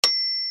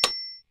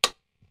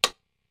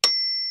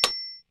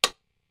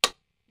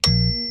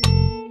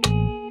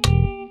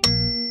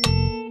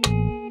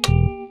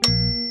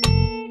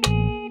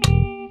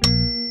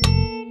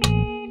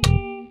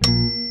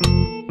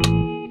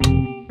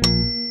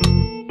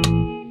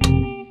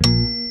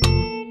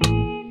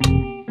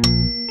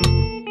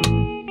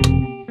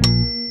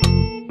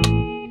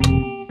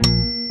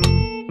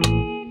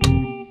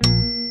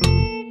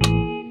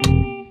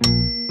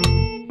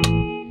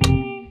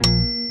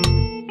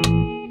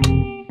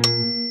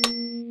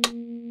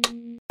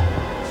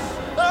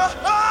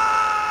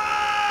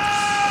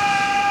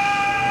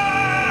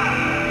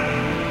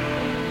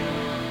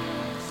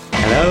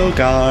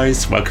Hello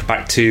guys, welcome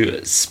back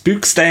to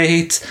Spook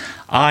State.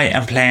 I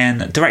am playing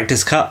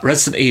Director's Cut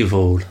Resident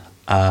Evil,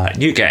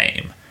 new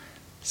game,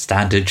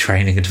 Standard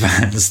Training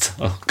Advanced.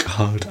 Oh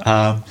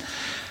god,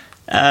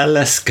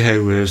 let's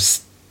go with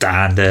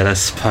Standard, I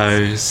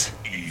suppose.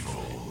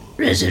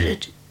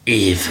 Resident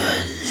Evil.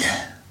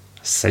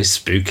 So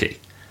spooky.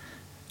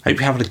 Hope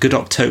you're having a good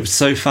October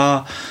so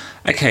far.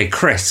 Okay,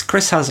 Chris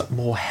has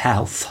more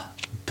health,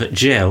 but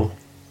Jill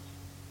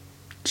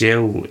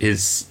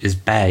is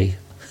bae.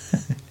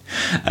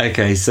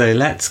 Okay, so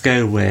let's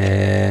go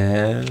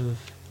with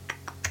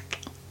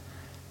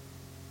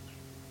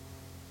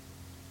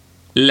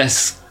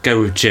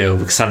Jill,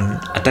 because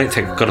I don't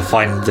think I've got to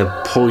find the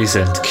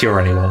poison to cure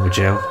anyone with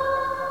Jill.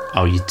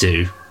 Oh, you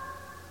do.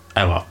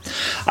 Oh well.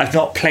 I've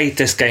not played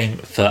this game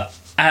for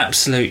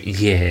absolute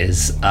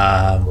years.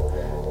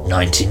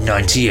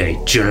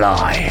 1998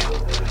 July,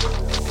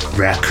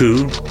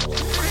 Raccoon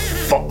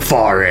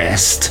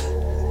Forest.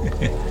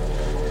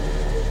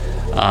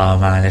 Oh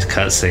man, this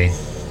cutscene.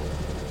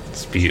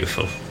 It's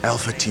beautiful.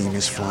 Alpha Team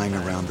is flying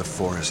around the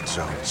forest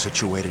zone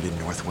situated in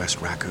northwest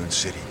Raccoon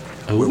City,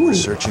 Ooh. where we're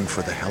searching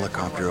for the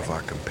helicopter of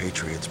our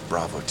compatriots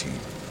Bravo Team,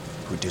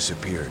 who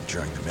disappeared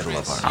during the middle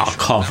of our mission. Our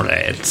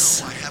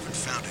comrades. No, I haven't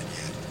found it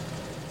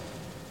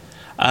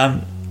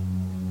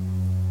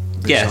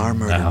yet. Yeah. Bizarre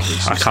murder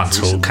cases I can't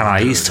talk. Can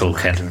I? He's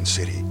talking. Raccoon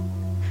City.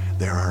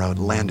 There are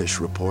outlandish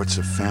reports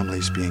of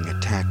families being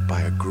attacked by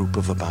a group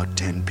of about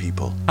 10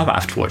 people. I might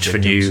have to watch the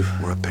new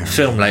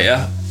film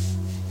later.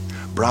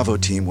 Bravo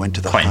Team went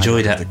to the Quite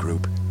enjoyed hideout it of the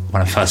group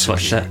when I first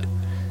watched it.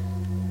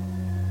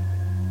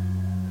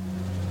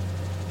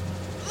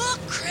 Look,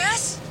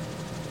 Chris!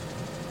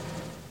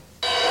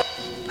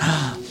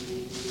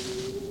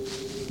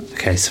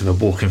 Okay, so we're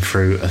walking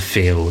through a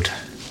field.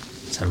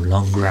 Some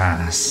long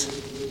grass.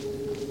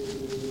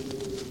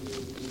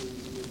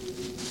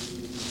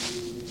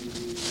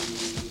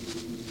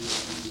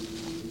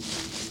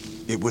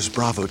 It was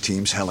Bravo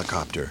Team's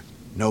helicopter.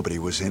 Nobody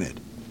was in it.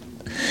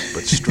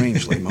 But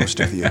strangely,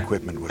 most of the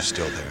equipment was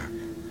still there.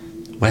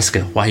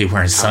 Wesker, why are you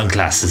wearing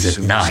sunglasses at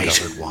Soon night?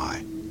 discovered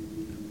why.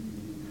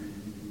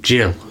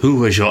 Jill, who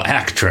was your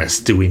actress?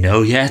 Do we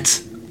know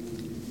yet?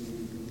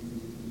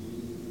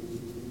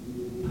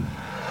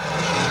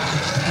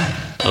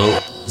 Oh,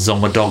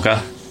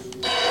 Zombadogger.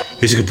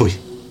 He's a good boy.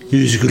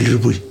 He's a good little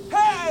boy.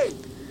 Hey!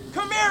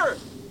 Come here!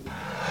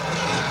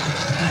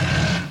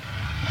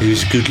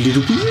 He's a good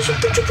little boy. He's a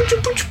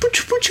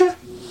butcher.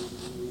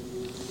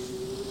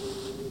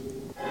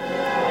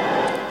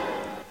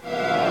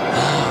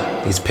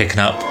 He's picking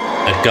up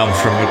a gun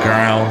from the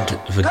ground.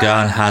 The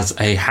gun has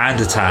a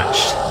hand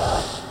attached.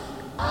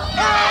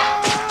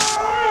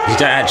 You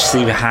don't actually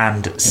see the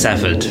hand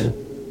severed.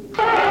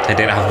 They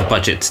didn't have the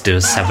budget to do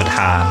a severed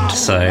hand,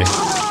 so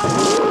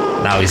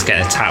now he's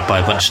getting attacked by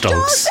a bunch of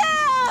dogs.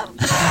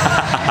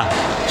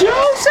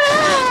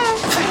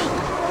 Joseph!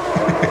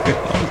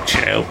 Oh,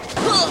 chill.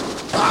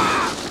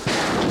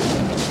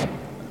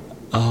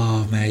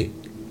 Oh, mate.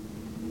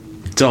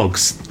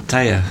 Dogs,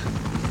 Taya.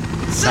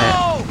 Say it.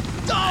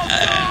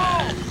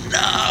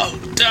 No,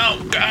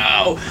 don't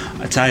go!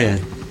 I tell you,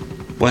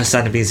 worst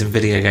enemies in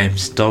video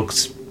games,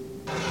 dogs.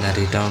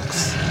 Bloody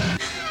dogs.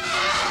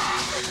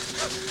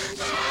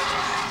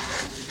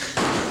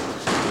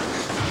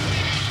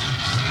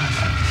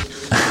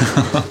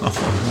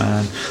 Oh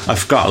man, I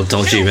forgot how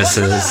dodgy this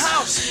is.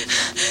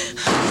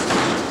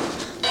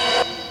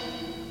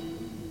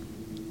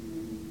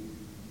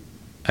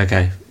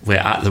 Okay, we're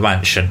at the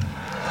mansion.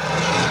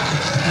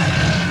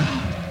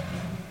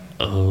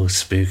 Oh,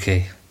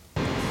 spooky.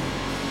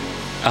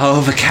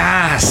 Oh, the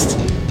cast!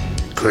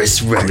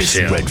 Chris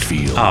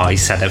Redfield. Oh, he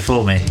said it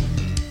for me.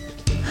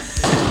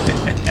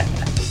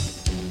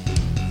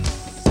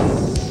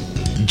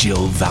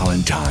 Jill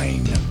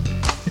Valentine.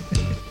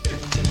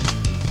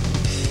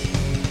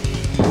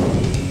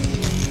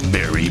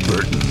 Barry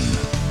Burton.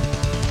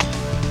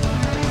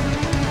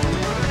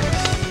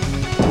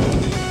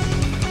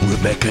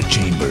 Rebecca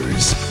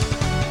Chambers.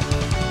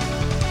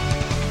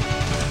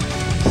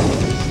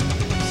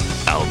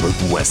 Albert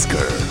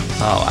Wesker.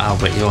 Oh,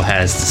 Albert, your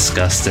hair's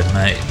disgusting,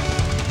 mate.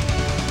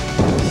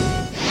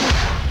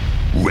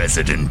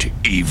 Resident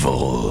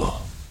Evil.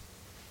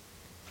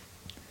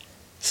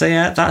 So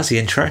yeah, that's the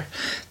intro.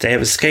 They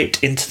have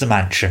escaped into the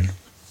mansion,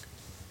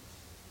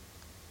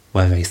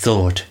 where they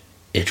thought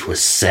it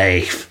was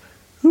safe.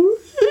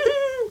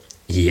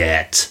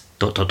 Yet. ...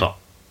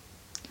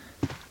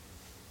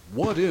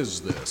 What is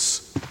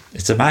this?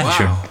 It's a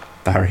mansion, Wow.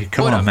 Barry.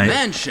 Come What on, a mate.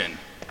 mansion!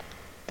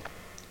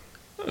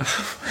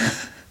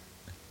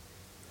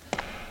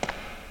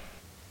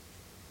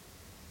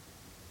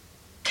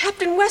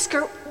 Captain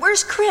Wesker,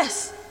 where's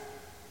Chris?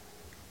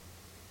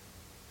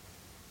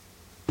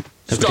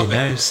 Nobody Stop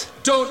knows. it!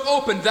 Don't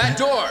open that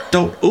door!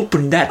 Don't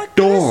open that What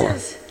door.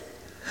 Chris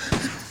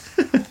is?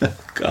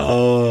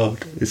 God,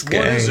 this What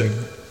is game.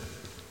 it?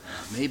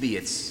 Maybe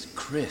it's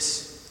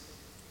Chris.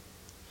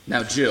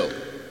 Now, Jill,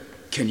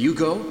 can you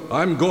go?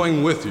 I'm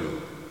going with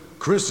you.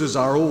 Chris is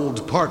our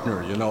old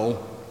partner, you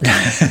know.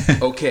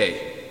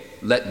 Okay,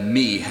 let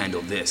me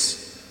handle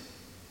this.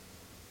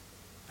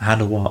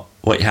 Handle what?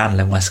 What you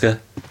handling, Wesker?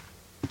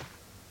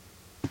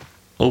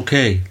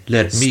 Okay,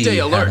 let me Stay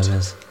alert. handle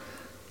this.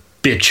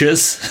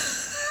 Bitches.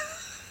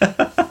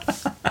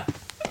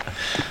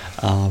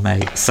 Oh,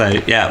 mate. So,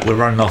 yeah, we're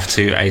running off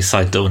to a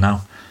side door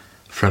now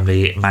from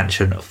the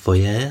mansion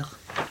foyer.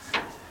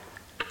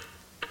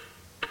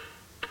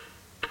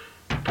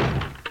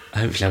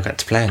 Hopefully I'll get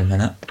to play in a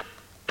minute.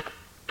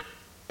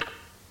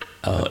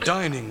 Oh,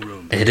 Dining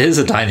room. it is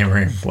a dining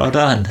room. Well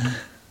done.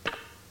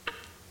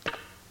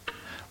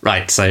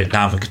 Right, so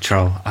now I'm in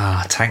control.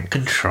 Tank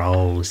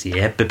controls.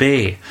 Yeah,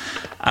 baby.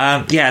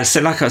 Yeah,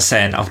 so like I was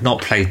saying, I've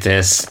not played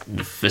this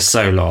for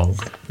so long.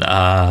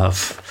 I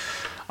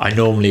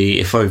normally,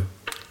 if I've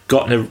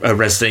gotten a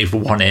Resident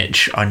Evil 1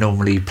 itch, I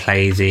normally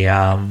play the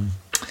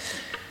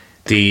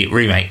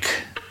remake,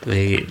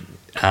 the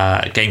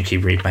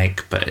GameCube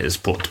remake, but it's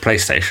ported to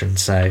PlayStation,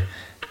 so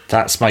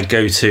that's my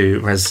go-to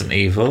Resident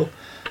Evil.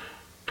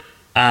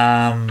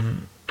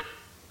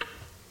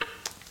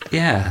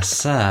 Yeah,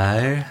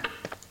 so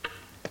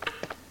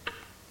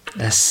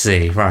let's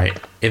see. Right,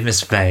 in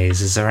this vase,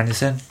 is there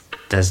anything?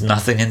 There's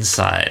nothing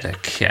inside.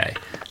 Okay,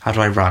 how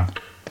do I run?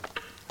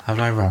 How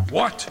do I run?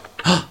 What?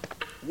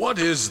 What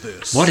is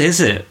this? What is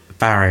it,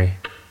 Barry?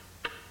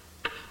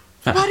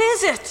 What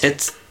is it?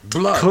 It's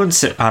Blood. no,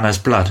 it's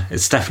blood.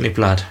 It's definitely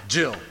blood.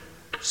 Jill,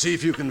 see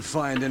if you can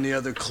find any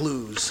other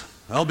clues.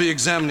 I'll be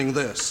examining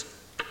this.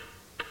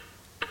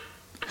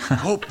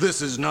 Hope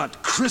this is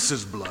not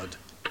Chris's blood.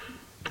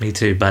 Me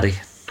too, buddy.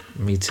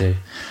 Me too.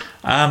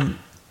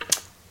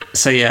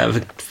 So yeah,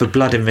 the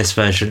blood in this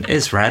version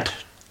is red.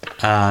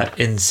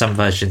 In some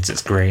versions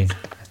it's green.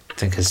 I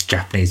think his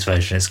Japanese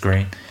version is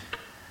green.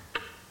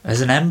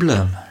 There's an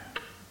emblem.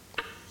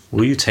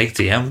 Will you take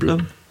the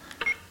emblem?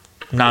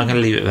 No, I'm going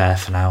to leave it there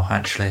for now,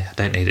 actually. I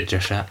don't need it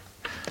just yet.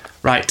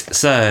 Right,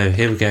 so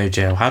here we go,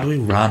 Jill. How do we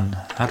run?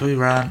 How do we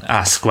run?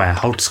 Square.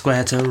 Hold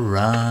square to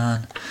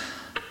run.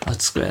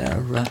 Hold square to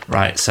run.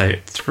 Right, so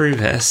through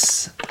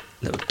this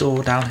little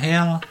door down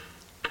here.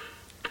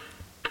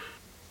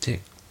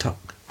 Tick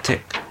tock,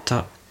 tick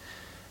tock,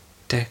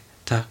 tick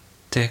tock,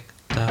 tick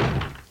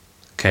tock.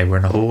 Okay, we're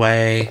in a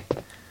hallway.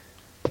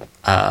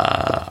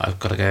 I've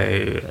got to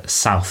go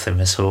south in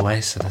this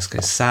hallway, so let's go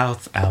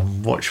south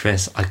and watch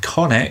this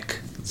iconic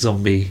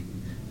zombie.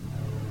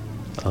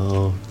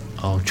 Oh,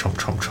 chomp,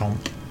 chomp,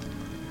 chomp.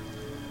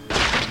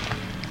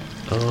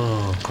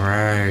 Oh,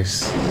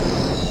 gross.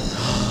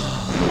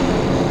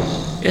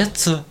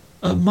 It's a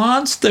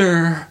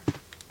monster.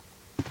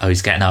 Oh,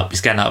 he's getting up,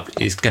 he's getting up.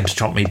 He's going to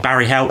chomp me.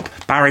 Barry, help.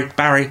 Barry.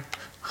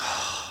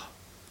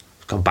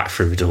 I've gone back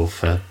through the door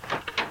to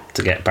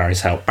get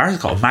Barry's help. Barry's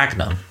got a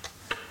magnum.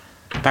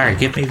 Barry,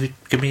 give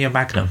me your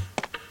magnum.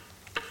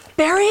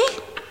 Barry?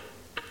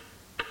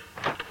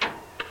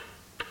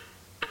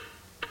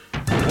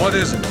 What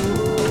is it?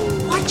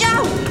 Watch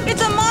out!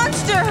 It's a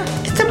monster!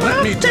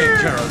 Let me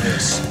take care of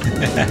this.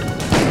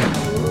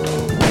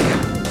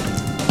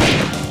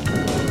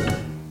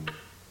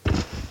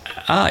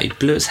 He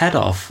blew its head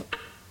off.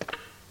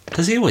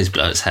 Does he always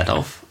blow its head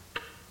off?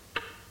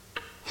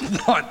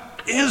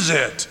 What is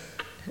it?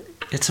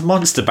 It's a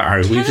monster,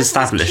 Barry. We've Kenneth was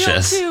established killed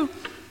this. too.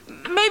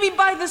 Maybe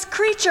by this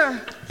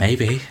creature.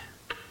 Maybe.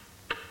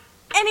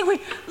 Anyway,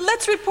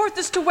 let's report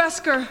this to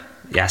Wesker.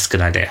 Yes,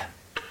 good idea.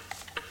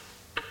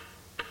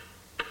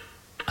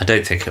 I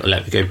don't think it'll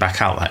let me go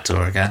back out that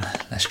door again.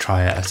 Let's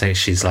try it. I think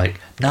she's like,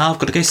 no, I've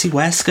got to go see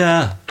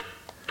Wesker.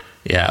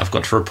 Yeah, I've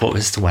got to report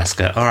this to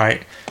Wesker. All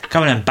right,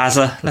 come on in,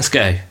 Bazza. Let's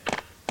go.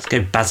 Let's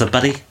go, Bazza,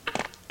 buddy.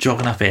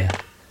 Jogging up here.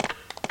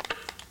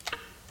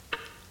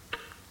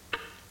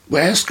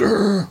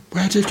 Wesker,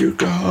 where did you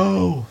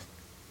go?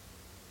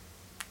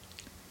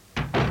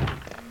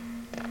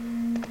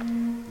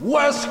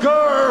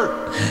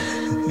 Wesker!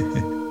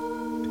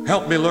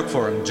 Help me look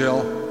for him,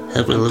 Jill.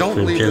 Help me look Don't for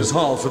him, leave Jill. his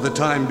hall for the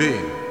time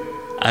being.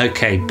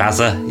 Okay,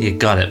 Bazza, you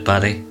got it,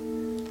 buddy.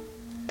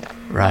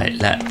 Right,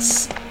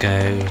 let's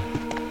go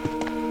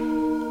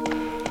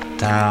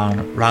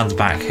down, round the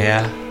back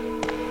here.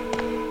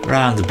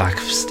 Round the back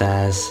of the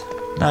stairs.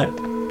 No,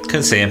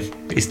 couldn't see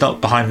him. He's not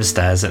behind the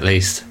stairs, at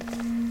least.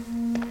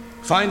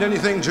 Find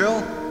anything,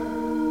 Jill?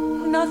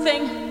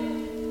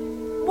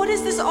 Nothing. What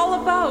is this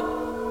all about?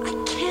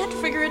 I can't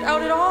figure it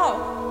out at all.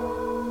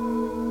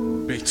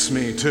 Beats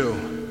me, too.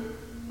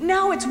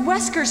 Now it's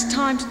Wesker's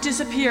time to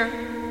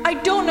disappear. I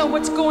don't know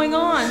what's going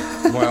on.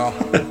 Well,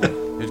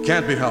 it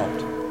can't be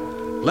helped.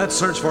 Let's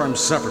search for him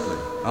separately.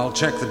 I'll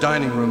check the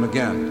dining room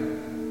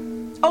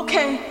again.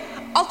 Okay,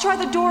 I'll try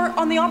the door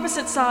on the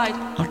opposite side.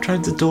 I'll try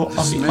the door on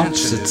This the mansion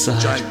opposite is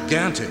side.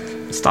 gigantic.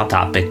 It's not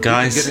that big, We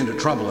guys. could get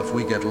into trouble if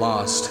we get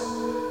lost.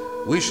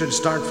 We should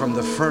start from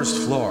the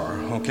first floor,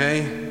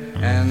 okay?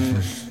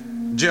 And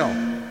Jill,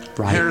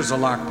 Right. here's a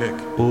lockpick.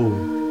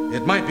 Ooh.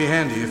 It might be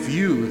handy if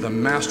you, the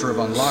master of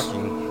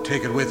unlocking,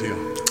 take it with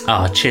you.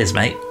 Oh, cheers,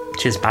 mate.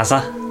 Cheers,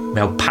 Bazza.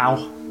 My old pal.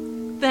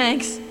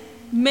 Thanks.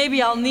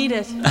 Maybe I'll need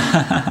it.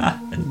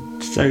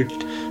 So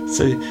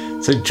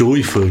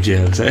joyful,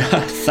 Joe. So,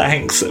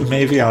 thanks.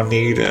 Maybe I'll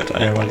need it.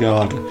 Oh my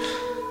god.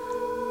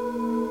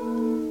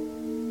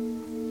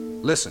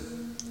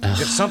 Listen,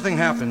 if something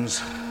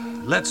happens,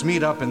 let's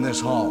meet up in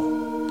this hall.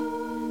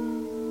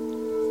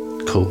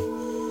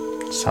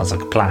 Cool. Sounds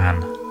like a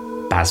plan.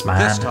 Bazman.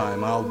 This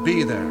time I'll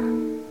be there.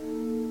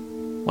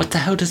 What the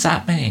hell does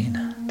that mean?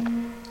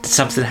 Did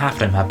something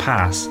happen in my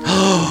past?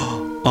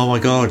 Oh my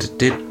god,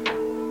 do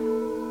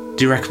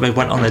you reckon they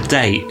went on a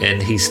date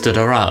and he stood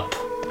her up?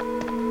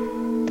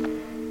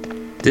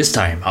 This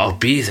time I'll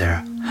be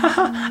there.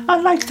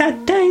 Unlike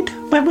that date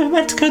when we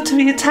went to go to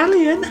the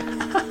Italian.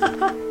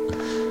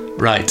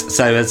 Right,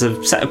 so there's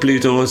a set of blue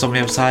doors on the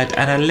other side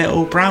and a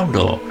little brown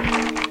door.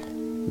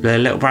 The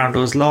little brown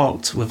door is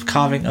locked with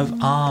carving of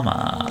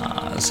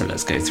armour. So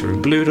let's go through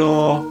the blue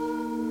door.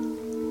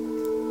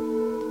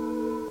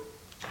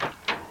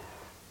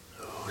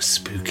 Oh,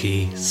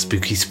 spooky,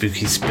 spooky,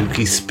 spooky,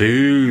 spooky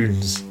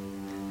spoons.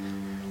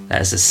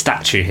 There's a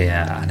statue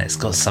here and it's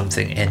got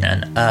something in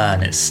an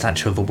urn. It's a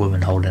statue of a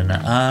woman holding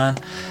an urn.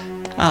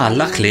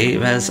 Luckily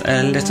there's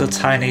a little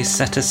tiny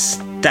set of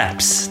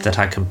steps that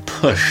I can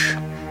push.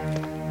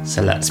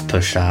 So let's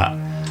push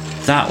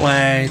that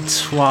way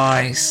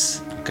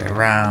twice. Go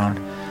around,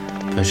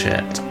 push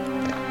it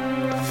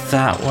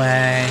that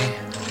way,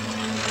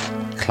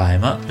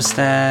 climb up the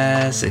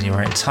stairs in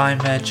your own time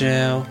there,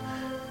 Jill.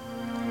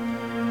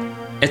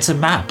 It's a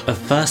map of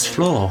first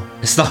floor.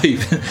 It's not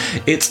even,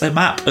 it's a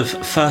map of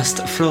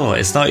first floor.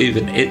 It's not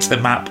even, it's a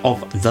map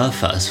of the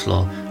first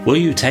floor. Will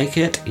you take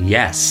it?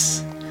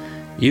 Yes.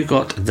 You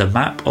got the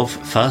map of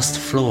first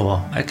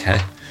floor. Okay.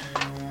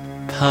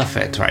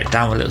 Perfect. Right,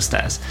 down the little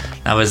stairs.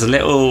 Now there's a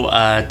little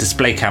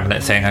display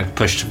cabinet thing I can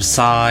push to the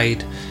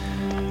side,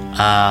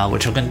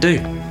 which I'm going to do.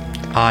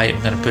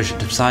 I'm going to push it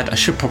to the side. I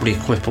should probably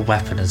equip a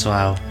weapon as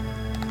well.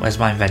 Where's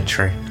my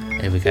inventory?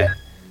 Here we go.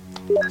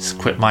 Let's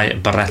equip my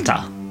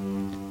Beretta.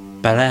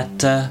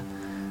 Beretta,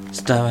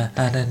 stowing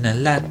out in a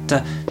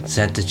letter,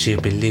 said that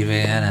you believe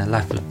it and her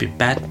life would be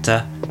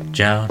better.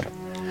 Joan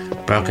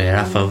broke it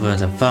off over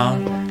the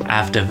phone.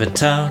 After the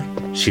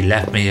tone, she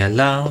left me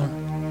alone.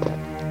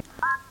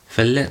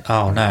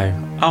 Oh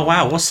no. Oh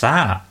wow, what's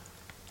that?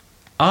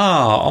 Oh,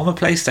 on the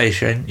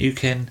PlayStation you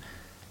can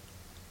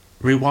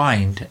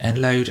rewind and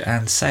load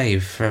and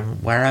save from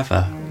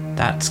wherever.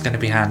 That's going to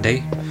be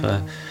handy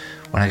for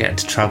when I get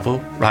into trouble.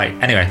 Right,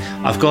 anyway,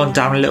 I've gone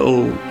down a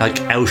little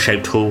like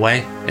L-shaped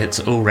hallway. It's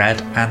all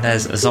red and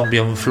there's a zombie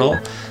on the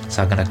floor.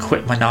 So I'm going to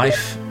equip my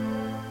knife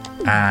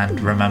and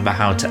remember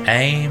how to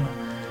aim.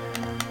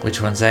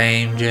 Which one's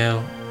aim,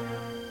 Jill?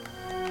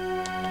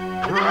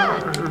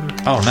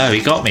 Oh no, he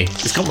got me.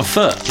 He's got my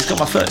foot. He's got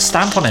my foot.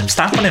 Stamp on him.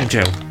 Stamp on him,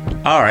 Jill.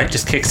 Alright,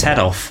 just kick his head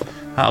off.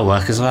 That'll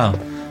work as well.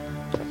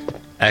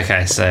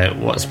 Okay, so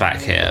what's back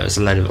here? There's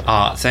a load of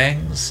art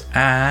things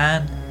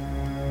and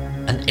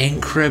an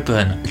ink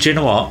ribbon. Do you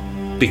know what?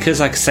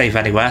 Because I can save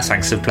anywhere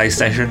thanks to the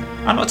PlayStation,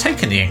 I'm not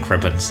taking the ink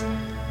ribbons.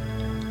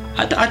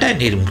 I don't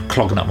need them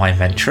clogging up my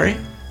inventory.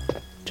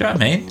 Do you know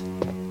what I mean?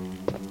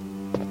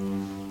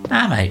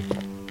 Nah, mate.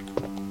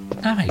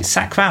 Nah, mate.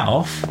 Sack that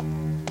off.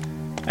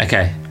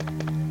 Okay.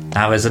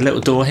 Now there's a little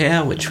door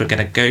here which we're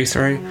going to go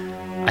through.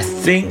 I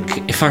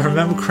think, if I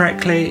remember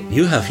correctly,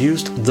 you have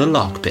used the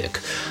lockpick.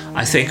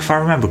 I think, if I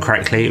remember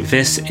correctly,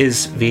 this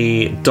is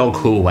the dog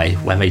hallway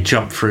where they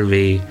jump through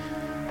the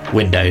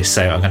window.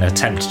 So I'm going to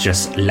attempt to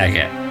just leg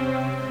it.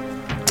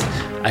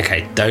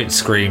 Okay, don't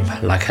scream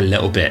like a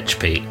little bitch,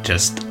 Pete.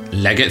 Just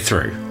leg it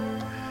through.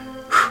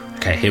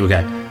 Okay, here we go.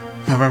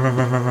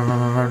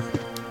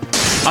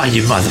 Oh,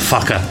 you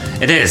motherfucker.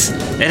 It is.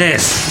 It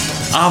is.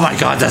 Oh my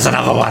god, there's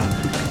another one.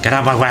 Get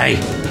out of my way.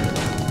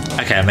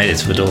 Okay, I made it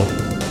to the door.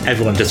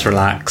 Everyone just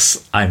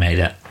relax. I made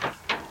it.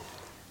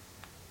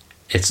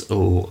 It's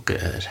all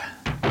good.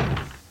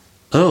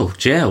 Oh,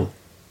 Jill.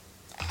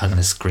 I'm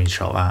going to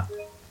screenshot that.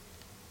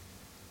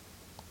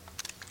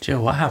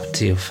 Jill, what happened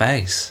to your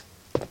face?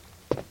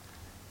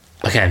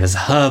 Okay, there's a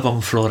herb on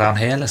the floor down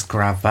here. Let's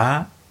grab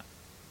that.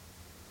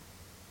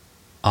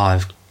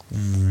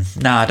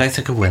 No, I don't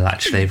think I will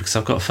actually, because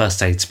I've got a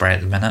first aid spray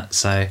at the minute,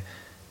 so...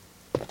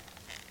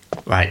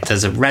 Right,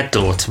 there's a red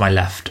door to my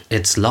left.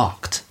 It's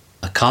locked.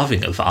 A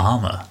carving of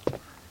armour.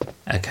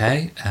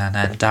 Okay, and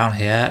then down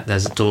here,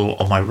 there's a door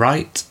on my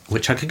right,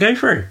 which I can go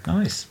through.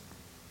 Nice.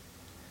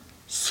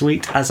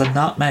 Sweet as a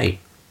nut, mate.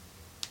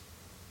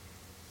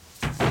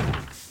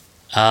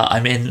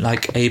 I'm in,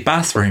 like, a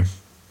bathroom.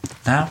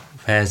 Now,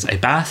 there's a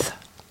bath.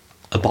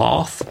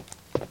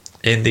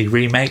 In the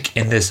remake,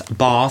 in this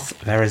bath,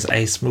 there is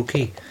a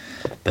smoky.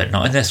 But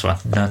not in this one.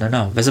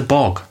 No. There's a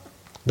bog.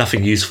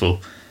 Nothing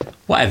useful.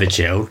 Whatever,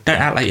 Jill. Don't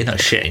act like you're not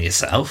shitting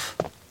yourself.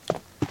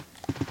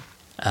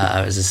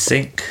 There's a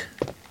sink.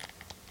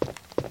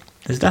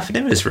 There's nothing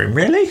in this room,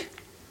 really?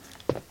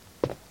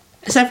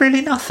 Is there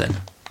really nothing?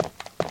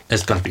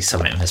 There's got to be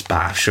something in this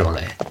bath,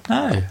 surely.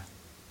 No.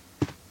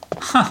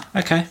 Huh,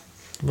 okay.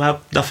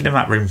 Well, nothing in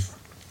that room.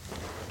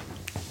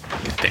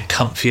 Get a bit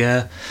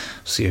comfier.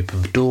 So you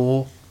open the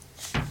door.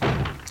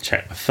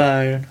 Check my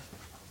phone.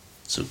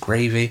 Some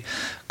gravy.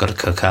 Got to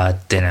cook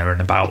dinner in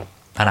about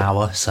an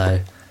hour,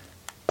 so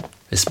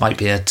this might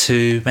be a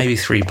 2, maybe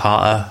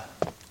 3-parter.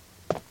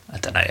 I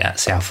don't know yet.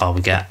 See how far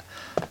we get.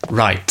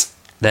 Right,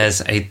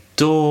 there's a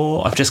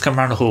door. I've just come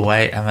around the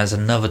hallway and there's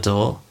another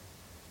door.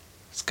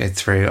 Let's go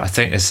through. I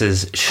think this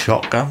is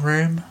shotgun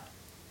room.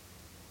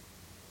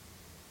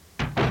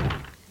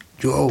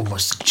 You're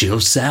almost a Jill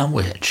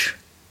sandwich.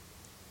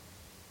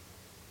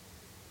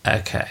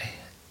 Okay.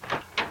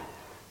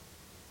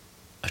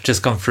 I've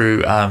just gone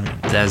through.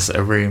 There's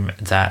a room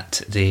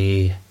that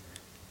the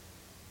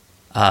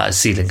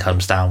ceiling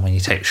comes down when you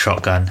take the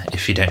shotgun.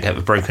 If you don't get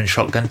the broken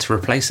shotgun to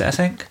replace it, I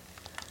think.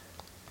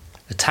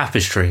 A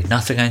tapestry,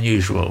 nothing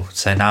unusual.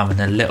 So now I'm in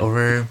a little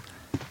room.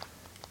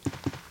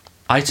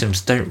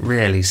 Items don't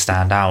really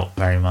stand out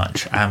very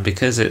much, and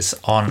because it's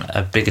on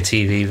a bigger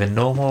TV than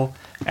normal,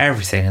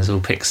 everything is all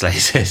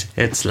pixelated.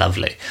 It's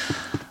lovely.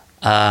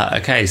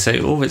 Okay, so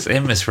all that's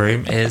in this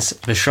room is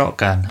the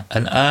shotgun,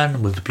 an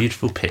urn with a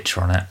beautiful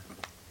picture on it.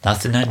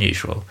 Nothing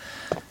unusual.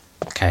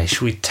 Okay,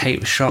 should we take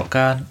the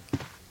shotgun?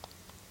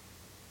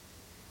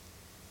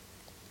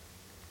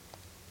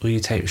 Will you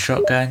take the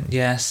shotgun?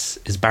 Yes.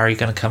 Is Barry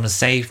going to come and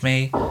save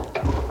me?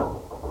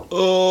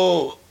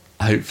 Oh,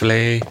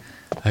 hopefully.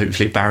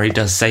 Hopefully Barry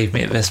does save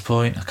me at this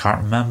point. I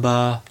can't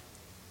remember.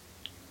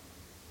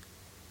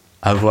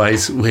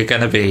 Otherwise, we're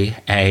going to be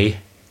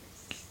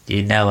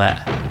you know it,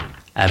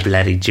 a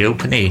bloody Jill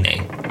Panini.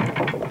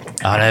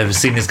 Oh no, the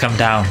scene has come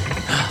down.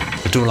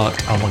 The door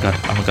locked. Oh my god,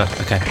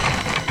 okay.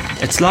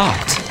 It's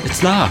locked.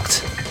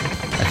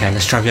 Okay,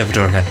 let's try the other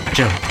door again.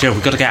 Jill,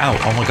 we gotta get out.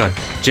 Oh my god.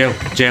 Jill,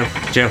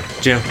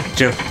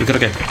 we gotta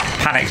go.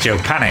 Panic, Jill,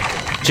 panic.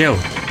 Jill.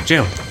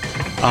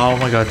 Oh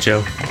my god,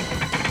 Jill,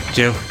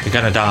 you're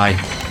gonna die.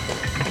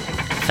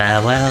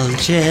 Farewell,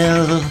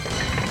 Jill.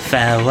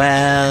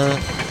 Farewell,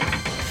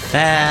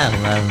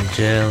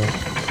 Jill.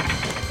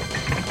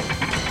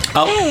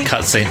 Oh, Hey,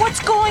 cutscene.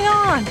 what's going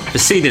on? The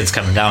ceiling's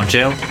coming down,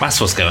 Jill.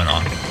 That's what's going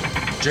on.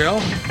 Jill?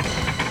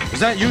 Is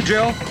that you,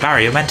 Jill?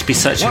 Barry, you're meant to be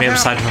searching What the other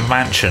side of the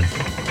mansion.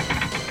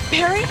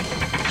 Barry,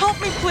 help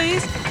me,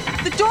 please.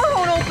 The door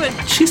won't open.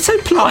 She's so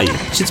polite.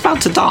 She's about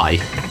to die.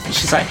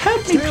 She's like,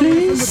 help me, Stay away from the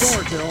please.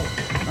 door, Jill.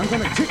 I'm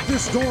gonna kick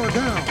this door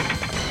down.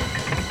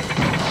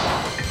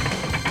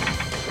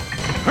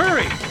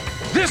 Hurry!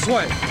 This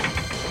way!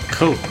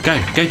 Cool.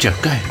 Go, Jill,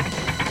 go.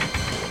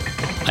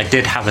 I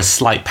did have a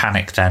slight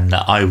panic then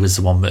that I was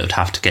the one that would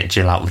have to get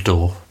Jill out the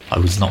door. I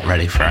was not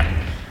ready for it.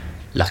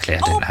 Luckily,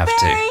 I didn't have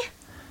Barry. to.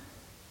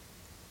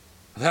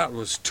 That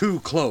was too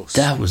close.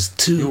 That was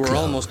too You were close.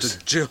 almost a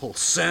Jill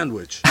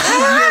sandwich. You're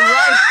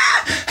right.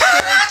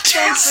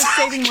 Thanks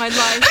for saving my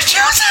life.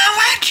 Jill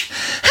sandwich!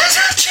 It's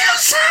a Jill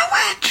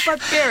sandwich! But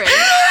Barry,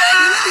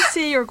 didn't you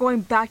say you're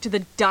going back to the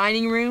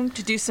dining room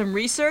to do some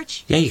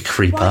research? Yeah, you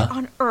creeper. Why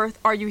on earth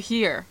are you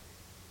here?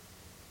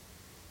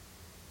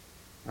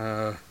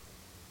 I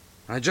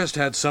just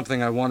had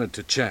something I wanted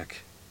to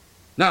check.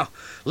 Now,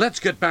 let's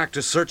get back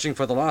to searching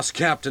for the lost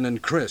captain and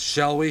Chris,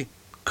 shall we?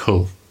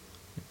 Cool.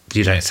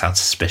 You don't sound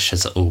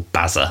suspicious at all,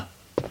 Bazza.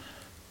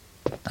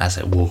 As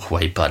I walk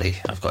away, buddy.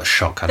 I've got a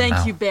shotgun now.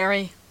 Thank you,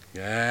 Barry.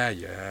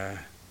 Yeah.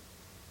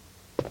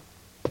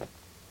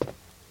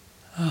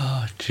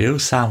 Oh, Jill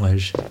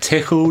sandwich.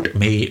 Tickled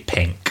me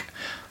pink.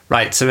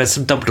 Right, so there's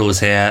some double doors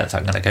here that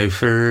I'm going to go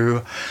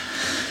through.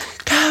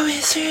 Going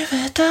through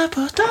the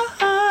double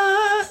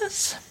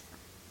doors.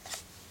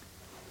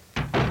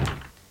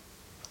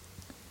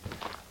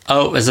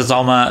 Oh, there's a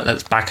Zoma.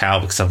 Let's back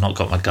out because I've not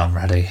got my gun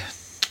ready.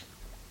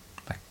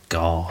 My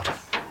God.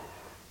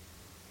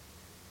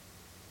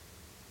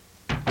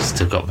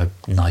 Still got my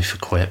knife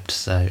equipped,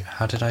 so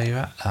how did I do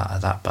that?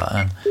 That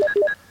button.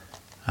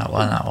 That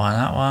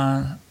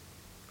one.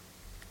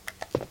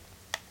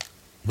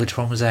 Which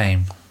one was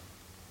aim?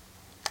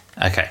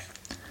 Okay.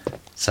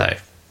 So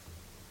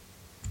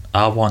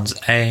R1's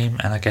aim,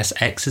 and I guess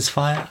X is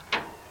fire.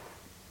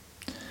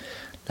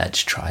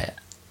 Let's try it.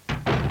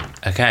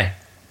 Okay.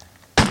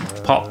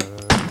 Pop.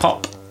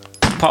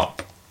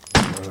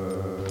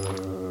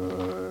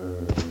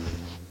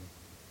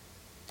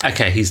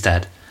 Okay, he's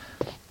dead.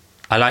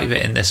 I like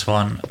that in this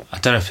one. I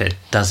don't know if it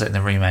does it in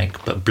the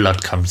remake, but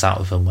blood comes out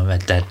of them when they're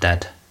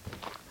dead.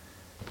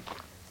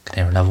 Can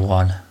hear another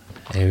one.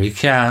 Here he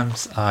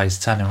comes. Oh, he's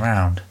turning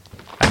around.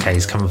 Okay,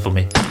 he's coming for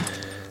me.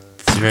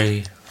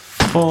 3,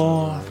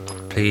 4.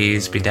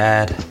 Please be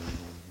dead.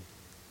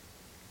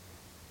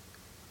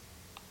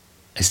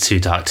 It's too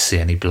dark to see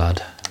any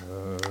blood.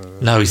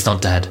 No, he's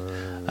not dead.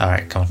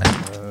 Alright, come on then.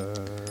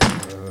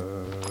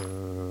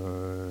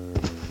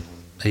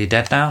 Are you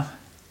dead now?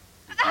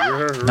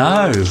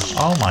 No!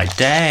 Oh my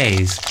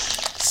days!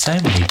 So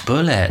many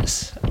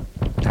bullets.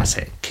 That's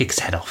it. Kick his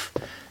head off.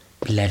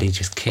 Bloody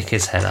just kick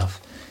his head off.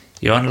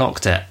 You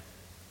unlocked it.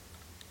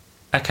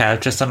 Okay,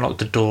 I've just unlocked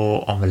the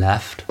door on the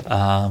left.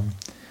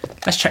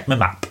 Let's check my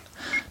map.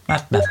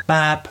 Map.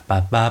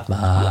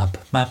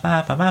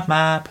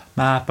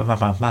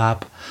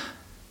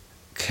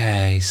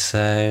 Okay,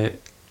 so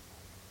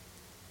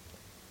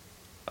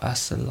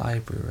that's the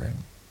library room.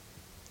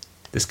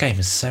 This game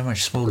is so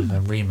much smaller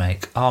than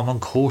remake. Oh, I'm on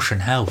caution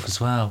health as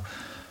well.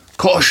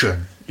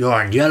 Caution, you're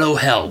on yellow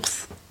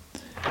health.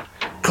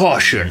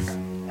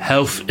 Caution,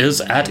 health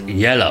is at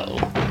yellow.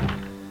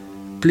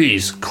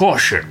 Please,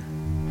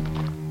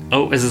 caution.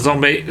 Oh, there's a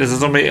zombie. There's a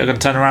zombie. I'm going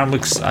to turn around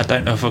because I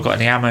don't know if I've got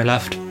any ammo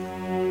left.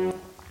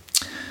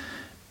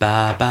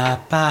 Ba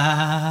ba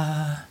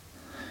ba.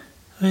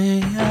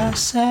 We are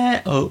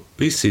set. Oh,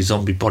 these two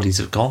zombie bodies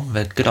have gone.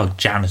 The good old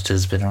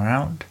janitor's been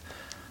around.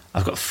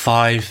 I've got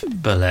 5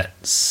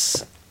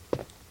 bullets.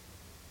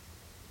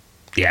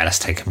 Yeah, let's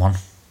take him on.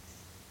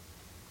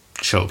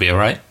 Sure, it'll be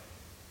alright.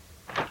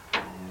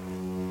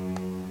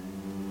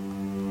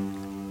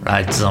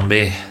 Right,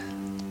 zombie.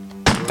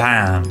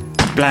 Bam,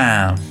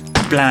 blam,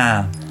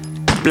 blam,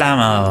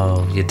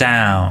 blammo. You're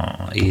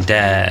down. You're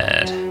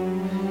dead.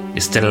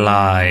 You're still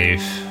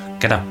alive.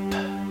 Get up.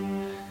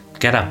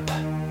 Get up.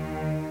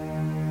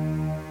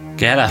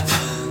 Get up.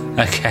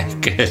 Okay,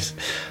 good.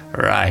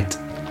 Right.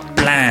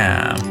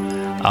 Blam.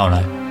 Oh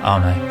no. Oh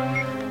no.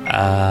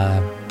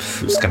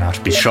 It's gonna have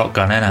to be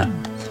shotgun, innit?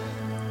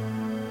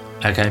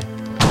 Okay.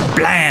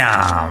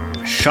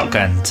 Blam!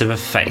 Shotgun to the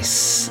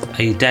face.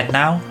 Are you dead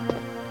now?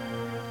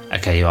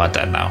 Okay, you are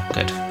dead now.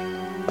 Good.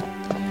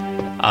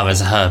 Oh,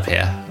 there's a herb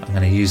here. I'm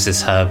gonna use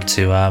this herb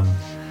to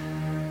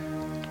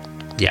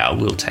yeah, I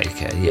will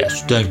take it.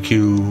 Yes, thank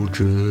you,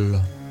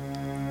 Jill.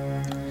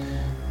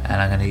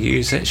 And I'm going to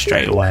use it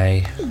straight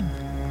away.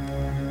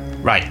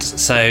 Right,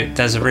 so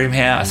there's a room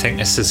here. I think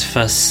this is the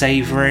first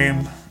save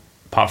room,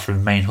 apart from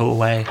the main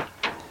hallway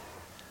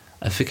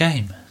of the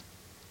game.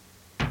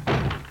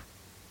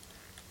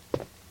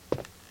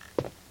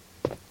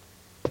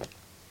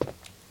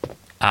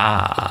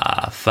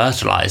 Ah,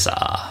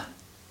 fertilizer.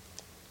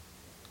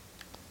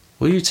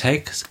 Will you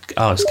take...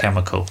 Oh, it's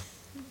chemical.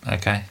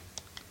 Okay.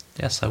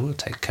 Yes, I will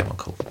take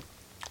chemical.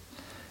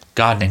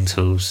 Gardening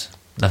tools.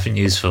 Nothing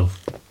useful.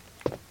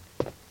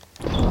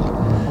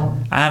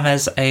 And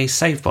there's a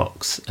save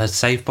box. A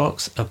save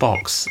box? A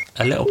box.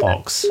 A little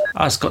box.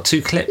 Oh, it's got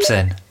 2 clips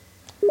in.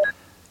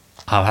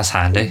 Oh, that's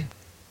handy.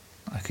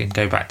 I can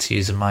go back to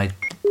using my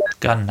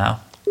gun now.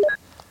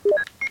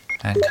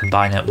 And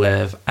combine it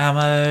with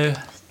ammo.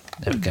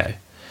 There we go.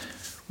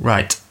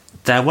 Right.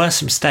 There were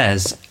some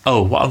stairs.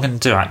 Oh, what I'm going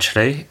to do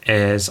actually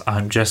is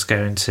I'm just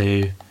going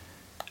to...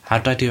 How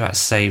did I do that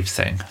save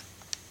thing?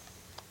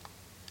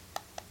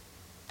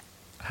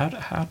 How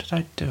did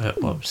I do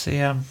it? What was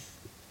the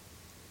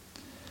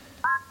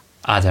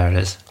Ah, there it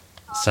is.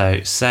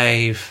 So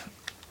save.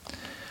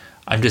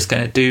 I'm just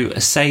going to do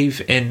a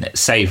save in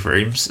save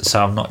rooms,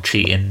 so I'm not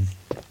cheating.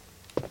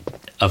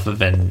 Other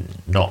than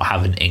not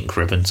having ink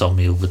ribbons on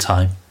me all the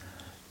time.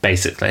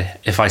 Basically,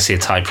 if I see a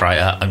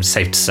typewriter, I'm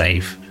safe to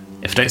save.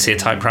 If I don't see a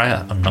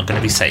typewriter, I'm not going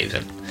to be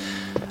saving.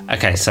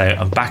 Okay, so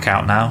I'm back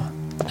out now.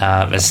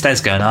 There's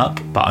stairs going up,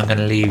 but I'm going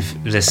to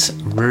leave this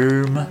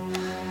room,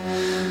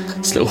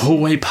 this little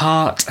hallway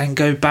part, and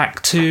go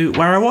back to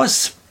where I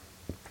was.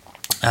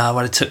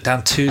 When I took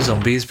down 2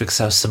 zombies because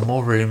there was some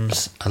more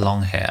rooms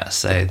along here.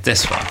 So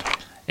this one,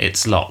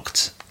 it's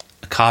locked.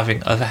 A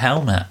carving of a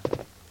helmet.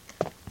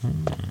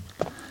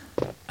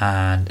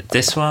 And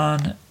this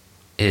one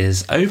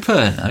is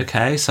open.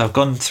 Okay, so I've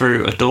gone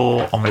through a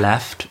door on the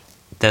left.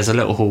 There's a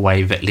little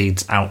hallway that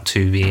leads out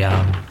to the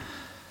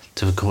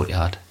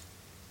courtyard.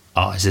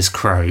 Oh, is this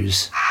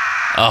crows?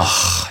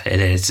 Oh, it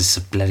is. It's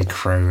a bloody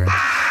crow room.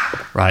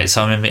 Right,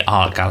 so I'm in the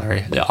art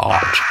gallery. The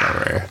art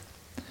gallery.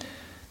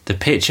 The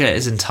picture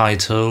is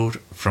entitled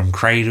From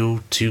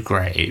Cradle to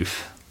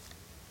Grave.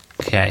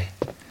 Okay.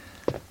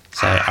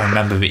 So I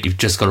remember that you've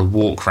just got to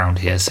walk around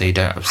here so you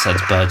don't upset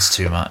the birds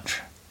too much.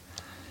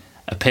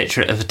 A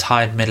picture of a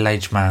tired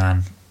middle-aged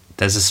man.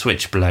 There's a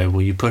switch below.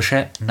 Will you push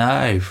it?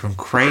 No. From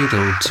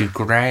cradle to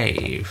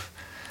grave.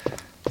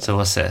 So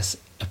what's this?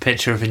 A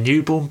picture of a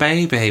newborn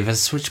baby. There's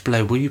a switch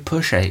below. Will you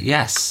push it?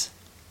 Yes.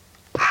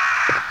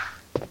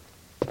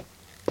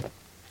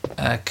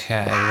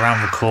 Okay,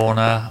 around the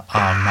corner.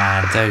 Oh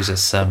man, those are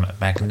some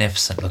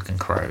magnificent looking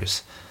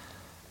crows.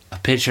 A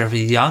picture of a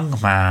young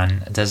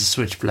man. There's a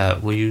switch below.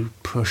 Will you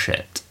push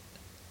it?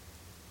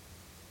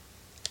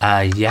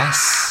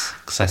 Yes.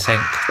 Because I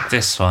think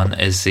this one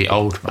is the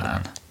old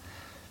man.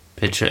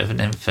 Picture of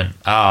an infant.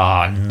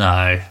 Oh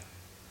no.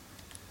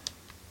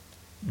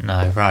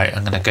 No, right,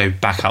 I'm going to go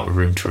back out of the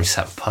room to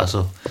reset the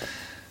puzzle.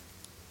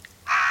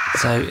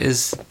 So,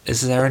 is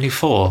there only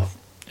 4?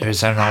 Or is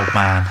there an old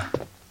man?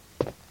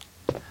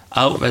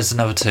 Oh, there's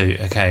another 2.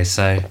 Okay,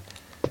 so...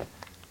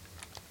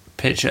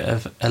 Picture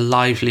of a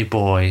lively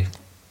boy.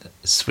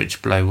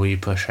 Switch below, will you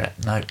push it?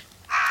 No.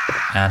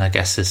 And I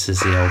guess this is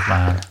the old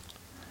man.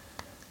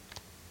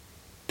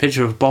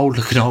 Picture of a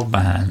bold-looking old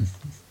man.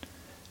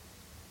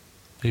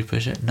 Will you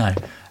push it? No.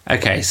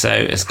 Okay, so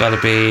it's got to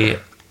be...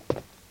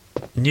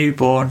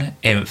 Newborn,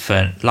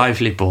 infant,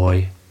 lively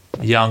boy,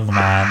 young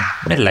man,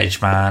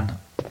 middle-aged man,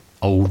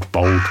 old,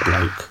 bold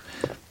bloke.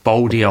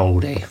 Boldy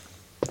oldie.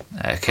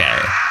 Okay.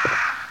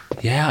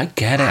 Yeah, I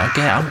get it,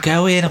 I'm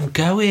going. Oh,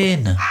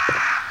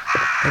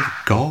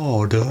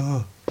 God.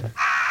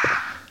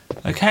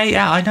 Okay,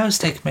 yeah, I know it's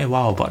taking me a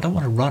while, but I don't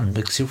want to run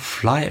because you'll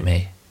fly at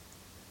me.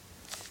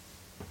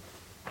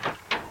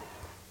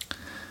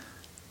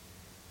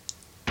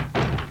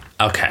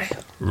 Okay,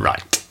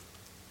 right.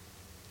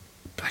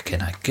 Back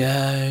in I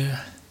go.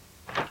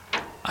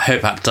 I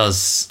hope that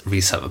does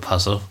reset the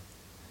puzzle.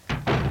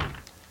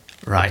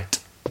 Right.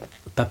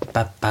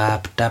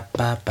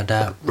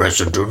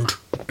 Resident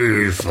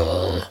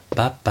Evil.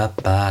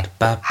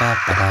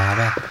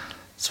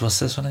 So what's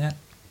this one again?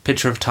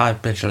 Picture of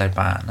Tide Vigilante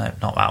Man. No,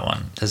 not that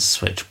one. There's a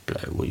switch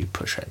below. Will you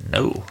push it?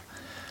 No.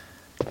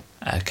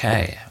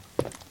 Okay.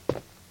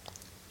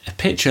 A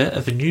picture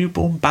of a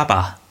newborn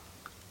Baba.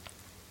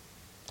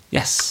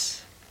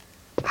 Yes.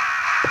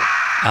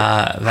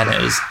 Then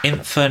it was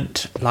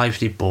infant,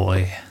 lively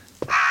boy.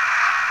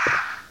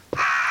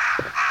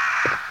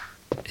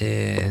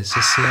 Is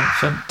this the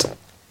infant?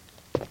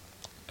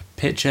 A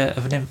picture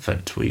of an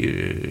infant. Will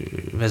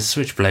you? There's a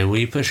switch below. Will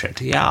you push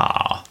it?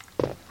 Yeah.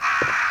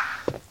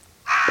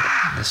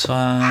 This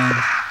one.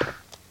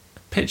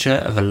 Picture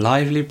of a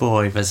lively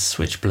boy. There's a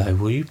switch below.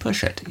 Will you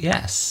push it?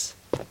 Yes.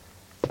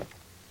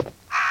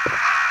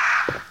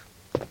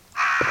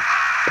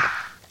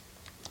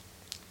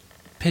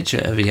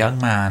 Picture of a young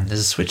man. There's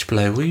a switch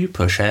below. Will you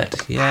push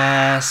it?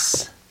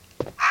 Yes.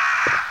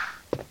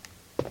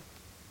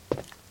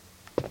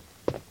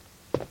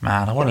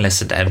 Man, I want to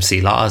listen to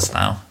MC Lars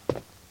now.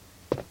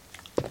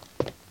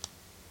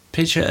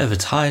 Picture of a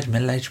tired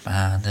middle-aged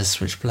man. There's a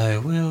switch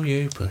below. Will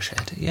you push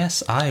it?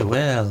 Yes, I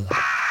will.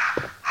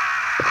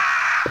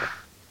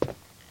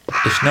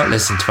 If you've not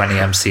listened to any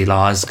MC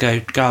Lars,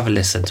 go have a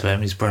listen to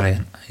him. He's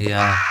brilliant.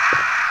 Yeah,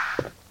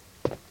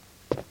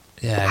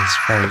 he's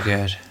very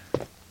good.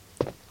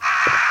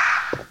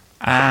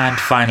 And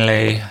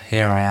finally,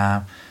 here I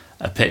am.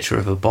 A picture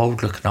of a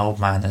bold-looking old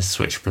man. There's a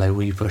switch below.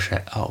 Will you push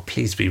it? Oh,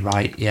 please be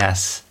right.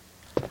 Yes.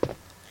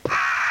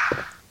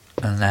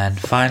 And then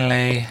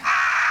finally,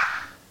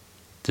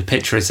 the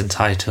picture is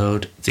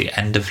entitled The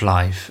End of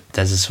Life.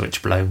 There's a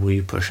switch below. Will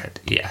you push it?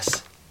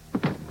 Yes.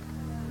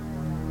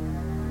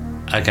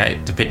 Okay,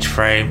 the picture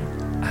frame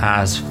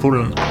has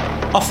fallen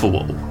off a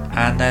wall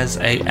and there's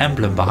a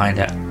emblem behind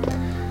it.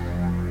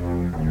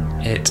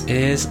 It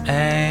is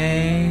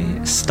a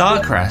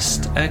star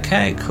crest.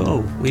 Okay,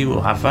 cool. We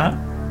will have that.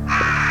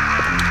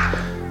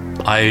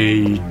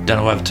 I don't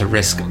know whether to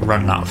risk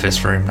running out of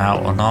this room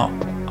now or not.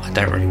 I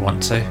don't really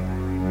want to.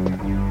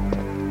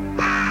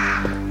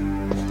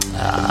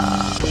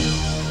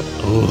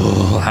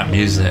 Oh, that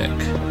music.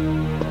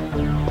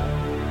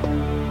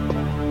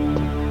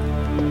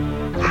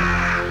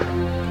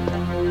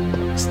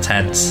 It's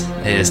tense.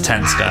 It is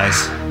tense,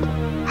 guys.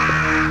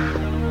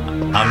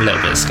 I'm a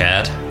little bit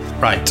scared.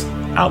 Right,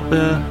 out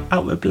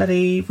the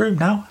bloody room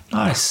now.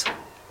 Nice.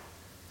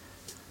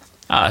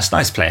 It's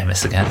nice playing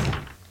this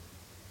again.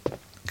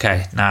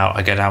 Okay, now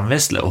I go down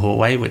this little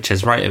hallway, which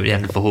is right at the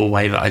end of the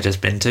hallway that I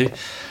just been to.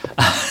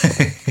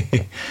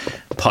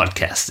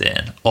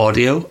 Podcasting.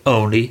 Audio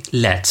only.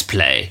 Let's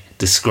play.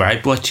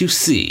 Describe what you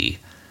see.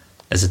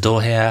 There's a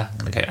door here. I'm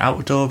going to go out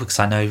the door because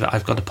I know that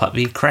I've got to put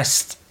the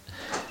crest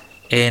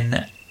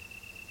in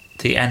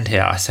the end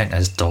here. I think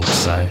there's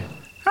dogs though.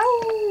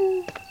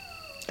 Ow.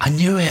 I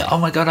knew it. Oh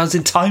my god, I was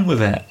in time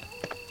with it.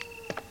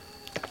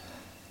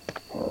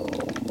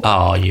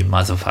 Oh, you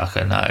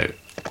motherfucker, no.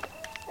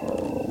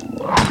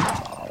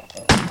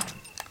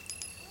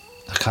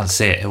 I can't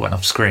see it. It went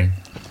off screen.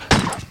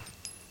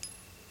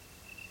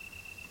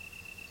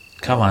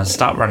 Come on,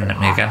 start running at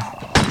me again.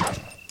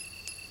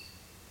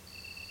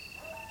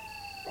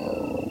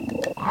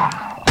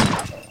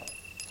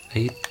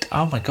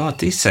 Oh my god,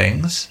 these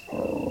things.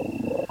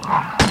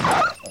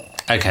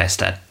 Okay, it's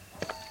dead.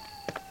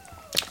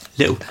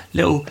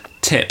 Little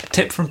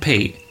tip from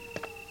Pete.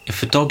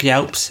 If a dog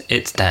yelps,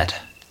 it's dead.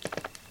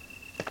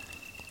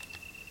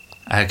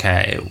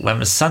 Okay, when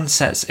the sun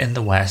sets in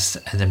the west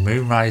and the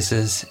moon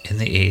rises in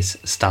the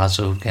east, stars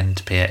will begin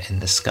to appear in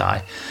the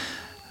sky,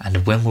 and the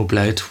wind will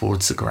blow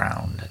towards the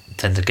ground.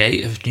 Then the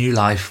gate of new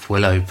life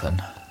will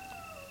open.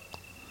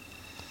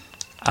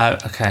 Oh,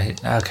 okay,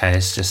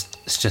 it's just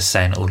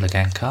saying it all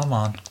again. Come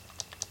on.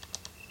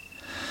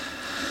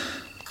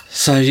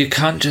 So you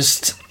can't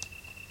just...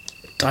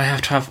 Do I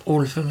have to have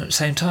all of them at the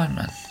same time,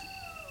 man?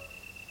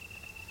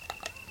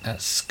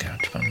 Let's go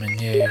to my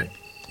menu.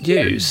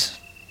 Use.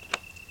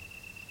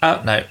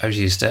 Oh, no, I've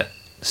used it.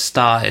 The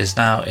star is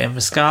now in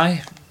the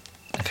sky.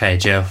 Okay,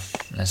 Jill,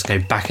 let's go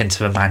back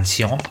into the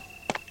mansion.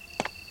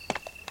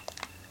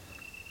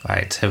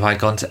 Right, have I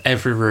gone to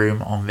every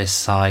room on this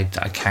side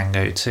that I can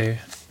go to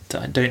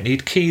that I don't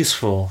need keys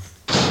for?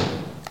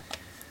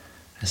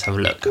 Let's have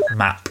a look.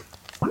 Map.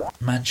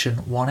 Mansion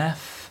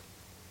 1F.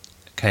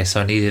 Okay,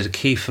 so I needed a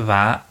key for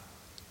that.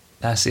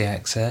 That's the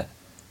exit.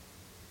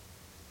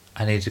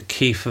 I need a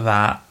key for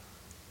that.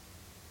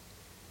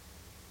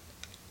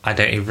 I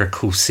don't even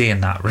recall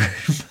seeing that room.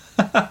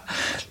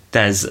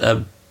 There's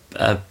a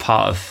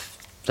part of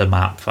the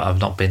map that I've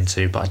not been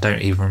to, but I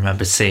don't even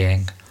remember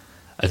seeing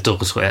a door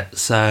to it.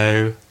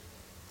 So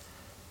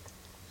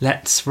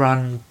let's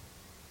run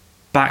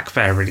back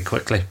there really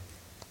quickly.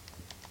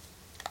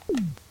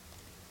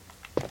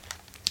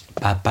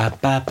 Ba ba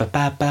ba ba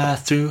ba ba,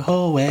 through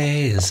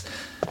hallways,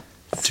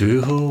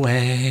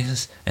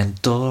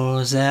 and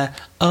doors that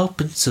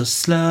open so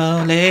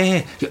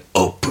slowly. You're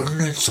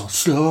opening so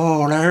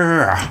slowly.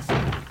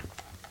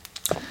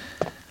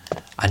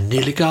 I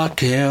nearly got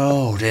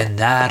killed in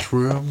that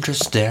room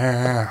just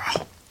there.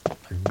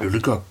 I nearly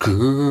got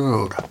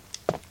killed.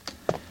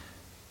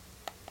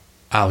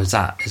 Oh, is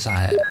that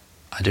it?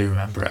 I do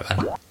remember it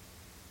then.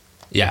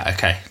 Yeah,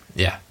 okay,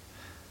 yeah.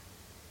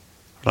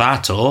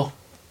 Rato.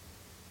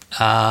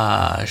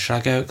 Should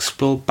I go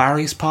explore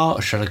Barry's part,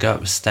 or should I go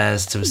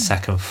upstairs to the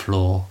second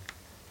floor?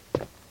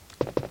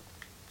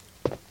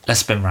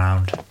 Let's spin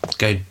round.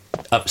 Go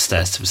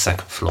upstairs to the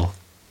second floor.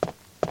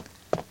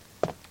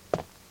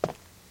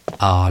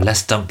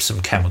 Let's dump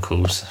some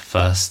chemicals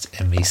first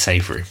in the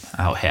save room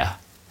out here.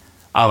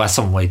 Oh, that's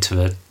on the way to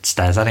the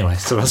stairs anyway,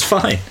 so that's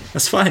fine.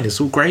 That's fine, it's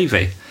all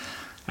gravy.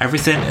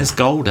 Everything is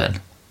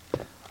golden.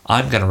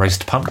 I'm going to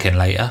roast a pumpkin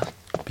later,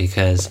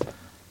 because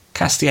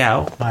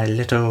Castiel, my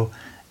little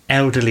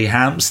elderly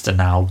hamster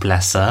now,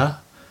 bless her,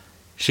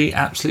 she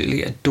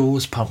absolutely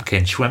adores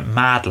pumpkin. She went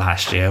mad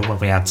last year when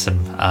we had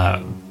some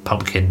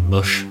pumpkin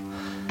mush.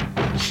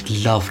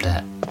 She loved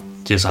it.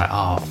 She was like,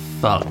 oh,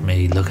 fuck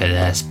me, look at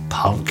this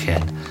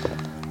pumpkin.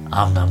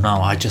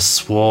 No, I just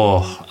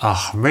swore.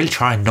 Oh, I'm really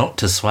trying not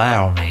to swear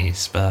on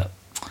these, but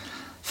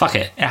fuck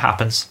it, it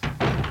happens.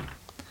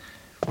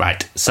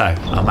 Right, so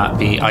I'm at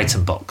the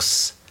item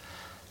box.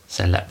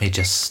 So let me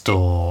just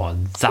store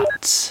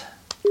that.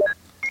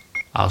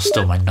 I'll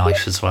store my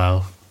knife as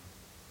well.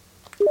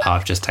 Oh,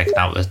 I've just taken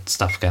out the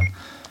stuff again.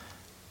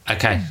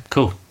 Okay,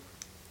 cool.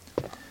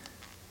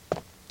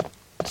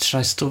 Should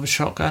I store the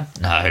shotgun?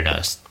 No,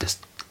 it's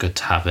just good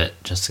to have it,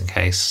 just in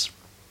case.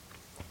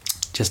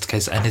 Just in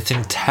case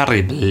anything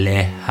terribly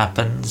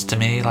happens to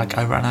me, like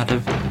I run out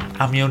of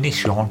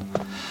ammunition.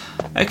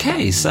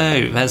 Okay,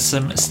 so there's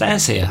some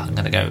stairs here. I'm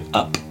going to go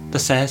up the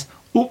stairs.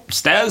 Oop,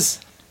 stairs!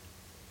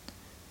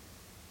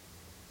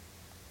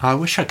 I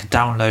wish I could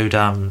download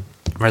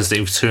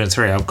Resident Evil 2 and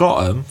 3. I've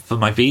got them for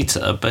my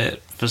Vita,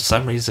 but for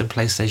some reason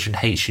PlayStation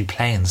hates you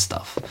playing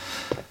stuff.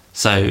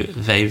 So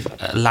they've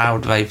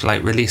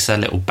released a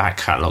little back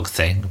catalogue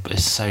thing, but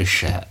it's so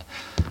shit.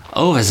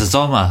 Oh, there's a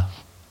zombie.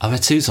 Are there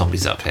 2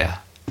 zombies up here?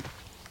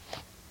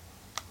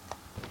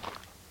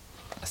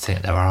 I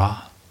think there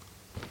are.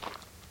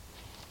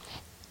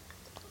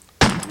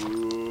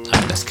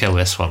 Right, let's kill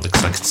this one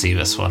because I can see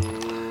this one.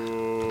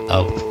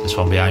 Oh, there's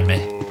one behind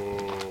me.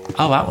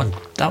 Oh,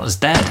 that one's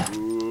dead.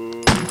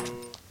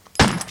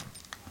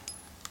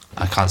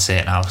 I can't see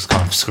it now, it's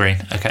gone off screen.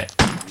 Okay.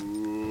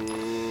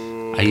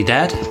 Are you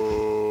dead?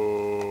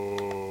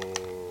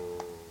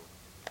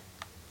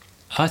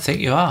 I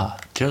think you are.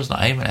 Jill's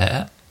not aiming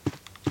at it.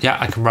 Yeah,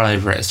 I can run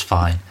over it, it's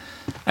fine.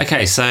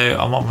 Okay, so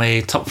I'm on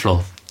the top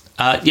floor.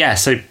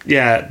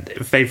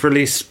 They've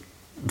released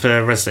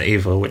the Resident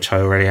Evil, which I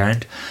already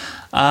owned,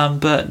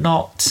 but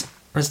not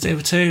Resident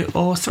Evil 2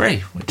 or 3,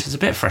 which is a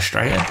bit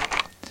frustrating.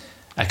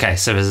 Okay,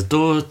 so there's a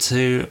door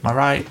to my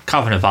right,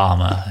 carving of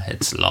armour.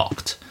 It's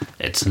locked.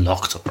 It's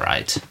locked,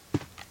 alright. I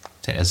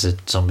think there's a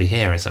zombie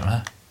here, isn't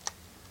there?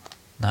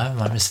 No,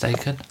 am I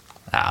mistaken?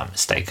 I'm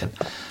mistaken.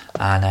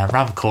 And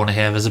around the corner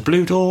here, there's a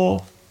blue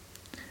door,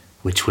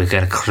 which we're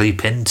going to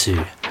creep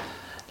into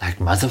like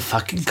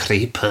motherfucking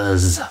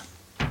creepers.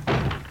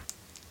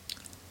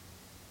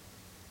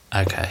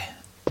 Okay,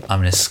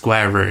 I'm in a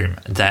square room.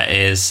 There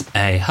is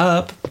a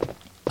herb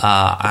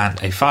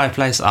and a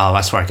fireplace. Oh,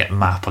 that's where I get a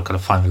map. I've got to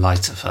find the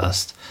lighter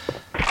first.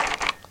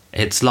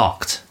 It's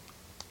locked.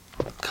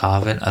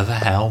 Carving of a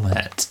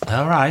helmet.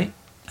 Alright,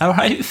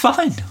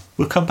 fine.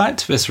 We'll come back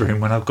to this room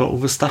when I've got all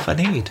the stuff I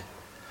need.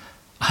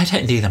 I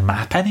don't need a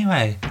map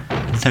anyway.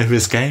 I know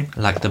this game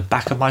like the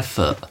back of my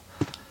foot.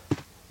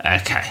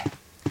 Okay,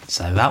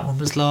 so that one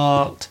was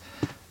locked.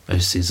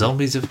 Those 2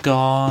 zombies have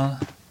gone.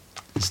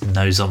 There's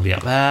no zombie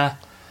up there.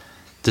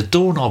 The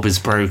doorknob is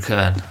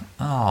broken.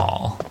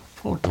 Oh,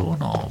 poor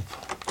doorknob.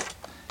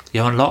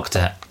 You unlocked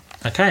it.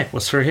 Okay,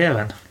 what's through here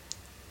then?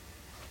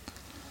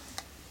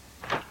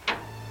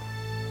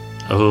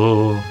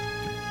 Oh,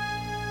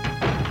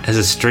 there's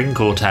a string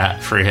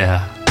quartet through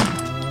here.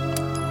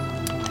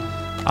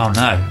 Oh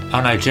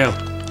no, Jill.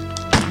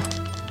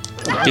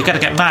 You're gonna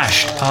get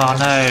mashed. Oh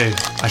no,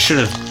 I should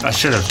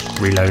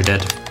have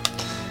reloaded.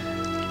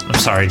 I'm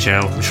sorry,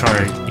 Jill. I'm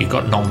sorry. You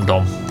got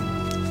nom-dom.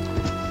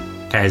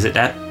 Okay, is it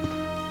dead?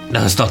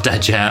 No, it's not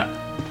dead yet.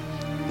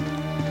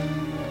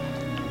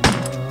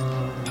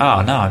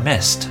 Oh no, I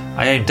missed.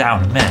 I aimed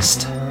down and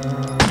missed.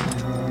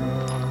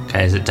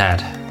 Okay, is it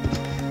dead?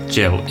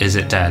 Jill, is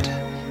it dead?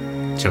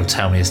 Jill,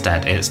 tell me it's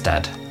dead. It's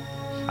dead.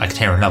 I can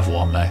hear another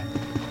one though.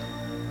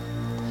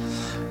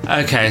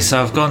 Okay,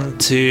 so I've gone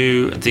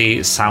to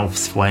the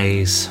south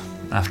ways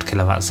after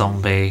killing that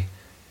zombie.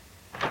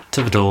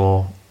 To the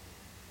door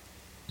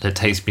that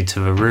takes me to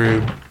the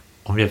room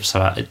on the other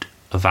side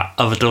of that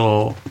other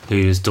door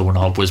whose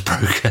doorknob was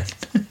broken.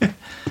 Right,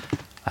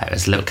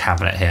 there's a little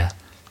cabinet here.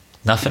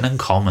 Nothing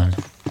uncommon.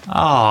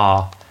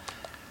 Ah,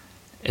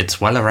 it's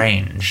well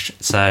arranged.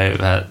 So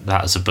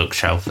that is a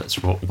bookshelf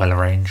that's well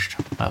arranged.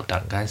 Well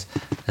done, guys.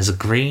 There's a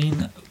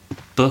green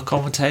book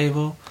on the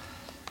table.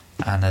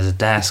 And there's a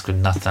desk with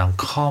nothing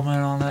uncommon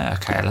on it.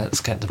 Okay,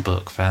 let's get the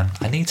book then.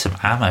 I need some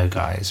ammo,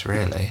 guys,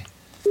 really.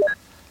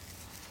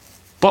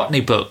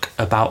 botany book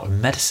about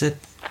medicine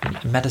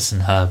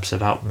herbs,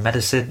 about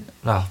medicine.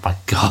 Oh my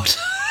god.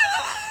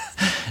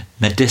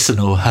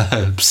 Medicinal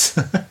herbs.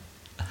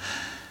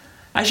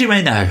 As you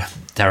may know,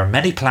 there are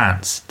many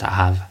plants that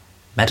have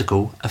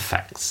medical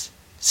effects.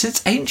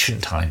 Since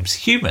ancient times,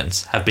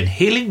 humans have been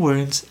healing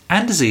wounds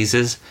and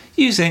diseases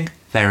using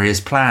various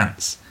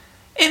plants.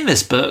 In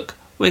this book,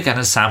 we're going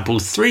to sample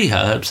 3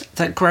 herbs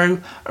that grow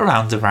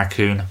around the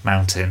Raccoon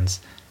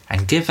Mountains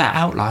and give our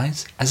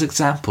outlines as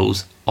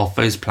examples of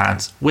those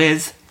plants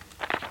with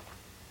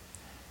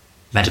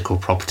medical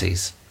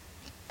properties.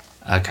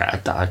 Okay,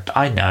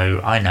 I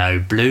know.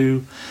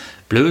 Blue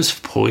is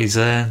for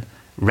poison,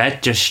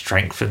 red just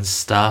strengthens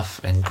stuff,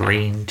 and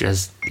green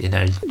just,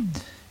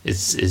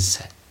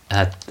 is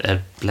a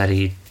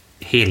bloody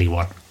Healy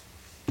one.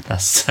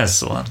 That's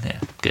the one, yeah,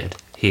 good.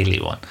 Healy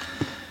one.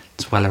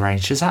 It's well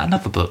arranged. Is that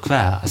another book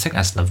there? I think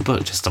that's another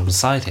book just on the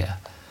side here.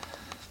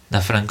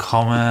 Nothing in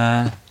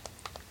common.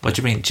 What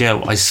do you mean,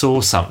 Jill? I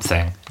saw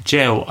something.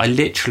 Jill, I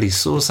literally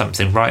saw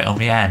something right on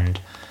the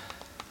end.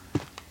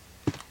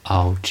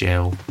 Oh,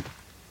 Jill.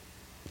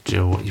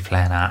 Jill, what are you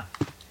playing at?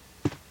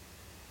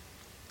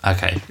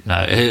 Okay,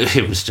 no,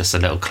 it was just a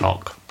little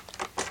clock.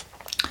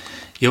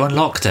 You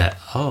unlocked it.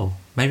 Oh,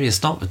 maybe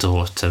it's not the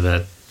door to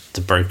the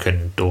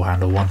broken door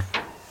handle one.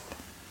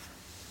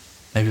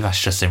 Maybe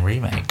that's just in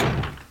remake.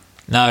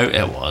 No,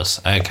 it was.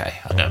 Okay,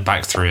 I'm going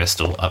back through a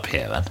stall up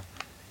here then.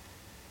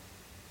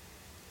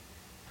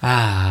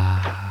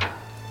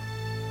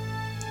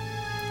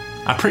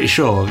 I'm pretty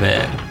sure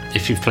that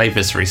if you've played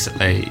this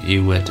recently,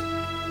 you would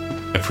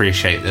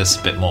appreciate this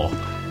a bit more,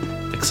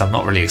 because I'm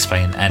not really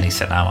explaining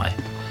anything, am I?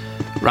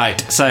 Right,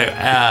 so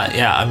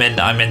I'm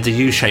in the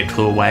U-shaped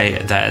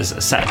hallway. There's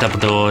a set of double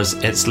doors.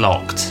 It's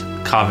locked.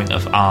 Carving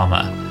of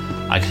armor.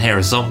 I can hear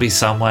a zombie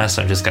somewhere,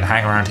 so I'm just going to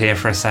hang around here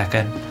for a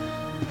second.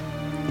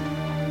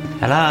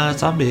 Hello,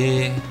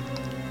 zombie.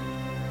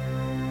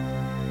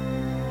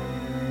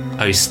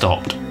 Oh, he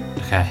stopped.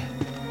 Okay.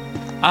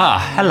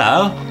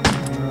 Hello.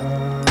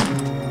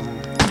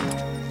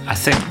 I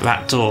think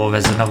that door,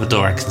 there's another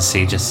door I can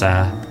see just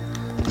there.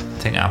 I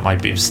think that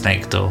might be a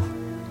snake door.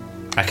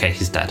 Okay,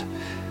 he's dead.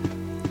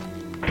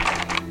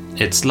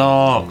 It's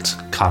locked.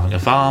 Carving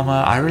of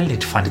armor. I really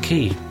need to find a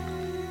key.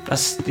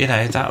 That's,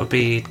 that would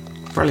be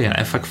brilliant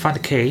if I could find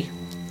a key.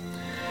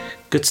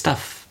 Good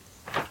stuff.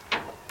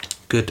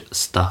 Good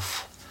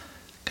stuff.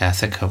 Okay, I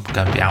think I'm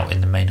going to be out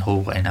in the main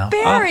hallway now.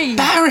 Barry! Oh,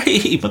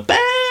 Barry! My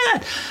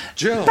bad!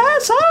 Jill,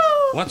 Basil!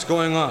 what's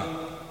going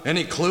on?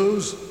 Any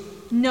clues?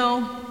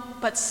 No,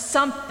 but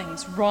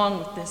something's wrong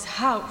with this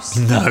house.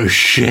 No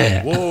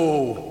shit.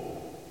 Whoa!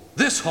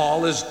 This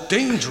hall is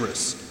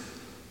dangerous.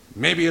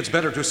 Maybe it's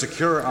better to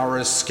secure our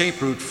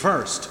escape route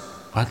first.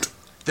 What?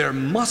 There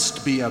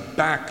must be a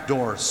back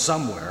door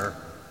somewhere.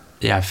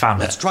 Yeah, I found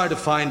Let's it. try to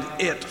find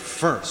it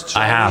first,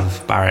 shall I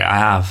have, Barry, I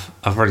have.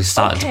 I've already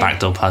started the Okay.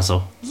 backdoor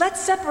puzzle.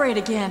 Let's separate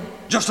again.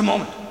 Just a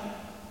moment.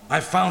 I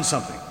found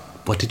something.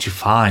 What did you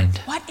find?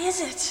 What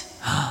is it?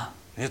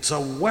 It's a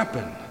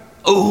weapon.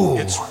 Oh,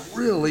 It's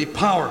really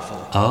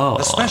powerful. Oh.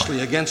 Especially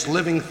against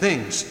living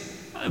things.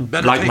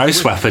 Better like take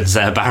most it with weapons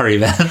there, Barry,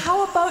 then.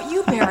 How about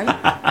you, Barry?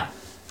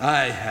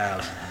 I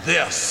have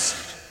this.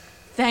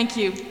 Thank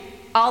you.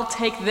 I'll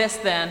take this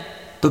then.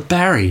 But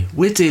Barry,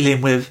 we're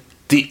dealing with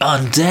the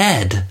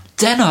undead.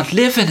 They're not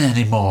living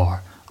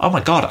anymore. Oh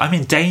my god, I'm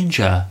in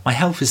danger. My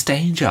health is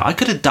danger. I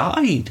could have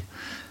died.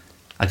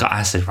 I got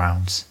acid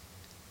rounds.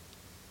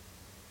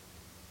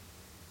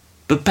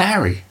 But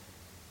Barry,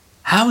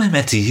 how am I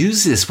meant to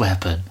use this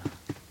weapon?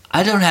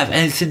 I don't have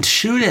anything to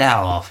shoot it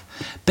out of.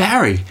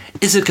 Barry,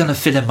 is it going to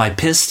fit in my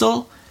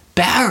pistol?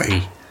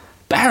 Barry,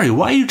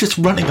 why are you just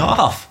running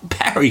off?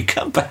 Barry,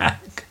 come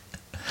back.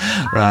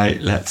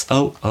 Right, let's...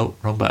 Oh,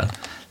 wrong button.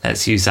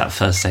 Let's use that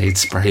first aid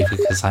spray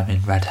because I'm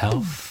in red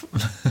health.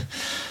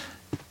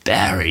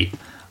 Barry.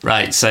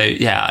 Right, so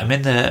yeah, I'm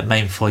in the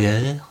main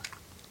foyer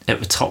at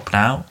the top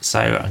now. So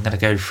I'm going to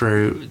go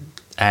through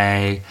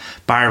Barry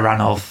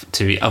ran off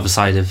to the other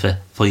side of the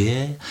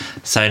foyer.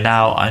 So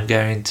now I'm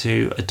going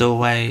to a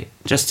doorway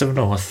just to the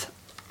north.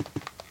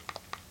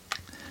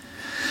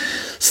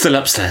 Still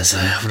upstairs, so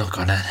I've not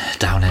gone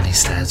down any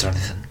stairs or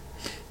anything.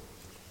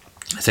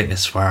 I think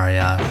this is where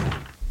I...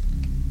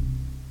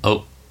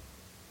 Oh.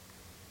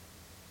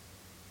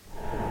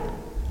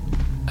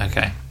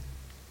 Okay.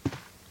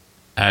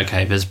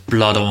 Okay, there's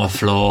blood on the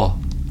floor.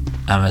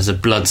 And there's a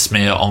blood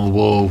smear on the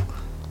wall.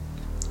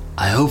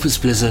 I hope it's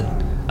Blizzard.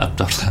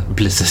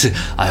 Blizzard.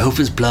 I hope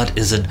his blood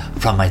isn't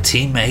from my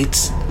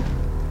teammates.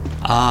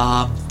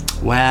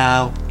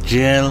 Well,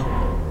 Jill.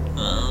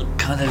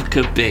 Kind of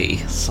could be.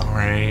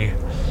 Sorry.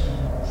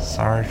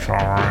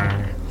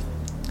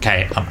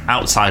 Okay, I'm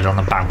outside on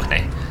a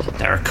balcony.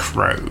 There are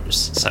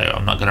crows, so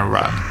I'm not gonna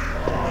run.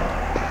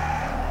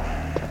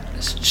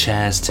 There's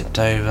chairs tipped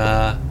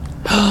over.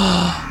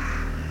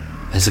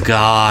 There's a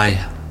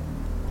guy.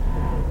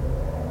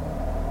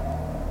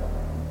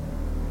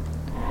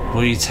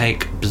 Will you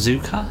take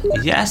bazooka?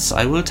 Yes,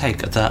 I will take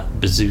the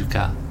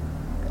bazooka.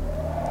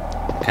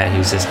 Okay,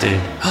 who's this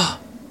dude?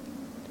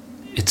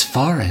 It's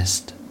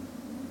Forrest.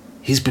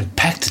 He's been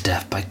pecked to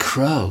death by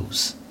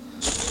crows.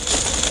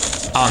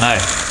 Oh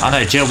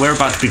no, Jill, we're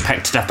about to be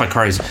pecked to death by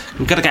crows.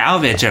 We've got to get out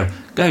of here, Jill.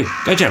 Go,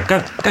 Jill,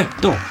 go,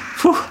 door.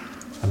 Whew.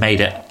 I made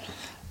it,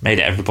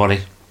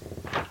 everybody.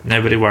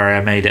 Nobody worry,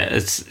 I made it.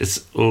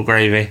 It's all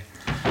gravy.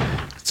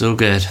 It's all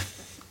good.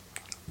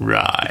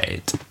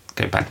 Right,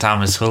 go back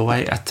down this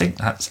hallway. I think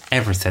that's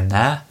everything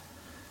there.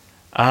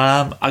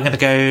 I'm going to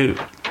go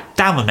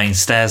down the main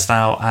stairs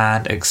now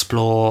and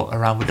explore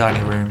around the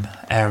dining room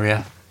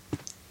area.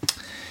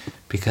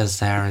 Because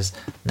there is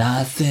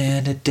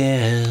nothing to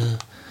do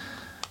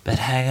but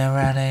hang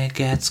around and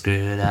get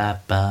screwed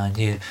up on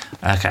you.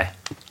 Okay.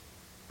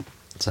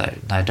 So,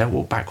 no, don't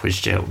walk backwards,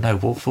 Jill. No,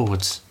 walk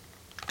forwards.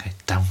 Okay,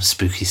 down the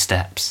spooky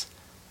steps.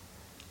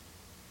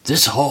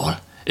 This hall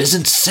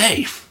isn't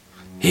safe.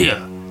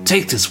 Here,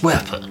 take this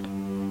weapon.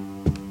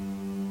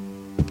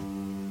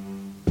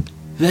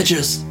 They're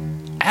just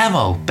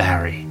ammo,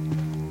 Barry.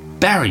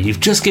 Barry, you've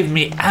just given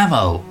me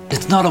ammo.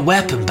 It's not a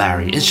weapon,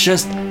 Barry. It's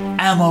just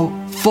ammo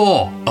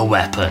for a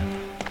weapon.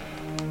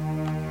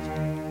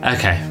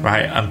 Okay,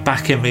 right, I'm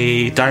back in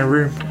the dining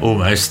room.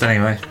 Almost,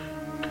 anyway.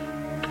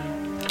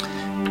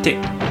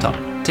 Tick tock,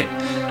 tick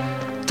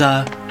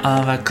tock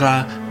on the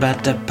clock,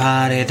 but the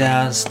party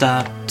don't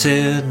stop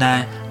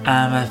tonight.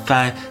 I'm a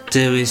fight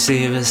till we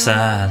see the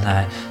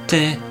sunlight.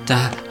 Tick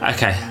tock.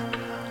 Okay,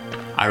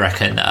 I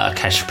reckon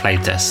Kesha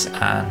played this,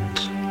 and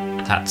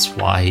that's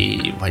why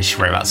she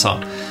wrote that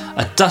song.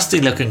 A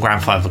dusty looking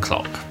grandfather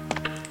clock.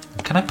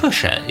 Can I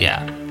push it?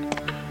 Yeah.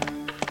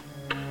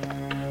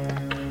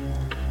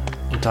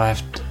 Or do I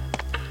have to...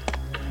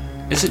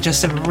 Is it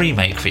just in the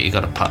remake that you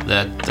got to put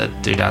the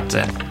doodads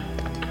in?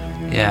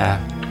 Yeah.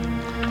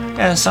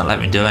 Yeah, it's not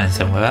letting me do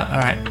anything with it.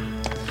 Alright.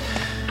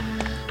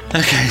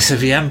 Okay, so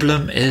the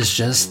emblem is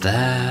just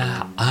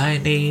there. I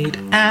need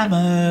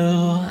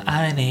ammo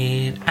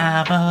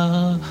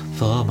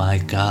for my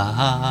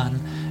gun,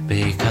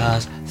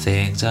 because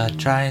things are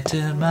trying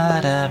to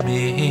murder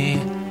me.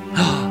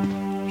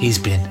 He's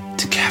been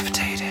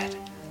decapitated.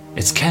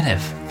 It's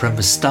Kenneth from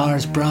the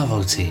Stars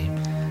Bravo team.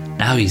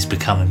 Now he's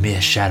become a mere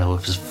shadow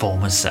of his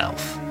former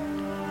self.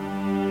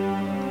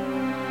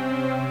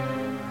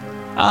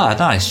 Ah,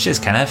 nice. Cheers,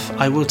 Kenneth.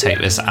 I will take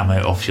this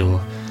ammo off your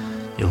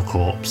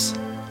corpse.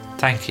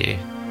 Thank you.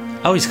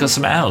 Oh, he's got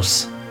something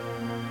else.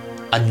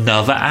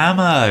 Another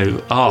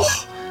ammo. Oh,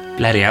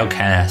 bloody hell,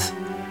 Kenneth.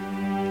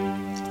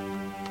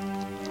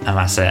 And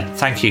that's it.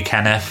 Thank you,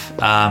 Kenneth.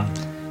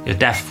 Your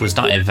death was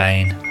not in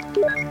vain.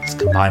 Let's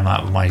combine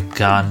that with my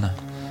gun.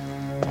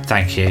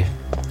 Thank you.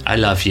 I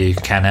love you,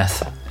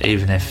 Kenneth.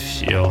 Even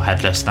if you're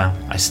headless now,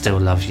 I still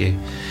love you.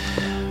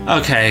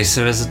 Okay,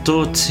 so there's a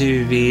door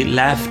to the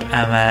left,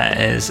 and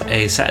there is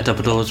a set of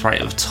double doors right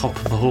at the top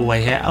of the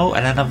hallway here. Oh,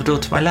 and another door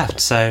to my left.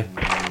 So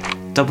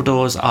double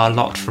doors are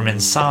locked from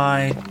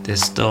inside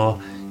this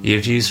door.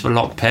 You've used the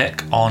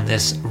lockpick on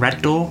this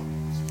red door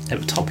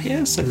at the top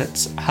here. So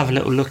let's have a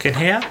little look in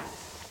here.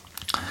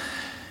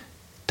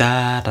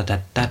 Da da da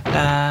da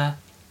da.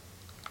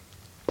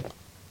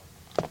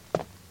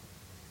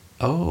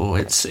 Oh,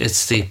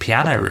 it's the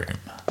piano room.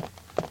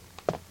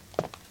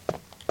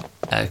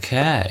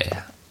 Okay,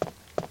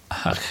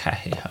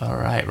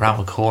 alright, round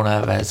the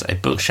corner there's a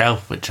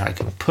bookshelf which I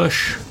can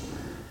push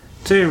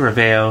to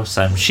reveal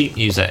some sheet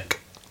music.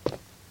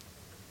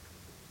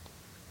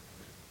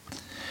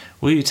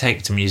 Will you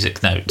take to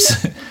music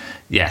notes?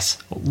 Yes,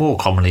 more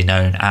commonly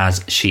known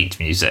as sheet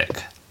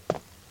music.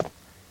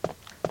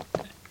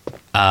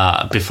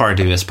 Before I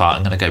do this part,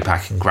 I'm going to go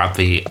back and grab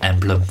the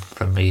emblem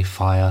from the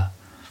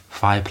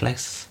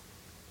fireplace.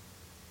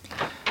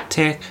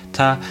 Tick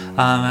tock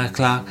on the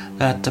clock,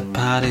 let the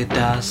party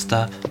don't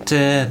stop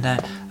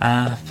tonight.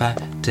 I'm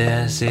fight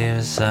to see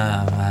the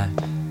sunlight.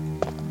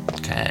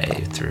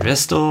 Okay, through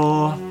this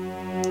door.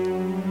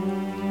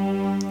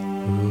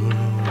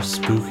 Ooh,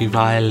 spooky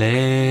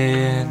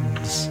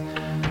violins.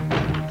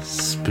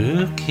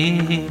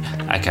 Spooky.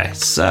 Okay,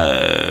 so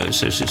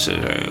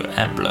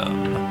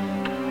emblem.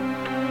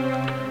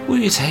 Will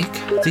you take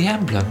the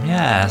emblem?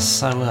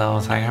 Yes, I will,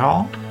 thank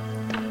you.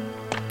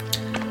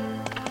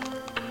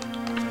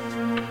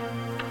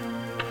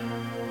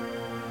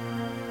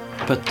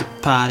 But the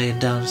party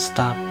don't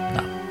stop.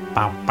 No.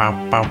 Bow, bow,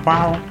 bow,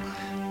 bow.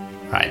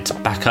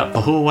 Right, back up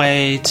the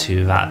hallway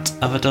to that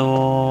other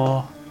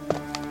door.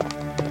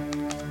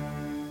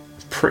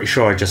 Pretty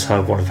sure I just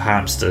heard one of the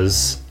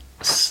hamsters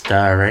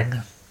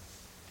stirring.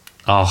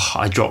 Oh,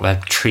 I dropped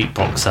their treat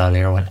box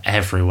earlier. I went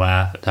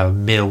everywhere. There were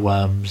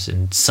mealworms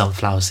and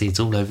sunflower seeds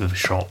all over the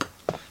shop.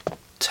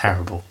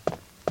 Terrible.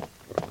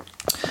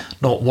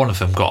 Not one of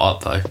them got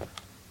up though.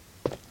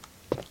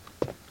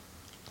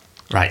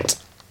 Right.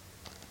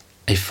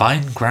 A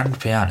fine grand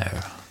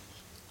piano.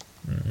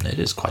 It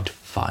is quite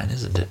fine,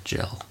 isn't it,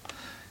 Jill?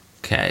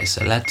 Okay,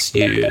 so let's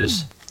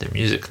use the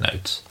music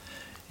notes.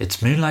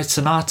 It's Moonlight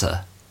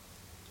Sonata.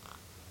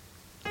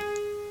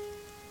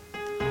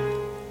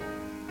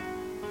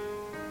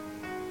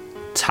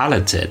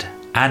 Talented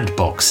and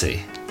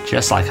boxy,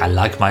 just like I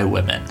like my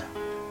women.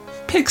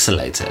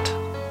 Pixelated.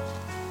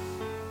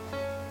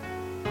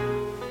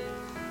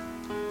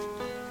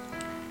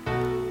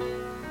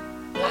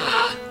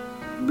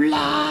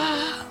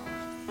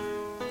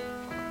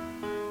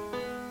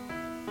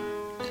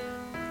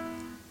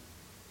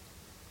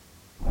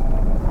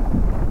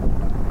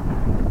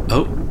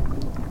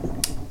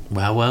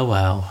 Well, well,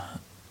 well.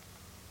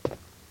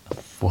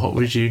 What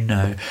would you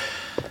know?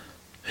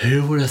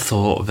 Who would have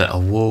thought that a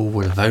wall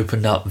would have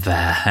opened up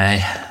there,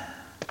 eh?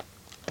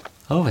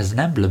 Oh, there's an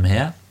emblem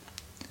here.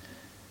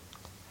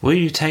 Will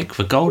you take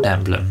the gold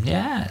emblem?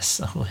 Yes.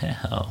 Oh,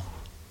 hell.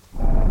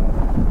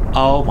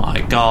 Oh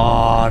my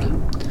god.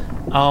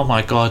 Oh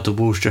my god, the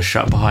wall's just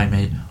shut behind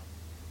me.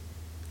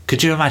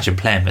 Could you imagine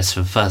playing this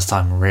for the first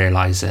time and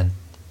realising...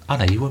 Oh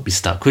no, you wouldn't be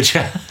stuck, would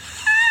you?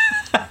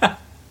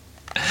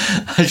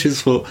 I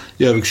just thought,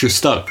 yeah, because you're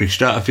stuck, because you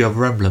don't have the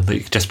other emblem, but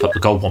you could just put the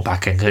gold one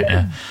back in, couldn't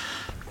you?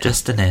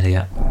 Just an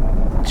idiot.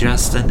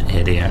 Just an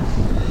idiot.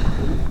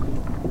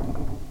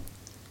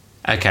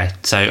 Okay,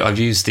 so I've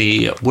used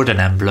the wooden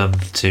emblem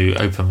to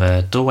open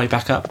the doorway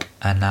back up,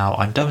 and now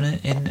I'm done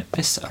in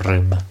this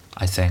room,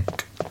 I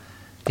think.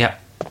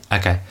 Yep,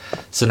 okay.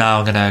 So now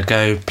I'm going to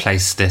go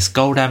place this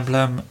gold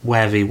emblem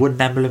where the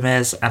wooden emblem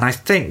is, and I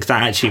think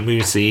that actually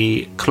moves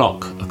the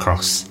clock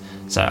across,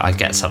 so I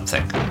get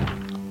something.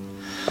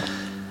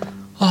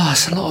 Oh,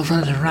 it's a lot of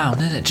running around,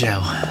 isn't it,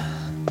 Jill?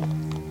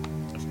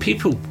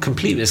 People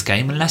complete this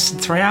game in less than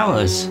 3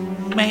 hours.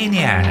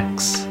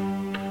 Maniacs.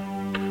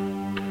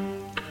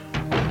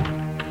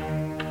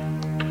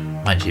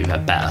 Mind you, they're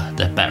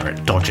better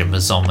at dodging the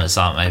zombies,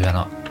 aren't they? They're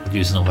not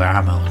using all their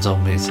ammo on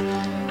zombies.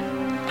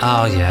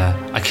 Oh yeah,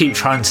 I keep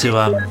trying to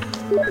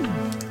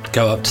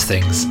go up to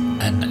things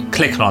and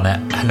clicking on it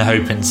and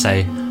hoping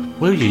say,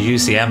 will you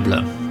use the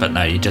emblem? But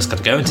no, you just got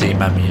to go into the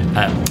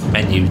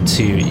menu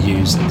to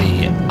use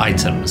the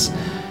items.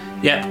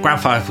 Yep,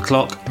 grandfather the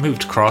clock,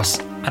 moved across,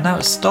 and now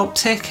it's stopped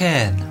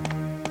ticking.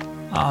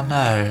 Oh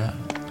no.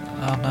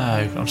 Oh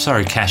no. I'm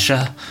sorry,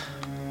 Kesha.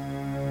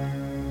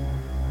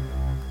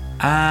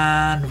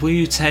 And will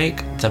you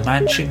take the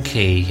mansion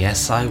key?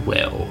 Yes, I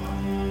will.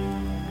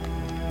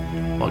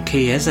 What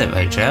key is it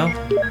though, Jill?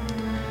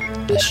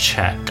 Let's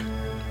check.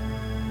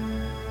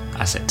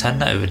 That's it, turn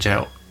that over,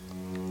 Jill.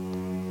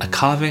 A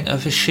carving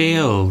of a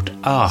shield.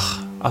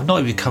 Ugh, I've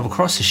not even come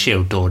across a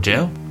shield door,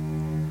 Jill.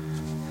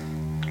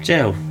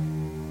 Jill,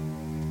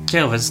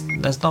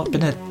 there's not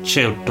been a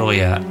shield door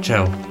yet,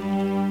 Jill.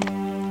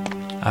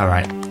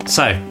 Alright,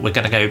 so we're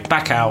going to go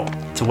back out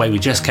the way we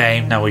just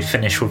came. Now we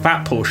finish with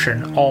that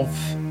portion of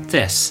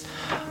this.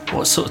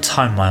 What sort of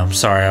time am I? I'm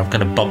sorry, I'm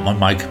going to bump my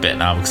mic a bit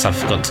now because I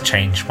forgot to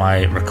change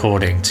my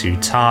recording to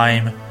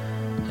time.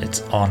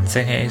 It's on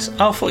thingies.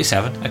 Oh,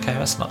 47. Okay,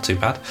 that's not too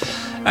bad.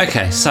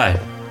 Okay, so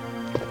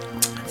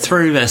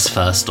through this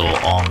first door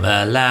on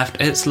the left,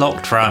 it's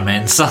locked from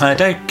inside.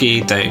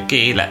 Okie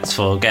dokie, let's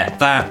forget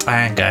that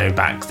and go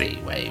back the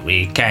way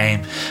we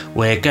came.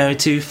 We're going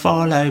to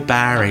follow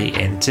Barry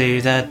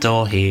into the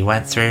door he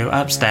went through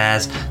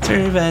upstairs,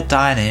 through the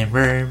dining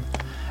room,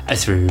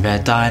 through the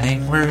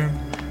dining room,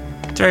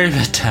 through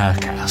the...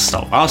 Okay,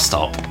 I'll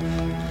stop.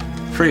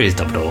 Through these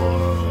double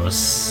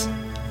doors.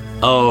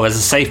 Oh, there's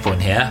a save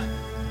point here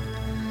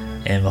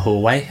in the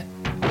hallway.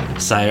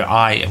 So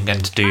I am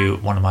going to do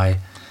one of my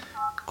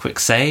quick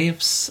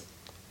saves.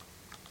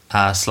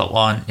 Slot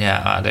 1,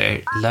 yeah, I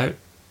do. Load.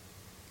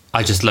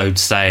 I just load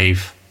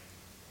save.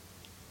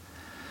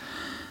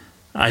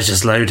 I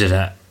just loaded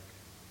it.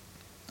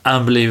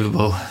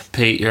 Unbelievable.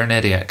 Pete, you're an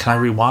idiot. Can I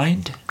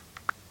rewind?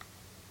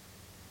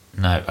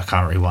 No, I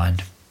can't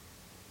rewind.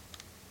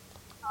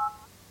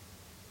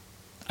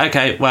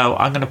 Okay, well,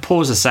 I'm going to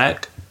pause a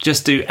sec,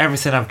 just do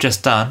everything I've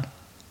just done,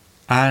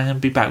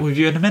 and be back with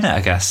you in a minute, I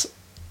guess.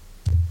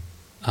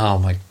 Oh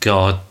my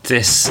god,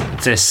 this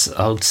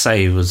I'd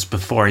say was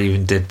before I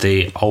even did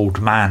the old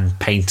man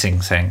painting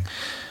thing.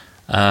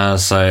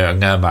 So I'm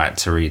going back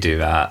to redo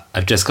that.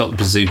 I've just got the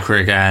bazooka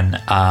again,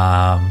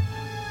 and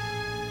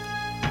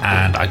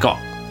I got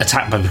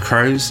attacked by the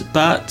crows,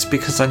 but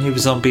because I knew the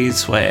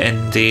zombies were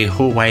in the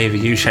hallway, the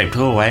U-shaped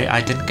hallway,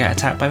 I didn't get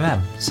attacked by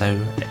them. So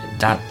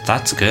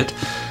that's good.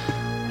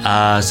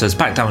 So it's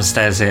back down the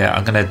stairs here.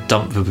 I'm going to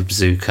dump the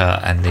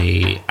bazooka and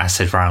the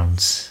acid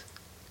rounds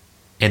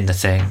in the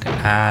thing,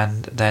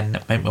 and then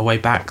make my way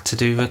back to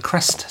do the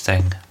crest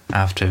thing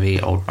after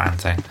the old man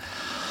thing.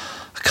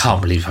 I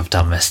can't believe I've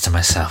done this to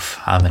myself.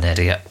 I'm an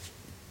idiot.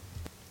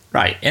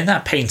 Right, in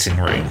that painting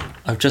room,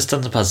 I've just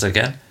done the puzzle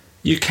again.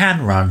 You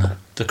can run.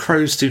 The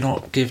crows do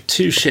not give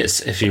two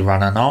shits if you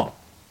run or not.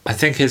 I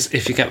think is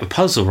if you get the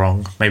puzzle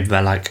wrong, maybe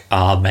they're like,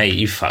 "Ah, mate,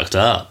 you fucked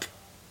up."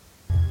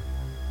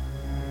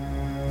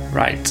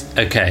 Right,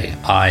 okay,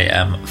 I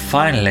am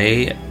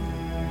finally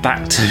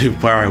back to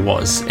where I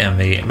was in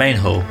the main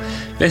hall.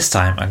 This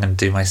time I'm going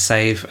to do my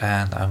save,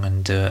 and I'm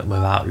going to do it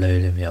without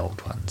loading the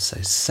old one. So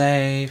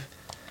save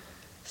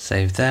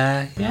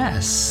there,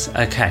 yes.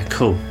 Okay,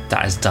 cool,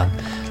 that is done.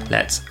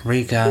 Let's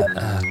reload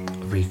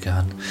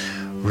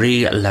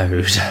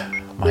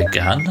my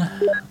gun.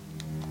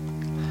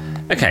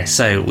 Okay,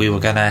 so we were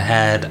going to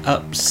head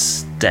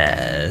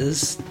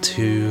upstairs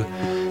to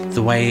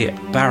the way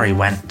Barry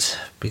went,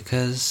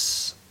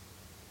 because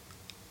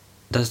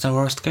there's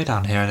nowhere else to go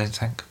down here, I don't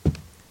think.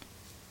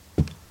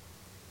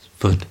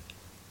 Foot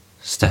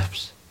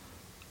steps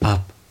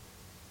up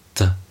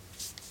the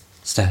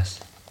stairs.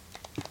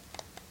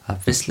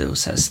 Up this little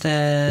set of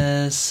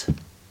stairs.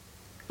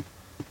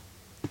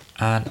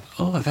 And,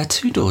 oh, I've had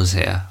 2 doors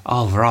here.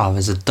 Oh, rah,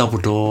 there's a double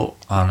door.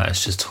 Oh, no,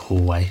 it's just a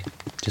hallway.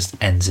 Just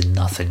ends in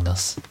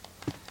nothingness.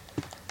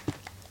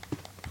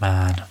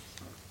 Man.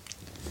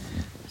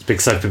 It's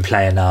because I've been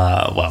playing,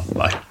 well,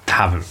 I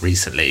haven't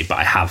recently, but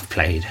I have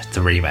played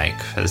the remake.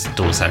 There's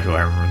doors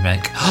everywhere in the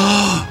remake.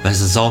 Oh,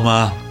 there's a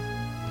Zoma.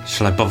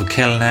 Shall I bother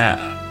killing it?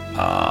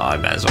 I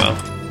may as well.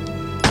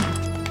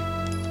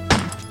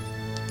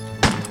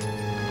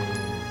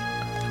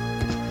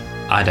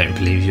 I don't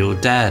believe you're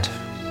dead.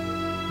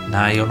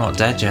 No, you're not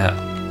dead yet.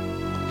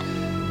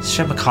 It's a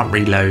shame I can't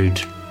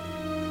reload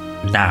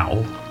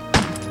now.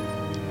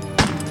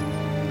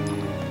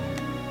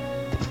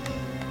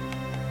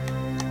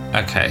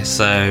 Okay,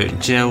 so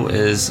Jill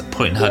is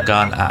pointing her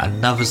gun at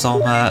another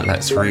Zoma.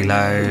 Let's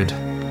reload.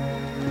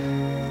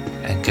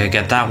 And go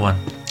get that one.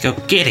 Go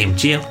get him,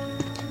 Jill.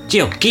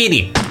 Jill, get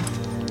him.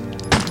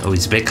 Oh,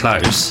 he's a bit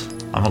close.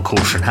 I'm on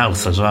caution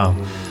health as well.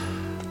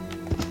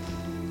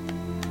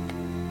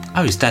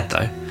 Oh, he's dead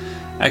though.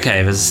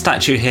 Okay, there's a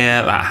statue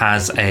here that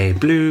has a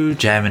blue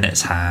gem in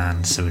its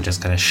hand, so we're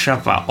just going to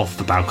shove that off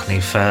the balcony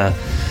for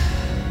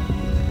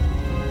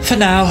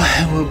now,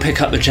 and we'll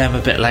pick up the gem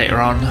a bit later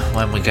on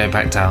when we go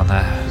back down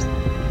there.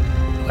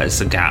 Where's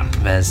the gap?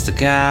 There's the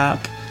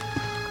gap.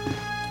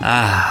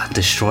 Ah,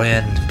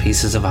 destroying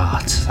pieces of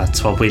art.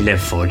 That's what we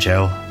live for,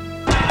 Jill.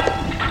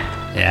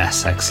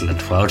 Yes,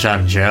 excellent. Well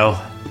done, Jill.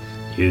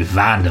 You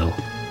vandal.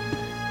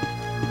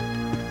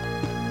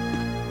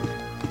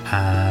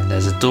 And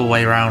there's a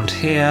doorway around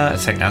here. I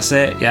think that's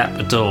it. Yep,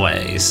 a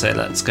doorway. So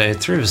let's go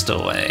through this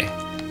doorway.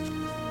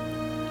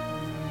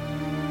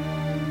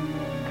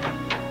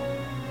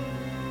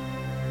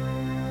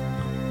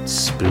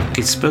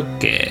 Spooky,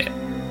 spooky.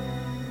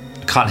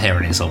 I can't hear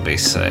any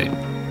zombies, so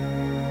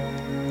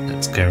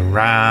let's go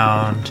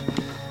round.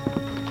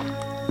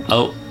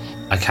 Oh,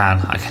 I can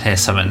hear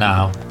something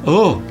now.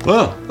 Oh,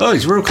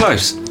 he's real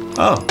close.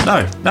 Oh,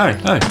 no.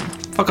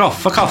 Fuck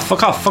off.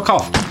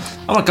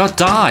 Oh my god,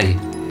 die.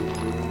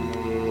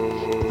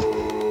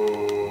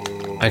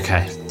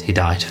 Okay, he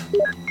died.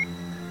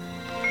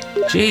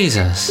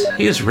 Jesus,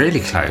 he was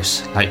really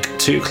close. Like,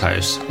 too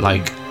close.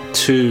 Like,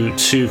 too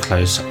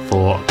close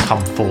for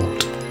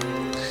comfort.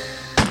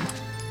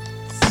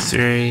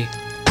 3,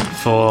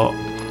 4.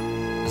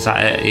 Is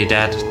that it? Are you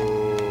dead?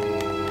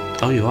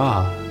 Oh, you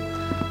are.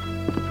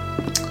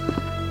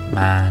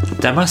 Man,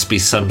 there must be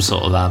some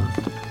sort of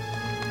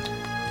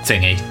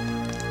thingy,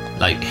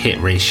 like hit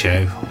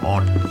ratio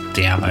on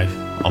the ammo,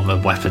 on the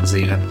weapons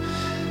even.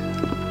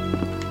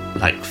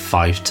 Like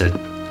 5 to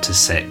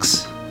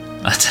 6.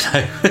 I don't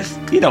know.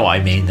 You know what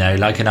I mean though,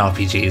 like in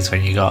RPGs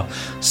when you got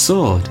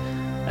sword,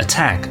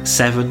 attack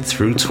 7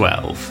 through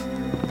 12.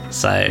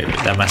 So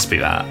there must be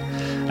that.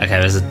 Okay,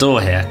 there's a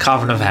door here,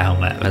 carving of a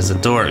helmet. There's a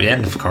door at the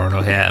end of the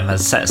corridor here, and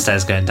there's a set of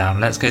stairs going down.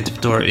 Let's go to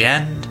the door at the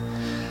end.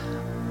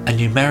 A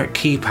numeric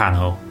key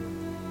panel.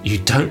 You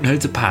don't know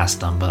the pass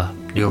number.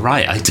 You're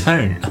right, I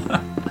don't.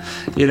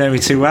 You know me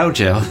too well,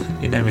 Jill.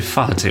 You know me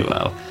far too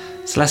well.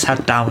 So let's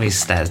head down these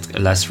stairs.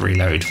 Let's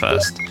reload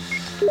first.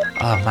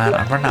 Oh man,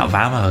 I'm running out of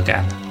ammo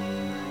again.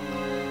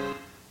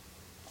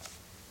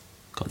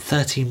 Got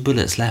 13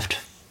 bullets left.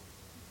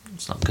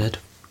 It's not good.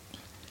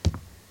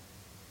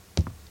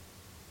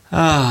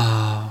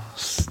 Oh,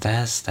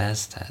 stairs.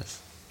 Is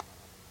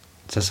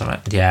there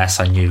something? Yes,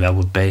 I knew there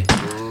would be.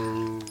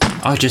 Oh,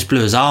 I just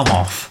blew his arm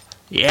off.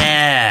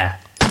 Yeah!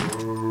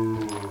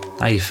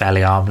 Now you're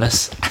fairly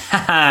harmless.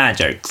 Haha,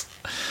 jokes.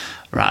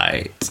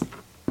 Right.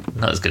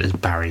 Not as good as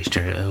Barry's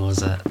joke,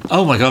 was it?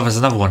 Oh my god, there's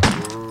another one.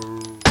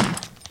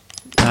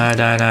 No.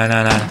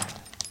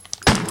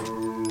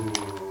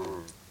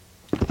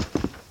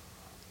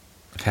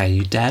 Okay,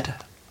 you dead?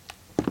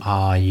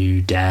 Are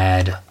you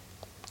dead?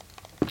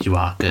 You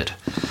are, good.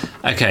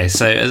 Okay,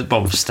 so at the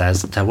bottom of the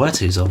stairs, there were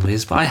 2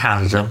 zombies, but I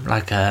handled them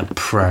like a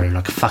pro,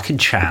 like a fucking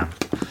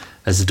champ.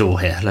 There's a door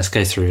here. Let's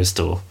go through this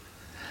door.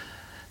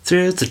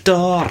 Through the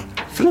door.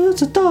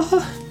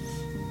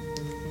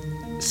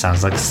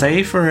 Sounds like a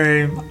safe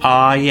room.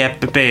 Ah, yeah,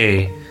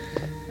 baby.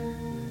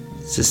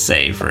 It's a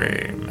safe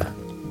room.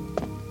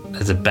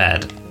 There's a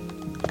bed.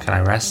 Can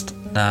I rest?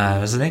 No,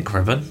 there's an ink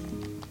ribbon.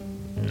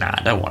 Nah,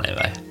 I don't want it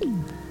though.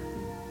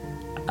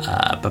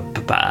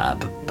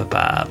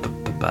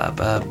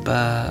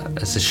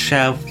 There's a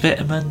shelf,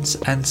 vitamins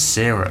and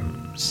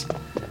serums.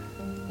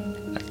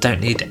 I don't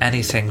need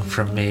anything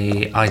from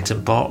me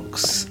item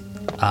box.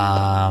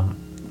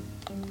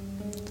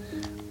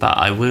 But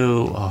I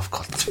will. Oh, I've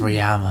got 3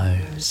 ammo.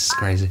 This is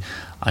crazy.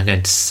 I'm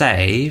going to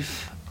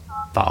save,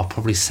 but I'll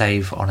probably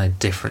save on a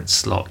different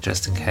slot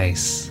just in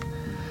case.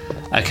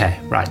 Okay,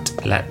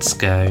 right. Let's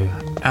go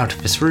out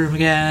of this room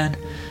again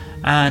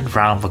and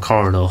round the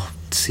corridor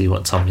to see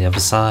what's on the other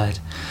side.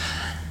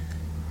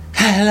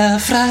 Hello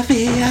from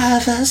the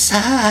other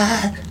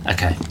side.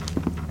 Okay.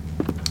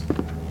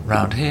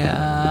 Round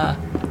here.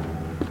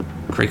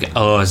 Cricket.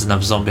 Oh, there's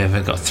another zombie. I've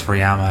only got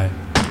 3 ammo.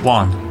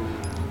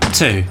 1,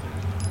 2,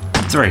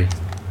 3.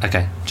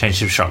 Okay, change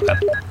to shotgun.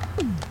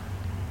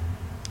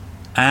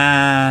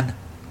 And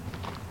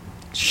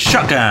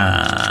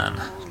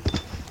shotgun.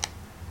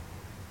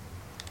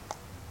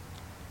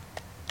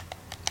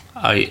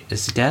 Oh,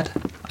 is he dead?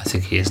 I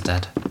think he is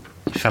dead.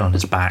 He fell on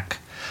his back.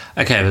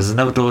 Okay, there's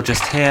another door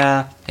just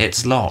here.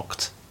 It's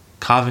locked.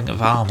 Carving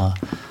of armour.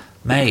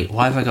 Mate,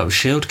 why have I got a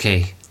shield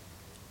key?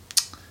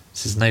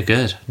 This is no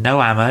good.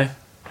 No ammo.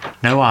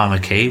 No armour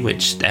key,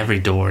 which every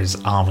door is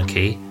armour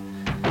key.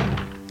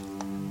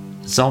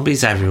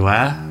 Zombies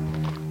everywhere.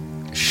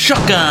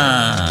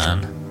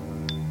 Shotgun!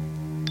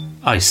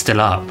 Oh, he's still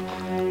up.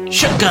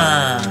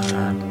 Shotgun!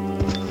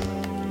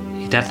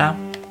 He dead now?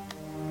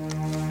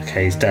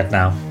 Okay, he's dead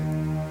now.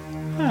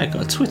 Oh, I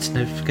got a Twitter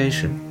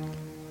notification.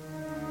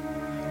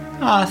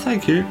 Ah,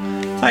 thank you.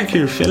 Thank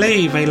you,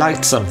 Philly. They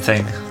liked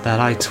something that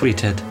I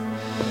tweeted.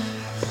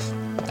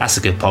 That's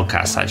a good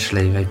podcast,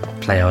 actually. They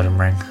play Elden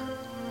Ring.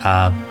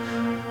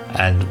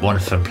 And one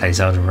of them plays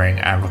Elden Ring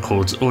and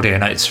records audio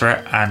notes for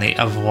it, and the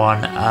other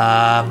one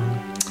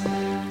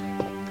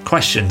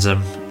questions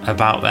them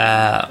about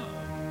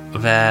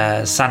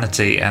their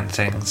sanity and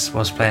things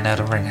whilst playing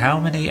Elden Ring. How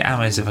many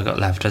ammos have I got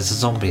left? There's a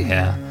zombie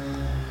here.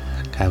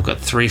 Okay, I've got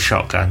 3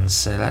 shotguns,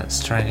 so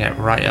let's try and get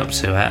right up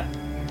to it.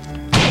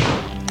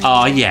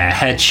 Oh yeah,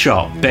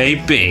 headshot,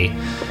 baby.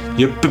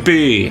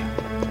 Yippee.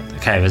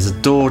 Okay, there's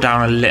a door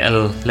down a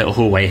little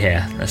hallway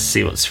here. Let's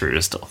see what's through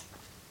this door.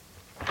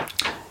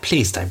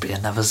 Please don't be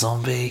another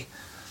zombie.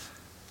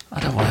 I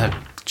don't want to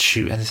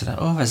shoot anything.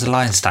 Oh, there's a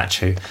lion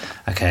statue.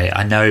 Okay,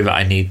 I know that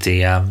I need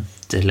the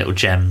little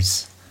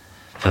gems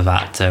for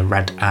that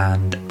red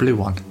and blue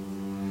one.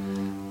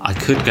 I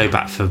could go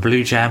back for a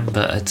blue gem,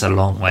 but it's a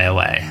long way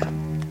away.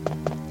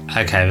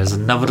 Okay, there's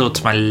another door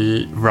to my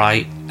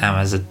right, and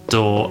there's a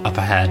door up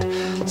ahead.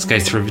 Let's go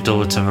through the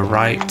door to the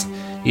right.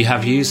 You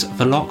have used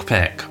the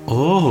lockpick.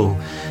 Oh,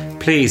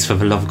 please, for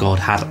the love of God,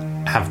 have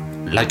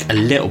like a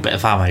little bit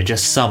of ammo,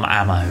 just some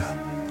ammo.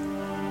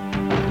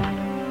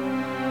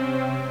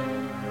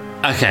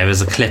 Okay,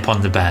 there's a clip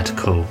on the bed.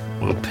 Cool,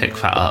 we'll pick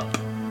that up.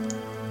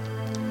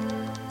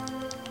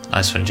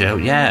 Nice one, Jill.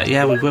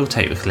 Yeah, we will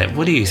take the clip.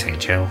 What do you think,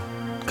 Jill?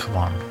 Come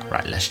on.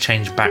 Right, let's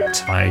change back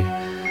to my...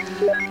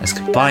 Let's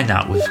combine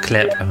that with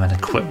clip and then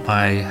equip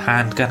my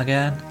handgun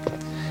again.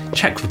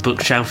 Check the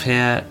bookshelf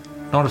here.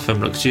 None of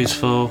them looks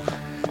useful.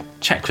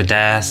 Check the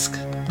desk.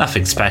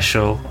 Nothing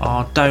special.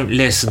 Oh, don't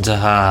listen to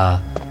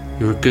her.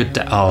 You're a good...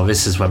 Oh,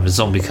 this is when the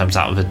zombie comes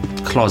out of the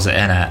closet,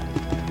 innit?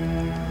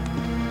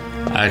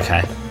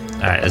 Okay.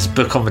 Alright, there's a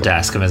book on the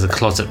desk and there's a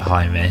closet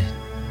behind me.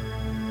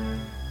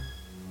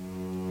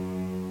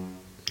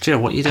 Jill,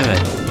 what are you doing?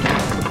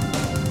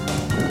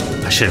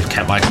 I should have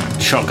kept my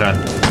shotgun.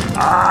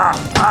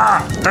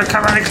 Don't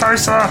come any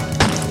closer.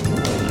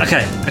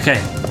 Okay.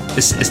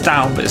 It's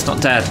down, but it's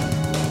not dead.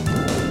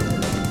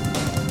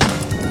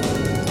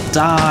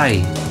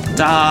 Die.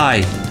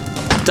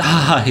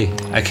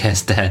 Okay,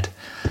 it's dead.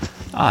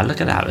 Ah,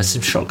 look at that. There's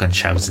some shotgun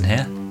shells in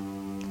here.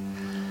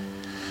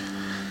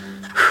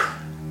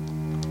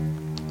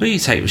 Will you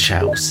take the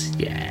shells?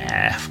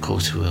 Yeah, of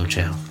course we will,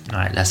 Jill.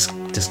 Alright, let's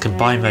just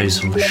combine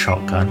those with a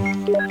shotgun.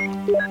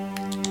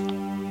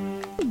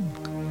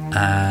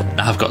 And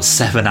I've got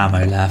 7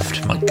 ammo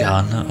left. My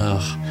gun.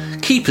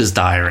 Ugh. Keeper's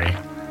diary.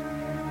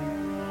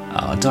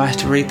 Oh, do I have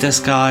to read this,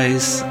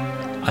 guys?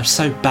 I'm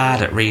so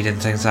bad at reading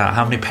things out.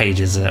 How many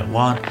pages is it?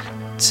 1,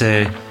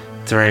 2,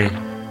 3,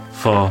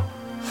 4,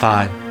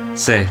 5,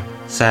 6,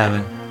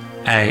 7,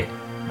 8,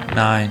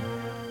 9,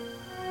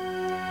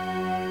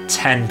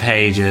 10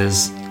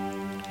 pages.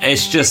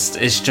 It's just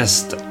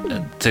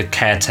the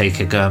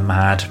caretaker going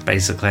mad,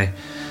 basically.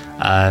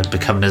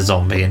 Becoming a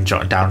zombie and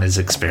jotting down his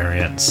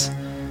experience.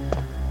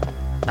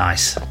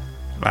 Nice.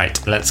 Right,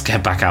 let's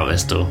get back out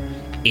this door.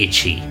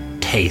 Itchy,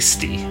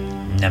 tasty.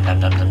 Num num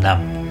num num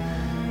num.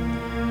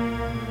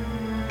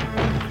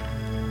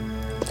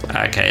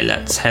 Okay,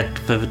 let's head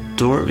for the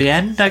door at the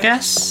end, I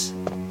guess.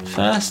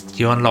 First,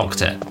 you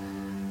unlocked it.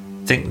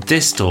 I think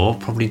this door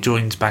probably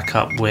joins back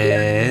up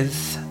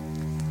with...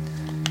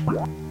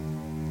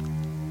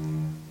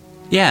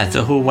 Yeah,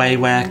 the hallway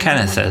where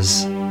Kenneth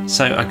is.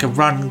 So I can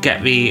run,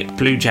 get the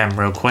blue gem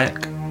real quick.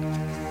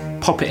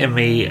 Pop it in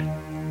the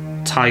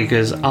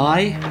tiger's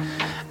eye.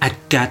 I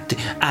got the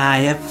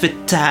eye of a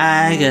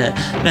tiger.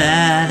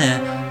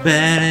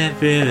 Running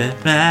through the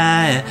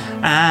fire.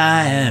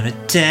 I am a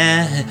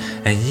tiger,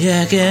 and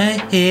you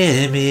can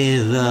hear me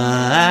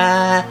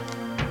roar.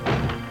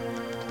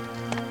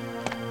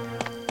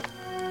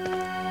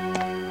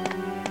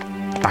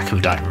 Back in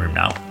the dining room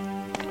now.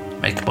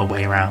 Making my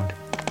way around.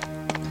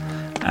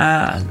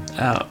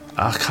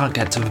 I can't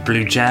get to the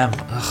blue gem.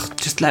 Ugh,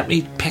 just let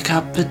me pick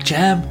up the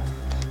gem.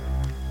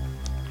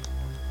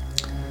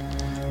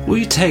 Will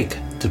you take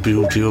the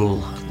blue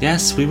jewel?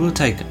 Yes, we will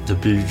take the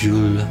blue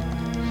jewel.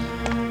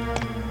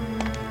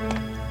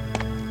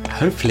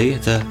 Hopefully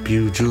the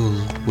blue jewel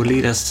will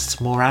lead us to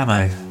some more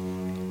ammo.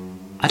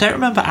 I don't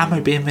remember ammo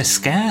being this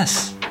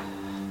scarce.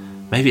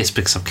 Maybe it's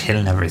because I'm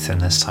killing everything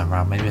this time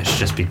around. Maybe I should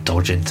just be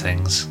dodging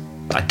things.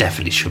 I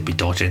definitely should be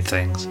dodging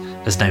things.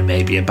 There's no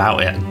maybe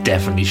about it. I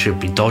definitely should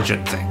be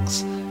dodging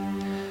things.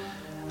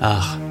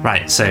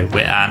 Right, so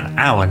we're at an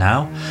hour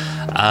now.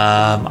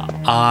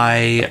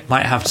 I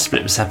might have to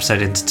split this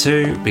episode into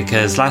two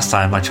because last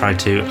time I tried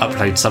to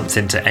upload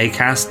something to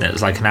Acast and it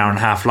was like an hour and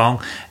a half long.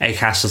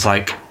 Acast was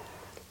like,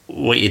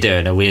 what are you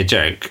doing? A weird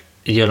joke?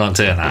 You're not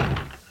doing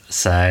that.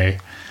 So,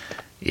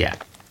 yeah.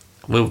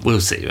 We'll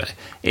see.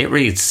 It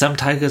reads, some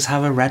tigers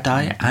have a red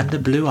eye and a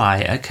blue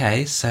eye.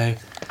 Okay, so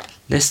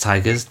this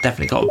tiger's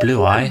definitely got a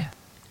blue eye.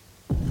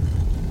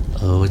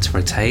 Oh, it's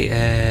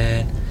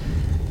rotating.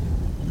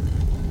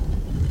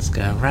 Let's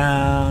go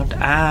around.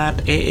 And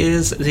it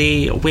is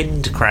the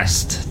wind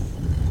crest.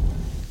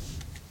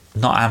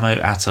 Not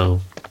ammo at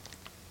all.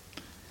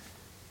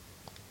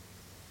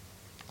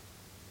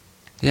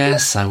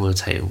 Yes, I will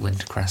take a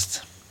wind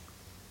crest.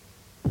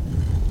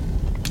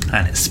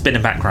 And it's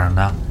spinning back around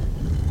now.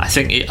 I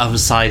think the other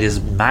side is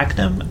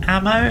magnum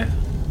ammo.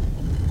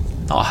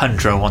 Not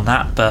 100 on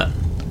that, but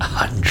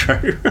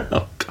 100.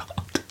 Oh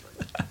god.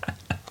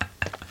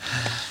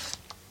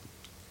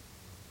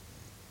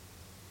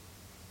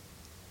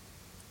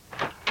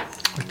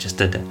 I just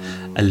did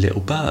a little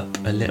burp,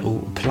 a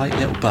polite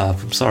little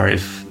burp. I'm sorry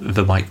if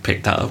the mic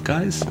picked that up,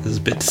 guys. It was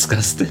a bit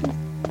disgusting.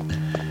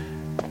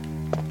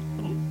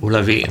 All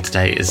I've eaten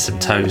today is some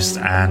toast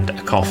and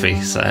a coffee,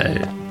 so...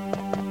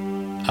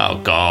 Oh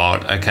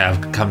god, okay,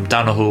 I've come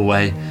down a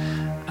hallway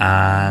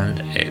and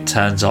it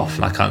turns off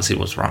and I can't see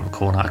what's around the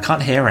corner. I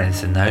can't hear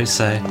anything though,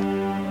 so...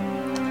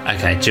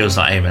 Okay, Jill's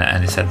not aiming at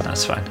anything,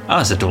 that's fine. Oh,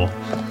 there's a door.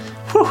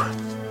 Whew!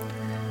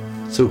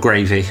 It's all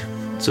gravy.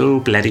 It's all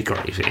bloody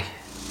gravy.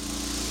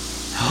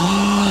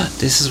 Oh,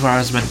 this is where I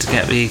was meant to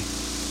get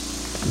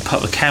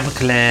put the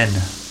chemical in.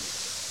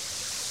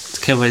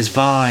 To kill those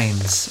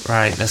vines.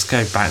 Right, let's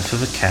go back for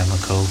the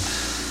chemical.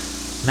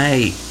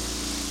 Mate.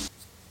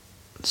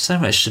 So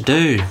much to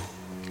do.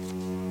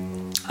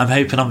 I'm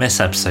hoping on this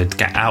episode to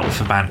get out of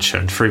the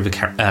mansion through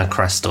the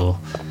crest door.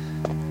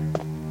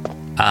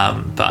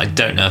 But I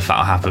don't know if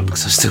that'll happen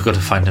because I've still got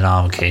to find an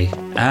armor key.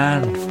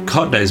 And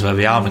God knows where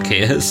the armor key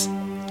is.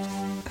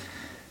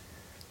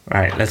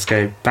 Right, let's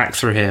go back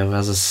through here.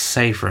 There's a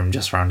safe room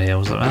just around here,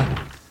 wasn't there?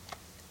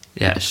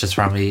 Yeah, it's just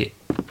around the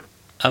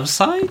other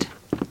side,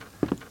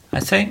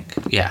 I think.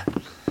 Yeah.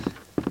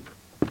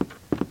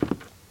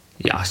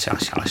 Yosh.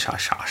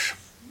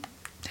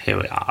 Here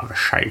we are, the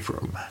safe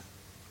room.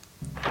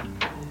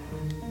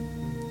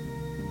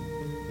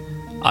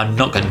 I'm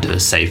not going to do a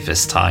save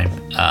this time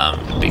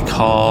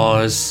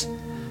because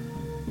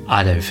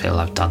I don't feel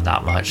I've done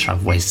that much.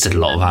 I've wasted a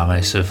lot of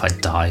ammo, so if I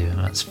die, then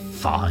that's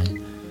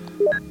fine.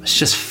 It's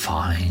just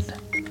fine.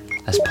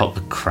 Let's pop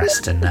the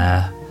crest in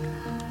there.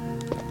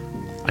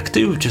 I could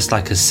do with just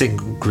like a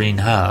single green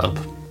herb,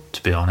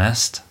 to be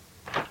honest.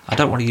 I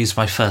don't want to use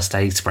my first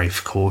aid spray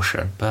for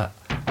caution, but...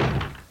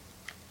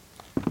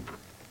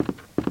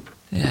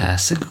 Yeah,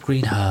 single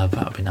green herb,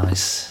 that would be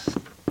nice.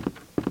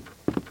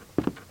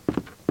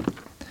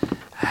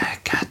 I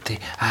got the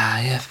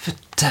eye of the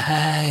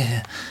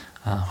day.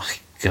 Oh my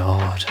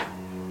god.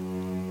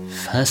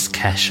 First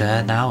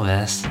Kesha, now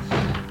this.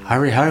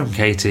 Hurry home,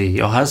 Katie.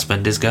 Your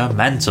husband is going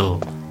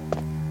mental.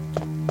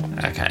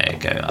 Okay,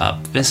 go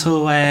up this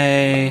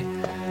hallway.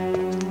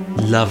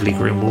 Lovely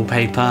green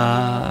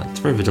wallpaper.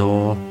 Through the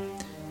door.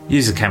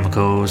 Use the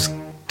chemicals.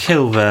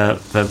 Kill the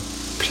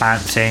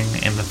plant thing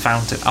in the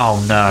fountain.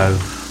 Oh no.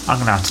 I'm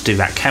going to have to do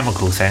that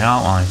chemical thing,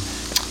 aren't I?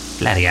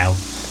 Bloody hell.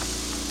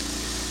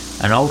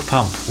 An old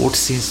pump. Water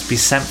seems to be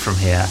sent from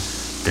here.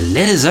 The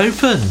lid is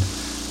open.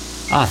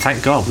 Ah,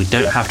 thank God we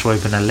don't have to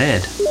open a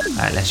lid.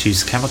 Alright, let's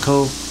use the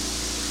chemical.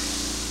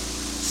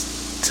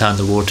 Turn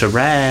the water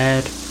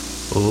red.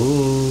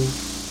 Ooh.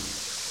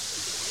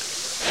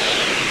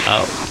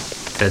 Oh,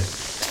 the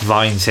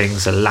vine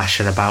things are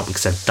lashing about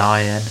because they're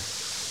dying.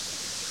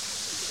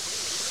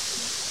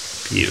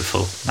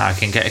 Beautiful. Now I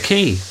can get a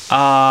key.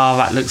 Ah,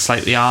 that looks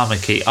like the armor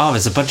key. Oh,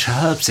 there's a bunch of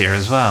herbs here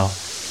as well.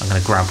 I'm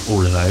going to grab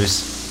all of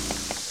those.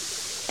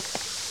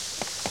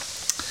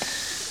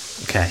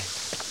 Okay.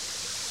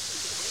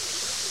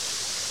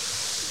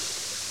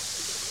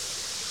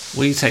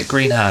 Will you take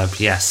green herb?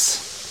 Yes.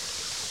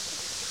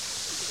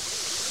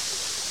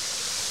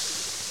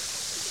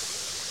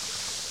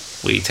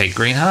 Will you take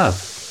green herb?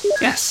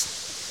 Yes.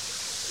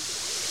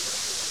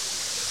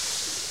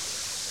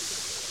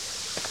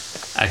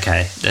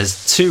 Okay, there's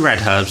 2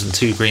 red herbs and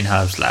 2 green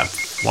herbs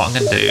left. What I'm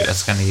going to do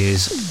is I'm going to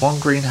use 1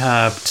 green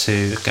herb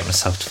to get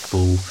myself to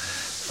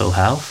full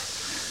health.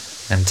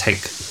 And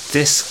take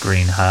this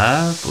green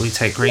herb. Will you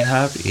take green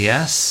herb?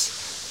 Yes.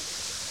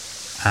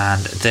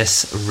 And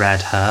this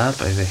red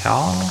herb over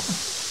here.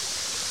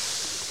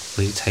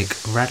 Will you take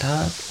red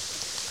herb?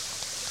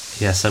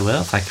 Yes, I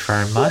will. Thank you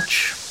very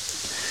much.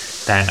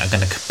 Then I'm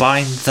going to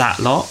combine that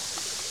lot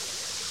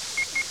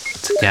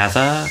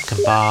together.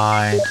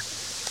 Combine.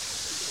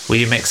 Will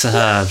you mix the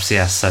herbs?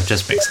 Yes, I've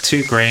just mixed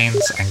 2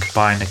 greens and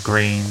combined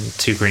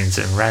 2 greens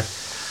and red.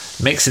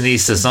 Mixing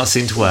these does not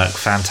seem to work.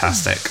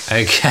 Fantastic.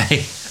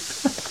 Okay.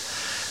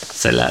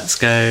 So let's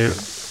go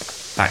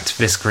back to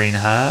this green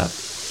herb.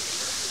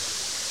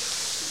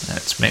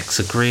 Let's mix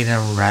a green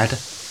and red.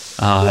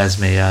 Oh, there's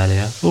me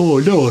earlier. Oh,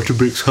 I know how to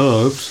mix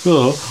herbs.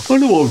 Oh, I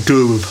know what I'm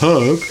doing with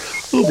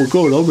herbs. Oh my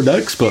god, I'm an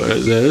expert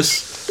at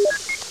this.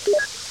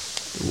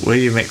 Will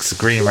you mix the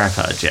green red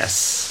herb?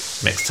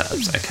 Yes. Mixed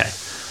herbs, okay.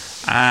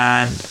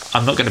 And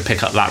I'm not going to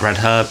pick up that red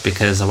herb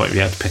because I won't be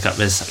able to pick up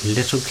this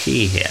little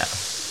key here.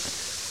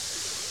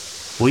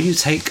 Will you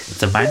take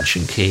the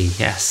mansion key?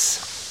 Yes.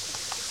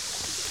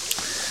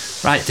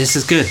 Right, this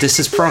is good. This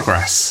is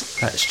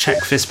progress. Let's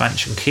check this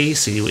mansion key,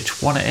 see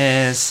which one it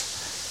is.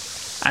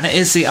 And it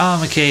is the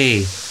armor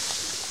key.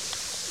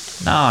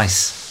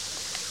 Nice.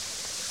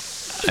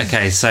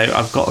 Okay, so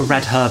I've got a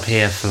red herb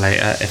here for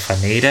later if I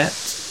need it.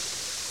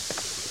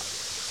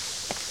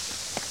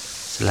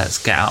 So let's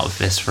get out of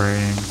this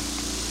room.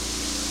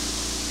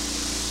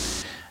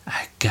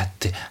 I got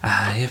the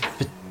eye of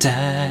a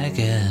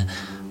dagger.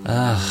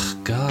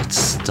 Ugh, God,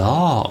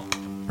 stop.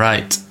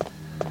 Right.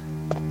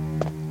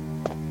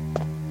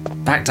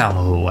 Back down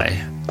the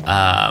hallway.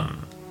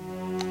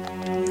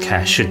 Okay,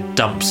 I should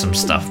dump some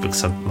stuff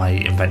because my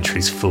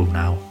inventory's full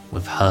now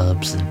with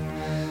herbs and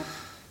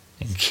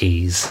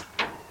keys.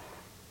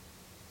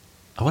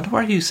 I wonder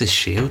where I use this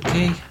shield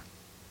key.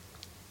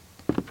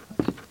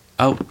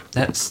 Oh,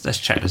 let's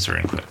check this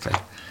room quickly.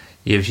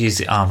 You've used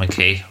the armor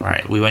key.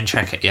 Right, we won't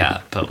check it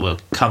yet, but we'll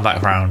come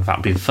back round.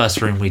 That'll be the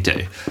first room we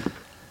do.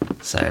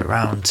 So,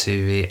 round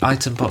to the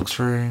item box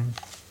room.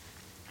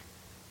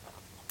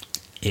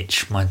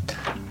 Itch my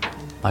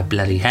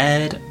bloody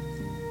head.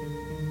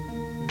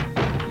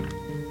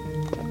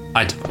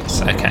 Item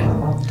box, okay.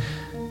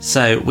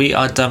 So, we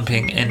are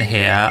dumping in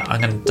here.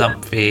 I'm going to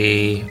dump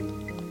the...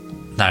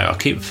 No, I'll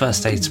keep the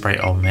first aid spray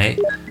on me.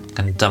 I'm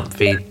going to dump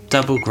the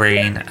double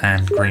green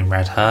and green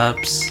red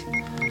herbs.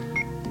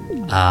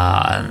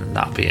 And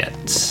that'll be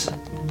it.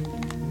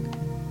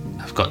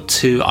 I've got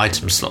 2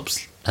 item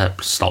slots.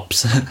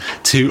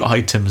 2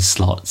 item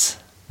slots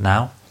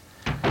now.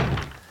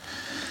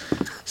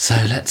 So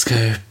let's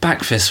go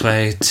back this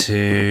way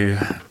to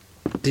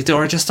the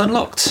door I just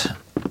unlocked,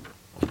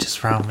 which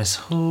is round this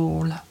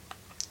hall.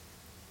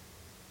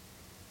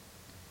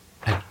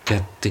 I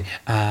get the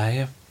eye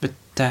of the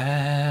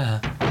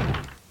dagger.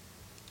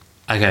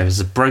 Okay,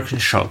 there's a broken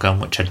shotgun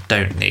which I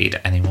don't need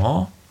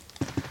anymore.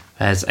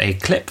 There's a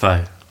clip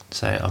though,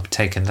 so I'll be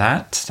taking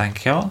that.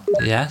 Thank you.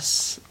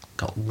 Yes,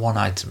 got 1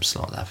 item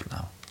slot left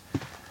now.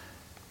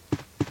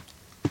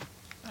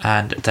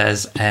 And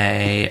there's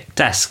a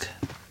desk.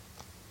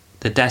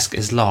 The desk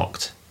is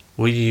locked.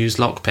 Will you use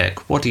lockpick?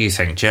 What do you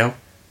think, Jill?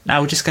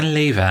 No, we're just going to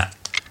leave it.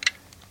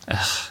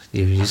 Ugh,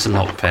 you use a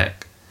lockpick.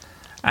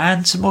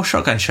 And some more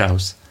shotgun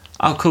shells.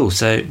 Oh, cool.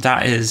 So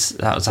that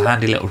was a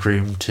handy little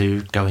room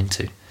to go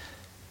into.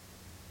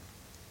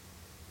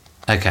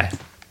 Okay.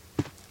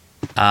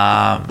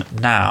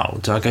 Now,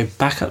 do I go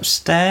back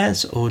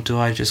upstairs or do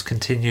I just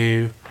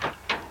continue?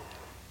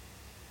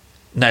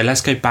 No, let's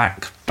go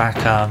back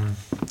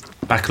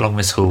along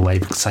this hallway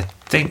because I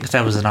think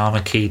there was an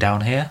armor key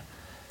down here.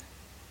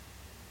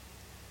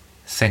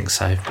 Think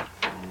so.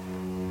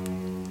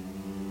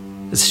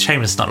 It's a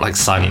shame it's not like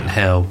Silent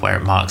Hill where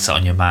it marks it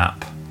on your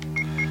map.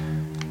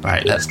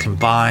 Right, let's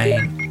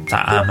combine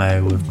that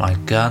ammo with my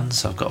gun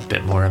so I've got a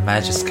bit more in there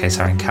just in case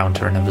I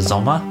encounter another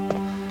zombie.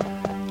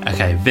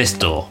 Okay, this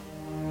door.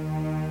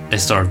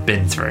 This door I've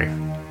been through.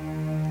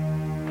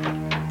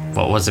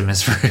 What was in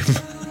this room?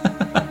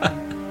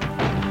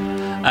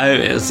 Oh,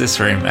 it was this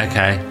room,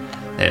 okay.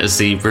 It was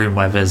the room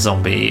where the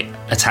zombie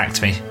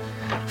attacked me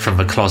from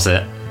the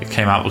closet. It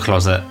came out of the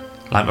closet,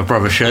 like my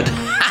brother should.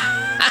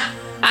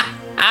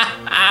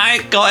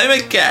 I got him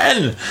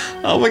again!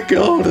 Oh my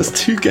god, there's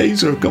 2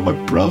 games where I've got my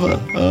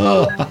brother.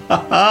 Oh.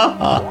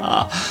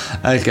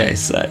 Okay,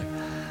 so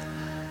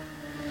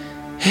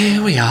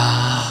here we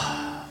are.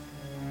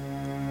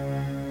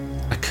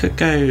 I could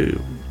go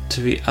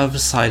to the other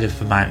side of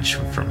the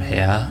mansion from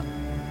here.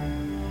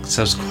 So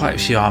there's quite a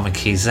few armor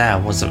keys there,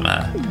 wasn't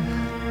there?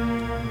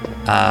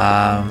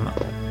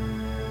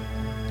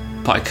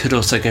 But I could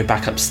also go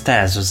back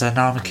upstairs. Was there an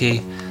armor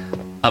key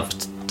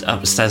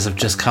upstairs I've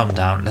just come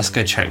down? Let's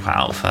go check that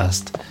out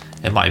first.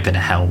 It might have been a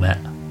helmet.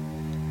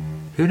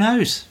 Who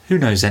knows? Who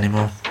knows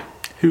anymore?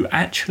 Who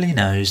actually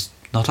knows?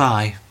 Not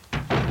I.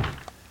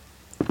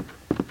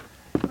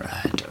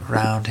 Right,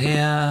 around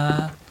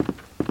here.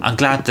 I'm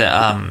glad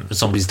that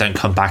zombies don't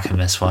come back in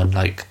this one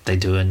like they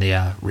do in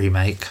the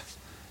remake.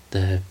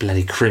 The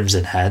bloody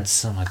crimson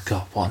heads. Oh my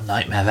god, what a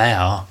nightmare they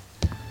are.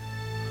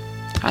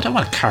 I don't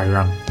want to carry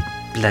around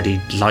bloody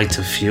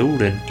lighter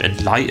fuel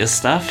and lighter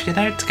stuff, you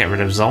know, to get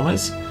rid of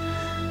zombies.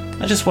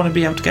 I just want to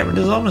be able to get rid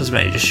of zombies,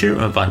 mate. Just shoot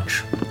them a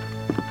bunch.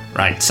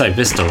 Right, so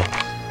this door.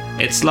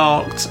 It's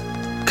locked.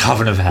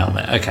 Coven of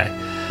helmet. Okay.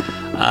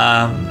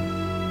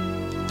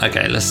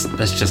 Okay, let's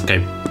just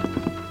go.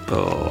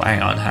 Oh,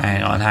 hang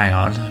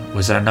on.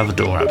 Was there another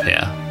door up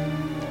here?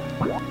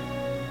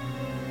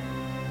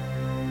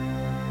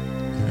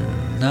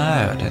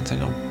 No, I don't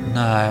think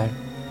no.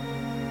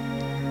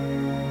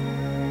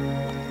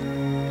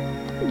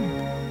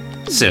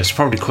 So it's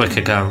probably quicker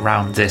going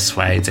round this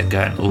way than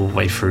going all the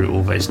way through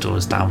all those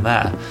doors down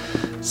there.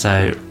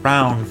 So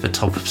round the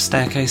top of the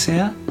staircase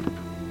here,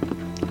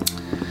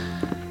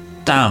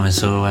 down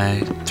this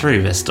hallway,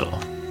 through this door.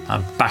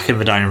 I'm back in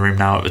the dining room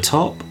now at the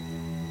top.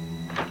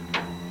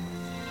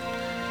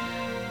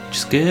 Which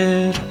is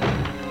good.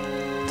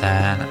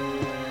 Then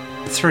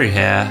through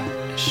here,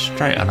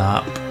 straight on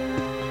up.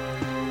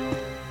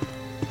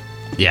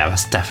 Yeah,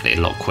 that's definitely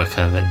a lot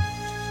quicker than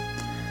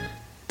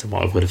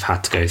what I would have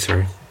had to go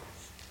through.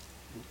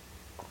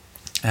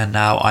 And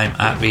now I'm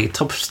at the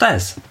top of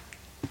stairs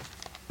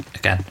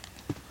again.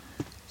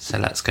 So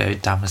let's go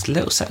down this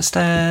little set of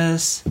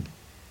stairs,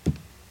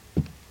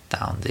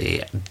 down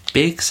the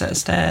big set of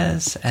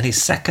stairs. Any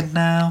second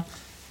now.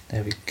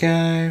 There we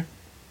go.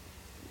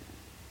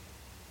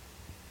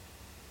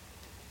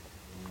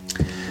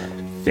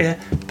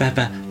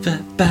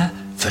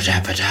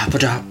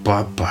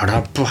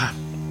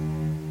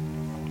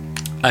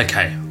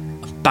 Okay,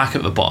 I'm back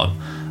at the bottom.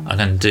 I'm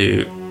going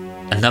to do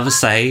another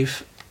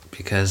save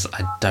because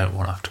I don't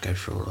want to have to go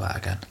through all of that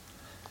again.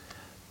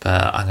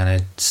 But I'm going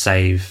to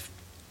save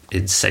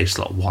in save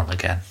slot 1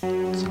 again. So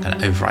I'm going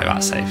to overwrite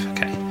that save.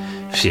 Okay.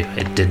 Phew,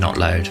 it did not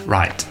load.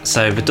 Right,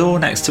 so the door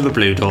next to the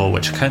blue door,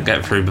 which I couldn't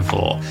get through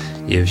before,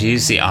 you've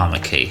used the armor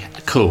key.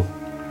 Cool.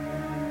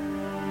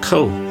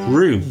 Cool.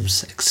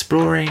 Rooms.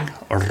 Exploring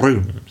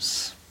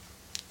rooms.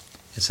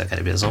 Is there going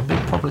to be a zombie?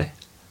 Probably.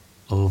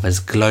 Oh, there's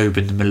a globe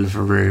in the middle of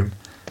the room.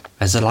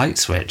 There's a light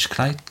switch.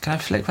 Can I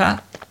flick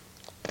that?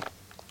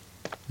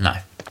 No.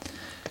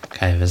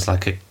 Okay, there's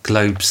like a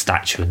globe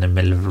statue in the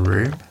middle of the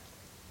room.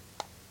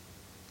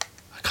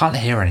 I can't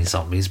hear any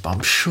zombies, but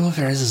I'm sure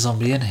there is a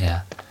zombie in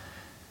here.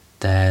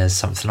 There's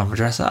something on the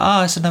dresser.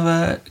 Oh, it's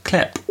another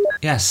clip.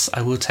 Yes,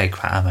 I will take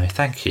that ammo.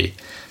 Thank you.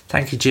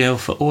 Thank you, Jill,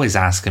 for always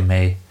asking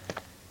me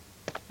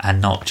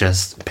and not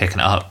just picking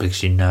it up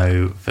because you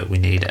know that we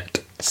need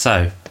it.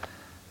 So,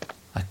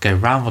 I go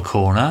round the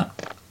corner.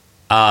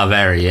 Ah,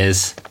 there he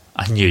is.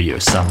 I knew you were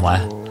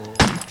somewhere.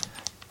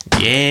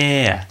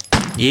 Yeah.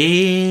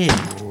 Yeah.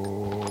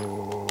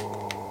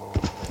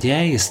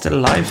 Yeah, you're still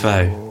alive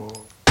though.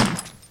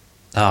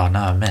 Oh no,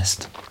 I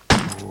missed.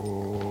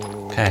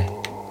 Okay.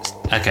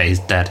 Okay, he's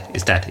dead.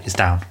 He's dead. He's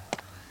down.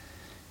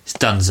 He's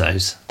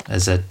dunzos.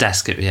 There's a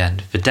desk at the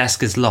end. The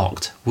desk is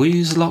locked. Will you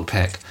use a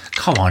lockpick?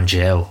 Come on,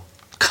 Jill.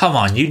 Come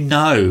on, you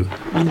know.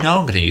 You know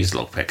I'm going to use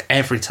lockpick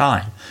every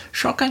time.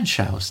 Shotgun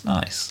shells.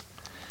 Nice.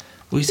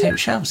 Will you take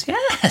shells?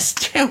 Yes,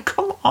 Jill,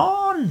 come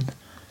on.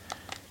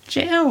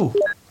 Jill,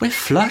 we're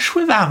flush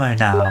with ammo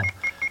now.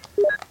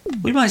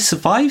 We might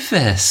survive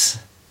this.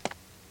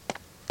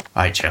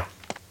 Right, Jill.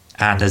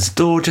 And there's a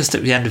door just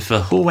at the end of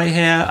the hallway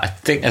here. I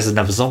think there's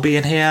another zombie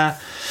in here.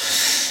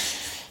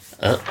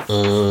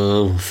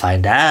 Uh-oh, we'll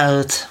find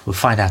out. We'll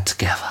find out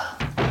together.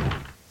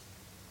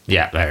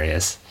 Yeah, there he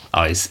is.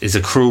 Oh, he's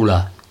a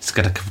crawler. He's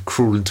going to come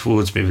crawling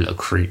towards me, little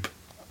creep.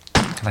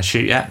 Can I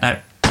shoot yet? No.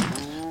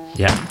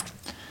 Yeah.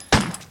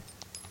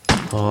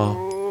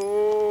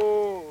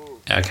 Oh.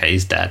 Okay,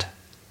 he's dead.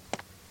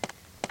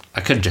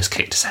 I could have just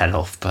kicked his head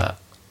off, but...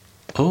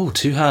 Oh,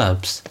 2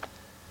 herbs.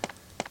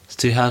 It's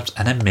 2 herbs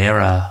and a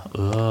mirror.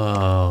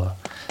 Oh.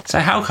 So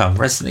how come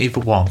Resident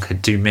Evil 1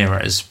 could do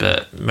mirrors,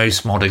 but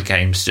most modern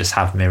games just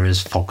have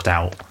mirrors fogged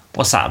out?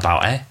 What's that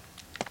about, eh?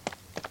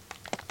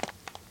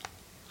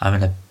 I'm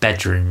in a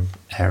bedroom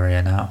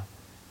area now.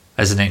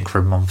 There's an ink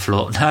room on the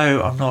floor.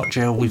 No, I'm not,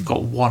 Jill. We've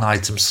got 1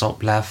 item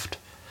slot left.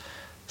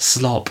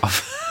 Slop.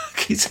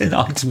 He's in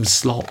item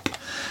slop.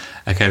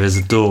 Okay, there's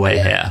a doorway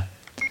here.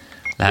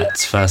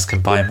 Let's first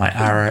combine my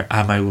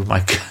ammo with my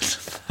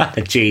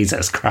gun.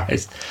 Jesus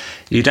Christ.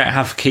 You don't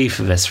have a key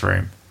for this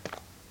room.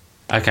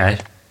 Okay.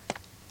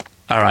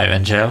 Alright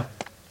then, Jill.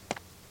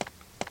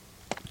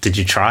 Did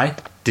you try?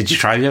 Did you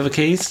try the other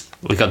keys?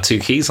 We got 2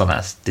 keys on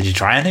us. Did you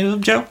try any of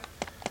them, Jill?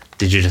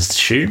 Did you just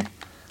assume?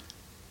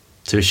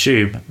 To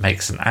assume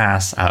makes an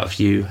ass out of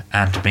you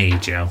and me,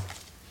 Jill.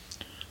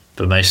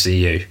 But mostly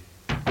you.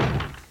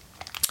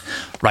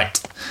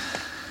 Right.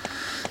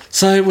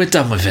 So we're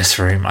done with this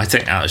room. I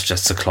think that was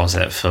just a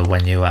closet for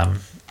when you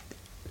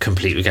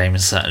complete the game in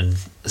certain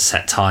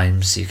set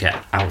times. You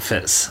get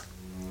outfits.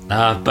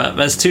 But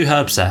there's 2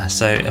 herbs there.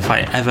 So if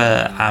I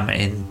ever am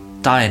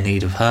in dire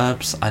need of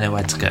herbs, I know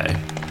where to go.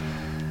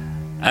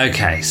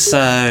 Okay,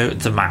 so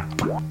the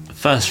map.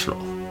 First floor.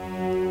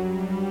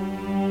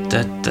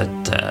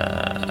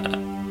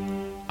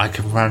 I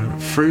can run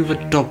through the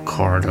dog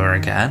corridor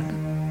again.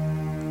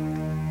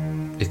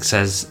 It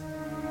says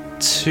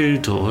 2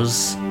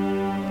 doors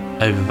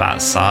over that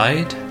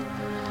side.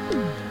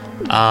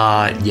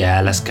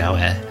 Yeah, let's go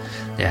here.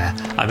 Yeah,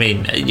 I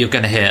mean, you're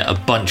going to hear a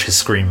bunch of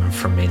screaming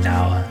from me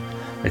now.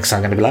 Because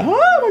I'm going to be like, oh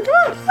my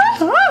god!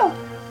 Ah!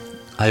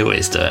 I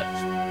always do it.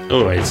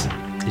 Always.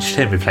 You should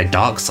hear me play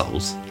Dark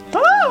Souls.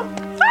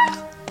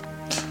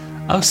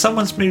 Oh,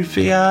 someone's moved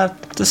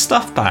the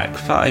stuff back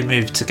that I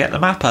moved to get the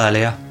map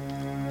earlier.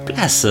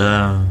 Bless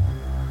them.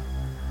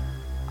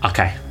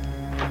 Okay.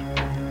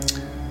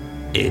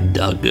 In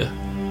dug.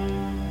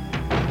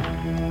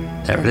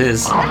 There it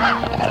is.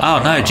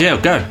 Oh no, Jill,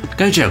 go.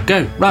 Go, Jill,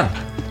 go. Run.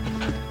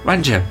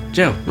 Run, Jill.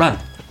 Jill, run.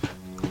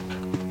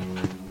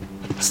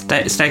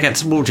 Stay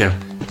against the wall, Jill.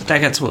 Stay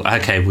against the wall.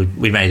 Okay,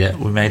 we made it.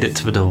 We made it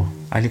to the door.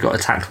 I only got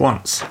attacked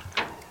once.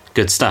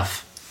 Good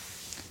stuff.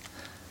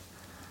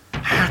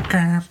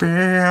 fucking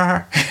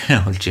beer.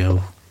 Oh,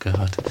 Jill.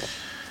 God.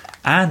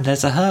 And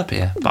there's a herb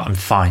here, but I'm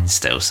fine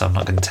still, so I'm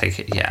not going to take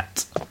it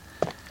yet.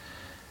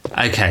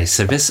 Okay,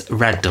 so this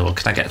red door,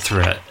 can I get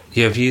through it?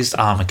 You have used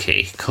armor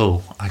key.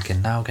 Cool. I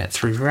can now get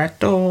through red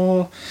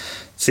door.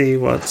 See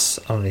what's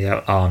on the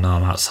out. Oh no,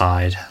 I'm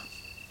outside.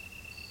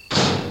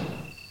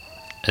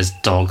 There's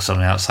dogs on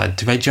the outside.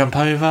 Do they jump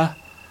over?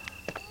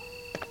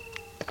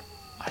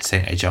 I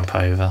think they jump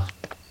over.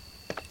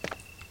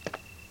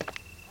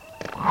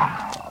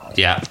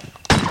 Yeah.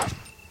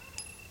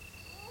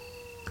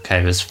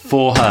 Okay, there's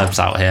 4 herbs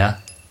out here.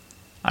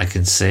 I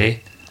can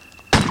see.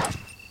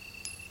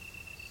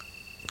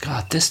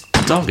 God, this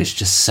dog is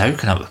just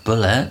soaking up with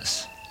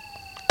bullets.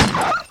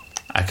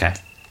 Okay.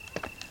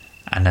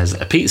 And there's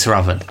a pizza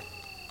oven.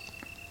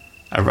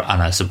 Oh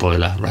no, it's a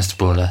boiler. Rest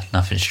boiler.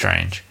 Nothing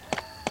strange.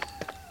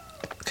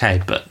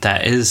 Okay, but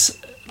there's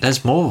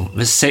more.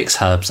 There's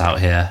 6 herbs out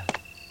here.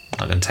 I'm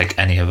not going to take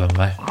any of them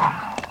though.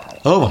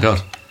 Oh my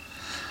god.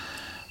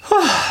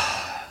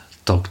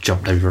 Dog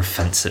jumped over a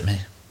fence at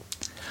me.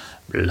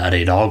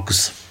 Bloody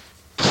dogs.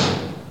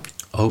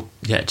 Oh,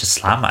 yeah, just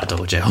slam that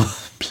door, Jill.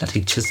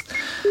 Bloody just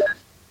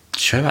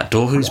show that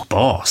door who's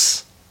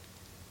boss.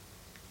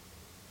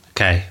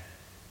 Okay.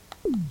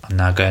 I'm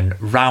now going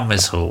round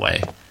this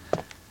hallway.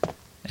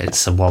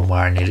 It's the one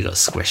where I nearly got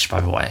squished, by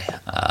the way.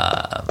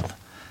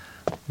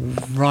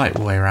 Right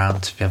way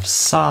around to the other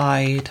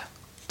side.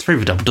 Through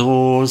the double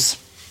doors.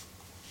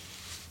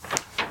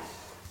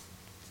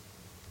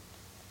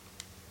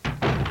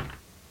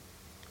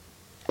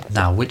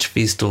 Now, which of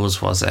these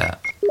doors was it?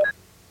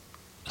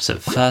 Was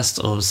it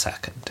first or the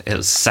second? It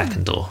was the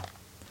second door.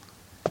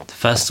 The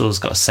first door's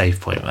got a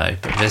save point though,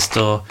 but this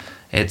door,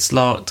 it's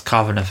locked,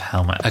 carving of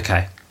helmet.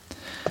 Okay.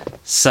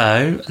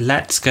 So,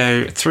 let's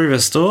go through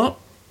this door.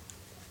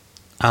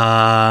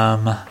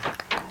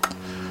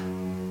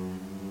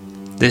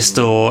 This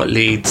door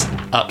leads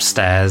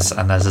upstairs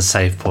and there's a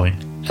save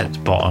point at the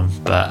bottom,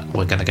 but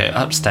we're going to go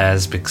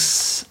upstairs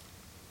because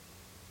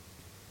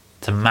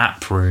the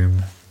map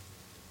room,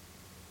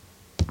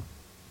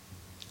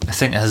 I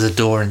think there's a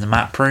door in the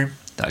map room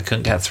that I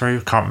couldn't get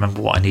through. Can't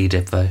remember what I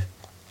needed though.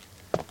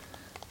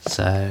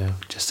 So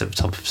just at the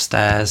top of the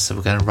stairs. So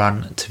we're going to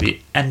run to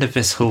the end of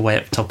this hallway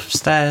at the top of the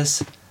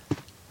stairs.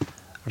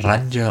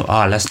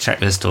 Let's check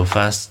this door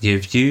first.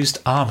 You've used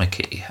armor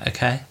key.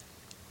 Okay.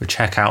 We'll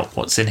check out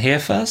what's in here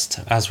first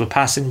as we're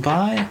passing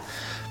by.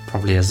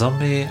 Probably a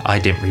zombie. I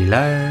didn't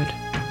reload.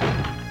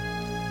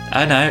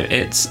 Oh no,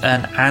 it's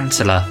an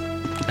antler.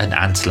 An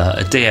antler.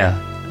 A deer.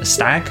 A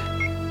stag.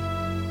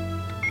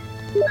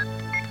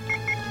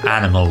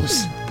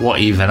 Animals. What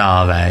even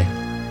are they?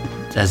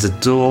 There's a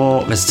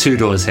door. There's 2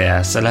 doors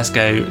here. So let's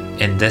go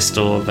in this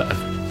door that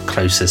I'm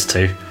closest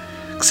to.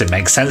 Because it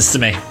makes sense to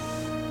me.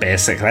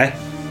 Basically.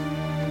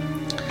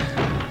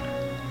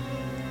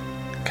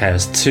 Okay,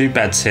 there's 2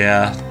 beds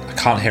here. I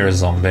can't hear a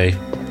zombie.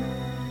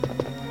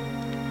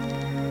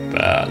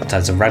 But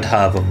there's a red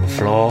herb on the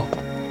floor.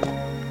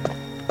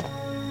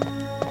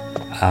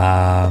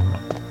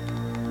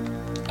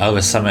 Oh,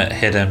 there's something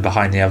hidden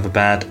behind the other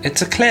bed.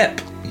 It's a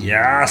clip.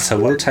 Yes, I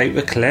will take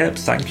the clip.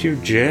 Thank you,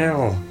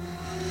 Jill.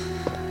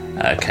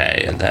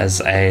 Okay, there's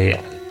a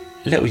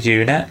little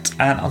unit,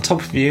 and on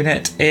top of the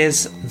unit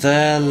is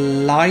the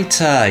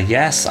lighter.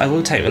 Yes, I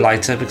will take the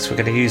lighter because we're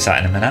going to use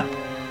that in a minute.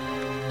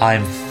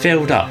 I'm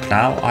filled up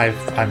now.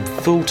 I'm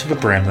full to the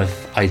brim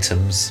with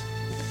items.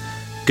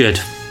 Good.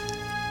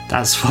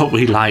 That's what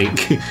we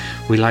like.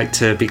 We like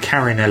to be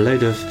carrying a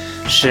load of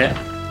shit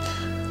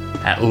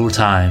at all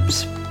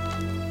times.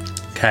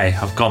 Okay,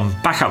 I've gone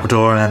back up the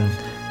door and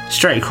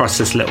straight across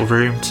this little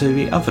room to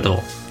the other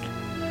door.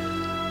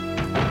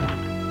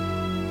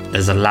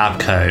 There's a lab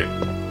coat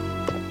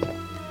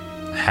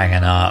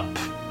hanging up.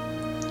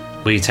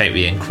 Will you take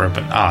the ink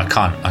ribbon? Oh, I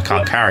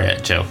can't carry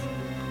it, Jill.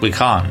 We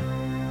can't.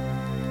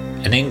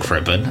 An ink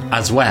ribbon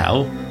as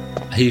well?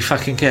 Are you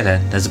fucking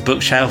kidding? There's a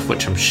bookshelf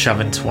which I'm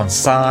shoving to one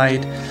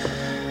side.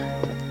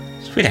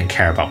 We don't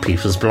care about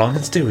people's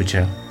belongings, do we,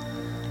 Jill?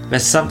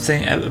 There's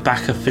something at the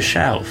back of the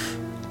shelf.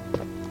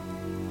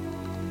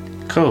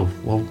 Cool.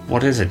 Well,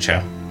 what is it,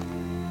 Jill?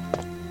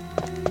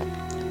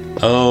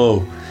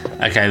 Oh,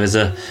 okay.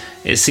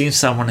 It seems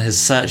someone has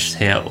searched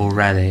here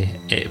already.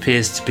 It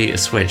appears to be a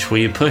switch. Will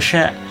you push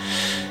it?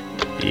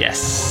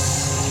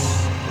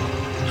 Yes.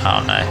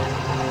 Oh no.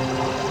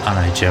 Oh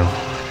no, Jill.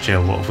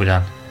 Jill, what have we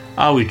done?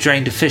 Oh, we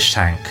drained a fish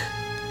tank.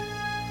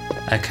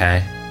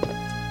 Okay.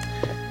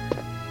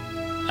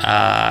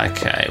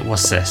 Okay,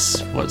 what's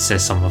this? What's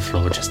this on the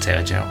floor just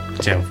here, Jill?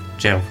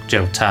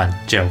 Jill, turn.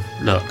 Jill,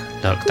 look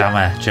down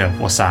there. Jill,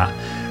 what's that?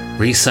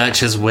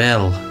 Researcher's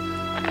will.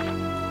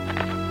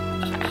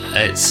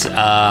 It's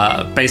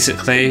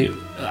basically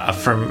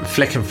from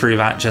flicking through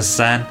that just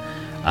then,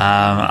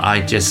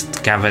 I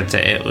just gathered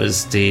that it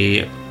was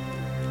the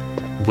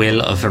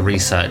will of a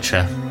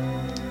researcher.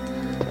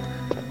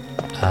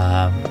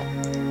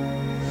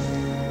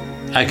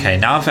 Okay,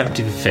 now I've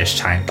emptied the fish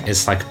tank.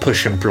 It's like a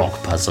push and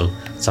block puzzle.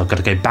 So I've got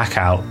to go back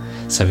out,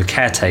 so the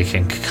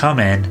caretaking can come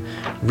in,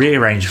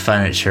 rearrange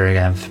furniture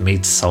again for me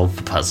to solve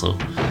the puzzle.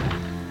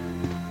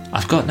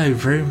 I've got no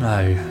room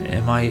though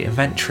in my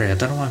inventory. I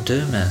don't know why I'm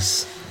doing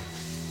this.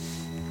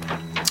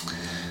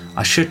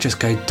 I should just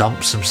go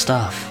dump some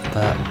stuff,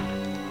 but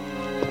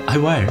I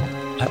won't.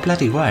 I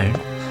bloody won't.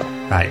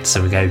 Right,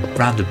 so we go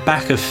round the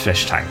back of the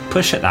fish tank.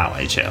 Push it that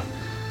way, Jill.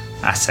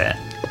 That's it.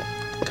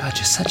 God,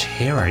 you're such a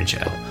hero,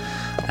 Jill.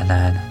 And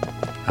then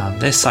around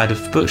this side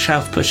of the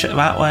bookshelf, push it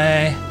that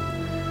way.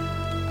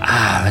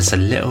 Ah, there's a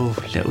little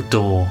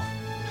door.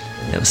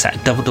 Little set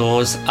of double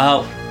doors.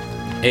 Oh,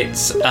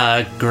 it's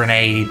a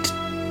grenade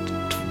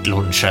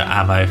launcher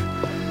ammo.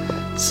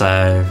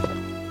 So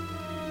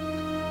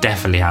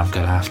definitely I'm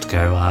going to have to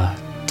go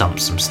dump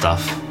some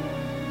stuff.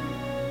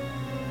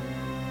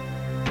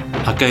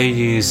 I'll go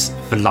use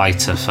the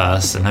lighter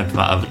first and open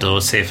that other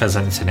door, see if there's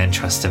anything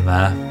interesting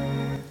there.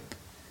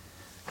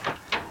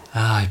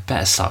 I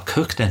better start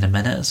cooking in a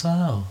minute as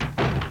well.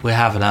 We're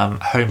having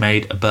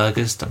homemade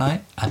burgers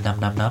tonight. Num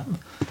num num.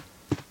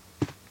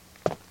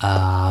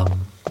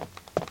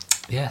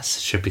 Yes,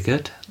 should be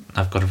good.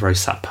 I've got to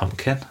roast that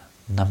pumpkin.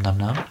 Num num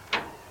num.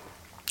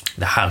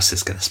 The house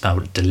is going to smell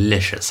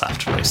delicious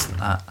after roasting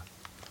that.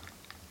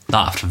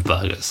 Not after the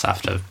burgers,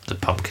 after the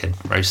pumpkin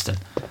roasting.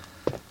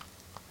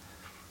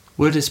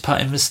 Wood is put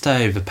in the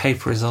stove, the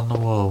paper is on the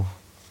wall.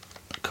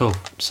 Cool,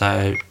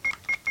 so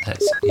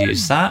let's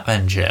use that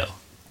then, Jill.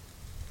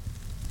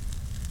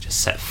 Just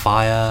set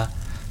fire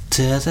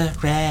to the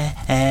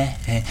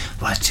rain,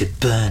 watch it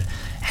burn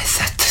as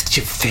I touch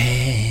your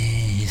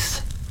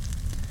face.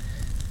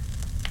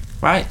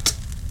 Right.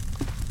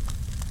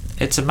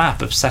 It's a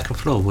map of second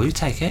floor. Will you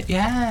take it?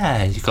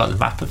 Yeah, you got the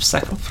map of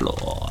second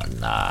floor.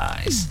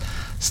 Nice.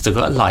 Still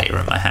got a lighter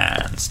in my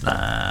hands.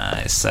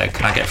 Nice. So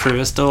can I get through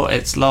this door?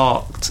 It's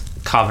locked.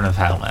 Carbon of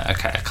helmet.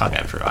 Okay, I can't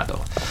get through that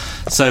door.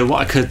 So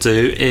what I could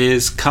do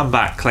is come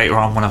back later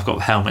on when I've got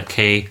the helmet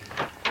key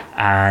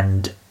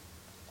and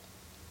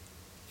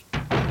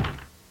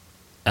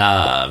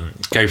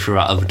go through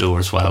that other door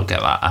as well,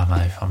 get that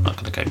ammo. I'm not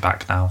going to go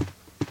back now.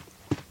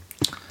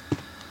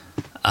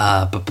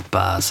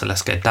 So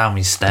let's go down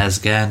these stairs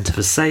again to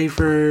the save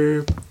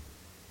room.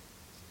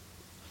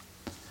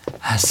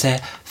 I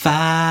set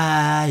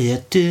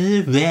fire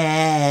to the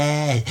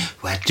rain,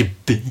 watch you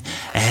burn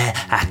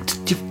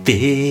out your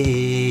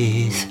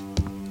face.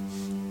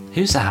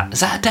 Who's that? Is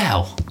that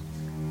Adele?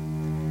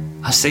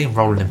 I seen him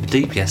rolling in the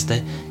deep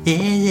yesterday.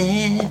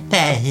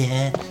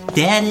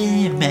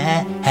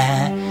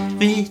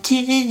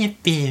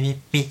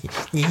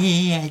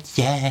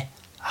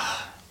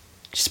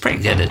 She's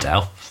pretty good,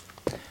 Adele.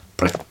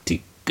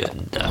 Pretty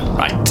good.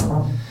 Right.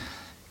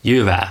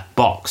 You there,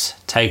 box.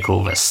 Take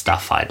all this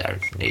stuff I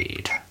don't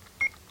need.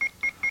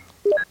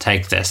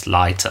 Take this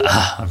lighter.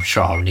 I'm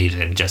sure I'll need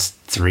it in just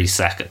 3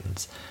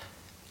 seconds.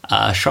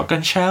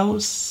 Shotgun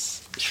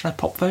shells. Should I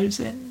pop those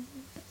in?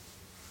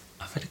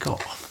 I've already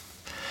got one.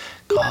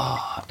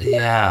 God,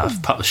 yeah,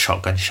 I've put the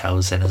shotgun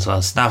shells in as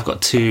well. So now I've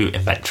got 2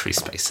 inventory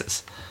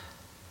spaces.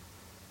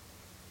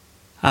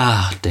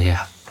 Ah,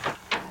 dear.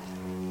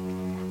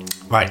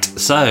 Right,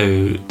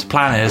 so the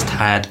plan is to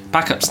head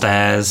back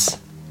upstairs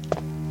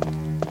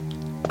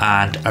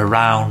and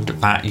around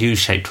that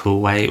U-shaped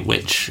hallway,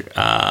 which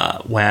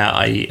where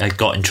I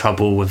got in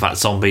trouble with that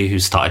zombie who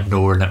started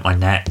gnawing at my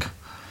neck.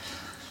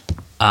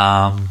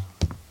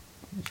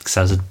 Because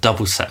there was a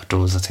double set of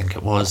doors, I think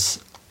it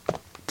was,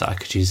 that I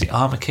could use the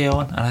armor key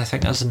on, and I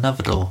think there was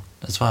another door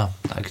as well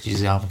that I could use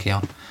the armor key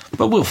on.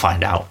 But we'll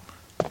find out.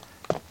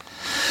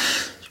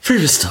 Through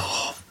the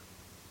door.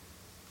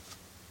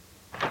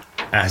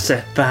 I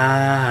set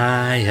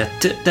fire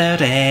to the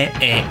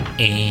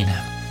rain.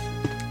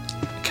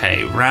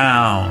 Okay,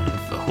 round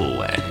the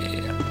hallway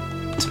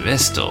to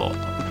this door.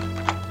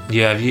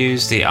 You have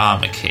used the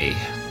armor key.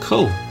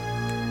 Cool.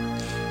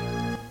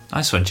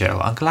 Nice one,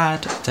 Jill. I'm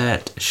glad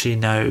that she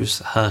knows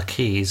her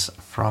keys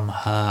from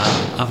her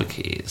other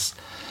keys.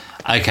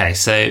 Okay,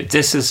 so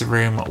this is the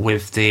room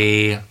with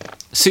the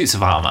suits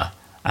of armour.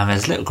 And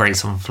there's little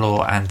grates on the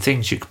floor and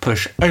things you can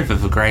push over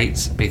the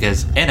grates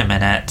because in a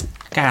minute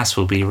gas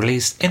will be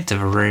released into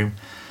the room,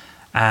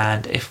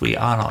 and if we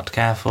are not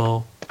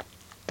careful,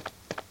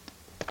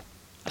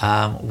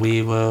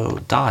 we will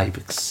die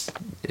because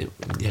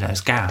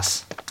it's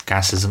gas.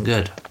 Gas isn't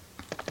good.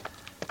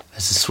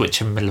 There's a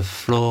switch in the middle of the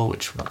floor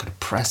which I'm not going to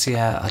press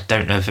yet. I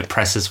don't know if it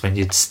presses when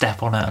you'd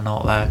step on it or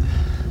not though,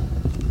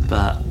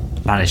 but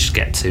managed to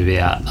get to the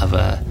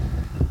other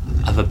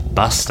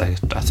bust. I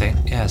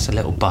think, yeah, it's a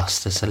little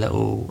bust. It's a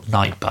little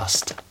night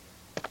bust.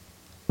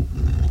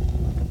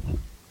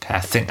 Okay, I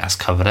think that's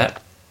covered it.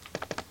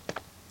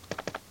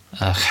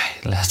 Okay,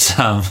 let's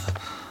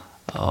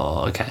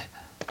oh, okay.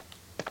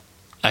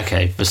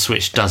 Okay, the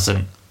switch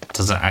doesn't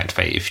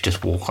activate if you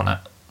just walk on it.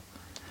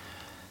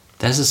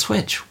 There's a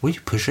switch. Will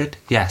you push it?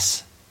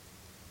 Yes.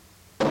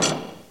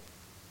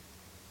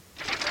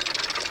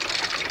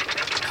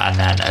 And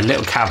then a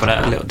little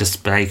cabinet, a little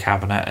display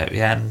cabinet at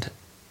the end.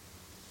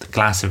 The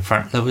glass in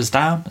front lowers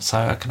down so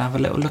I can have a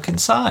little look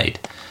inside.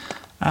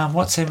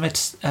 What's in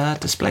the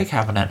display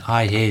cabinet?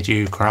 I heard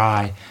you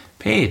cry.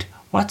 Pete,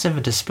 what's in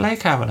the display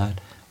cabinet?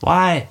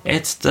 Why,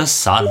 it's the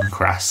sun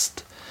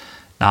crest.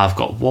 Now I've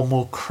got one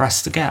more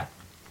crest to get.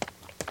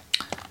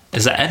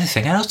 Is there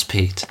anything else,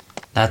 Pete?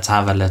 Let's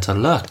have a little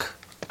look,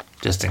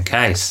 just in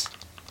case.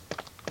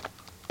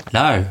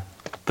 No,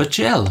 but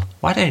Jill,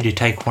 why don't you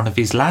take one of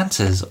these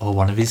lances or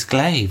one of these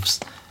glaives?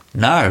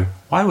 No,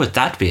 why would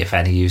that be of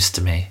any use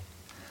to me?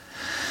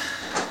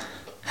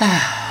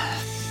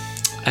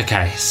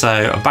 Okay, so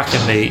I'm back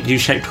in the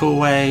U-shaped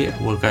hallway.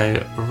 We'll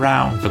go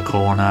around the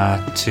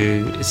corner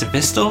to... Is it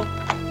this door?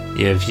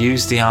 You've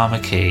used the armor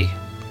key.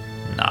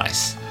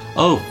 Nice.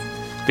 Oh,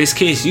 this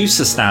key is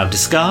useless now.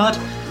 Discard?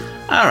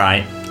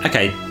 Alright,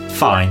 okay,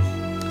 fine.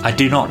 I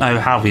do not know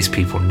how these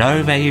people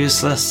know they're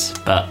useless,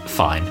 but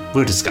fine.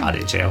 We'll discard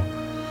it, Jill.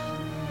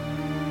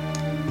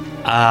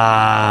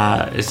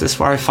 Is this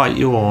where I fight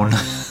you on?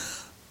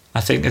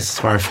 I think this is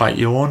where I fight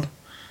you on.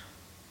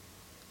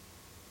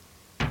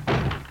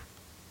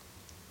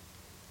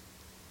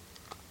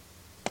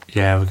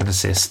 Yeah, we're going to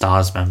see a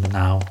STARS member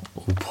now,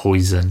 all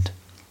poisoned.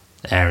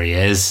 There he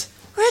is.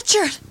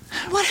 Richard,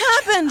 what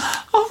happened?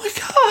 Oh my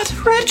god,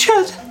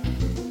 Richard!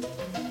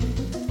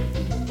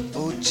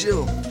 Oh,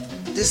 Jill,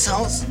 this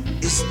house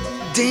is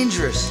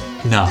dangerous.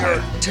 No. There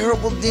are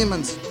terrible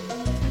demons.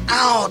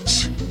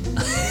 Ouch!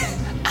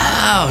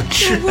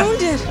 Ouch! You're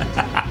wounded.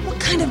 What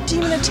kind of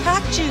demon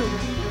attacked you?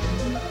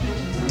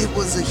 It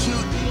was a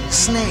huge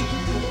snake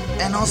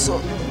and also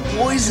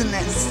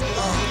poisonous.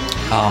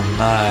 Oh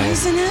no.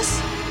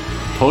 Poisonous?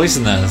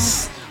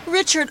 Poisonous.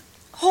 Richard,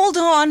 hold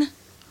on.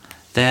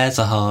 There's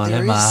a hole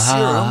There in my is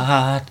serum.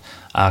 heart.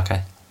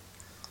 Okay.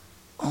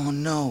 Oh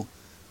no,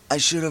 I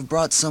should have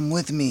brought some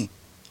with me.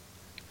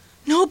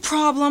 No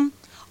problem.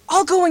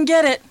 I'll go and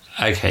get it.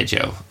 Okay,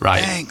 Jill.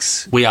 Right.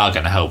 Thanks. We are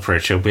going to help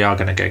Richard. We are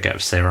going to go get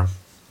serum.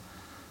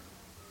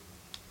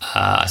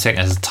 I think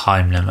there's a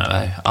time limit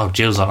though. Oh,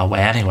 Jill's on her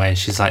way anyway.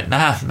 She's like,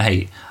 nah,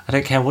 mate. I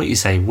don't care what you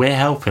say. We're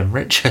helping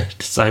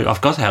Richard. So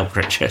I've got to help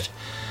Richard.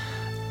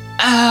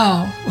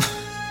 Ow!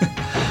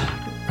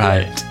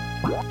 Right.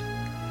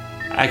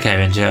 Okay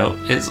then, Jill.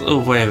 It's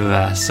all the way over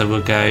there. So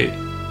we'll go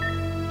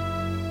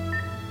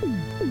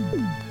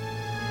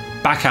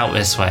back out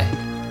this way.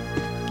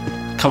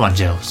 Come on,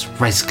 Jill. It's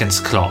race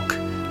against the clock.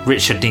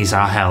 Richard needs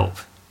our help.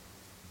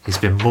 He's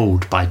been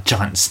mauled by a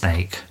giant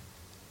snake.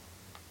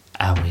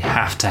 And we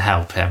have to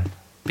help him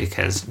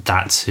because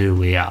that's who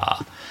we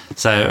are.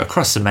 So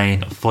across the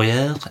main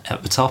foyer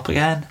at the top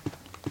again.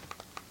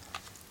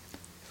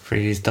 Through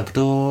these double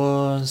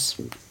doors.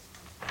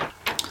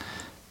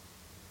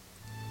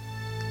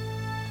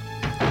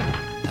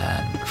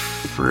 Then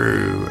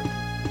through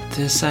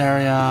this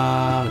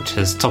area, which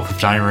is top of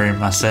dining room,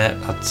 that's it.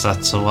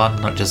 That's the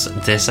one, not just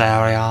this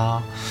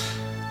area.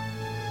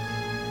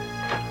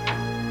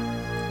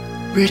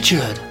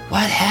 Richard,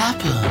 what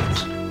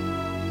happened?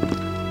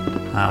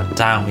 Oh,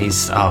 down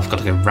these... Oh, I've got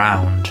to go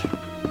round.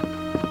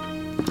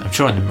 I'm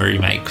sure in the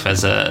remake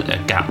there's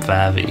a gap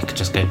there that you could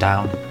just go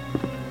down.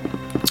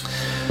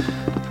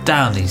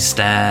 Down these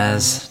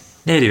stairs.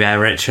 Nearly there,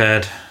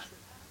 Richard.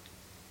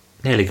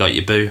 Nearly got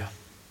you, boo.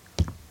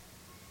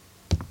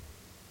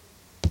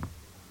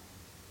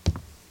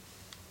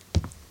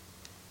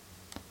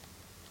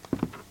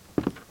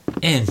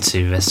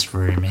 Into this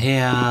room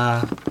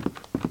here.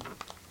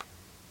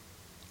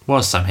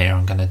 Whilst I'm here,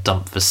 I'm going to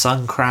dump the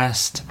sun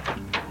crest.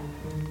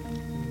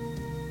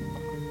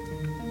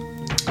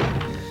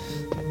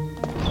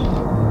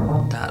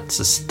 That's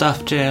a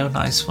stuff gel,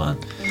 nice one.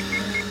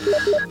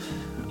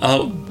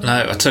 Oh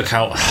no, I took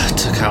out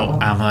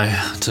ammo,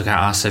 took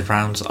out acid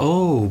rounds.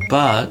 Oh,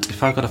 but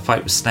if I've got to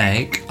fight with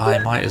Snake, I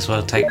might as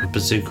well take the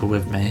bazooka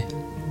with me.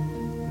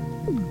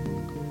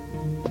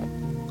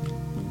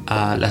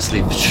 Let's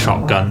leave the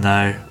shotgun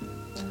though,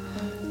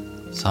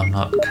 so I'm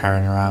not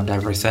carrying around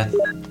everything.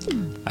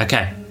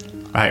 Okay,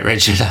 right,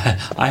 Richard.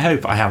 I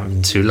hope I haven't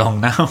been too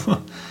long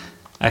now.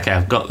 Okay,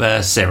 I've got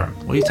the serum.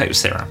 Will you take the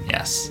serum?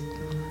 Yes.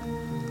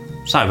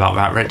 Sorry about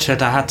that,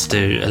 Richard. I had to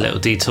do a little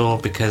detour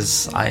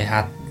because I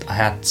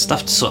had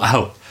stuff to sort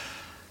out.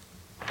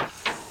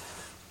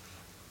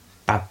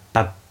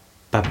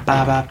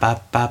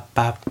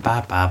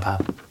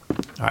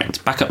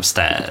 Alright, back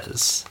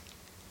upstairs.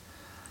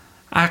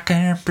 I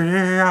can be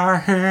your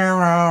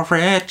hero,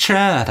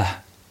 Richard.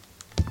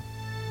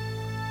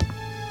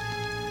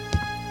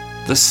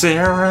 The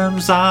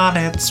serum's on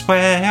its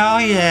way, oh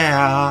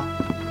yeah.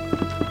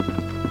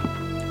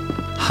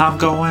 I'm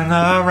going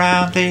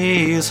around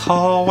these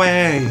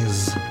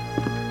hallways.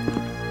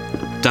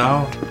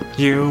 Don't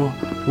you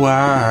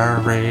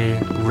worry,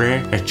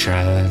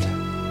 Richard.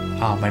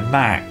 Oh, my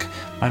Mac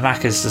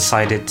has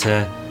decided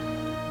to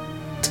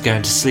go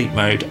into sleep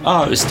mode.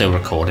 Oh, it's still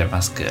recording,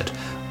 that's good.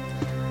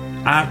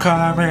 I'm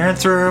coming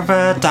through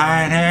the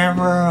dining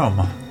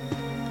room,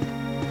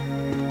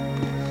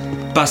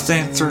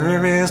 busting through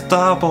these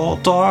double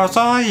doors,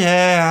 oh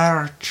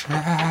yeah,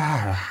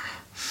 Richard.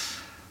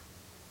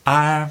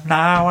 I'm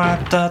now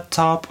at the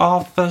top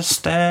of the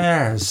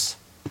stairs.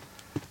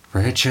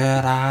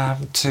 Richard,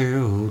 I'm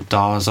 2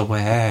 doors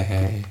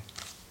away.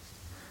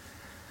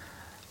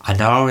 I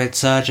know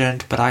it's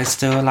urgent, but I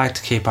still like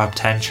to keep up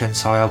tension,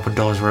 so I open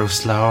doors real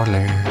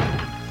slowly.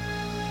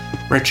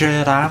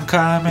 Richard, I'm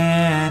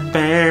coming,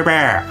 baby.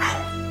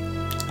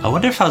 I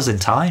wonder if I was in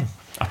time.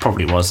 I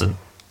probably wasn't.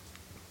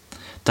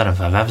 Don't know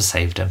if I've ever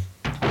saved him.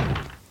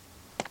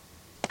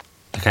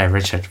 Okay,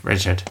 Richard.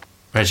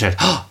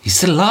 Oh, he's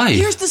still alive.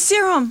 Here's the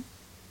serum.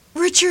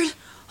 Richard,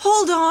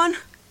 hold on.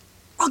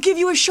 I'll give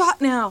you a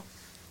shot now.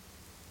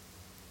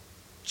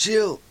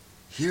 Jill,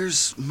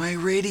 here's my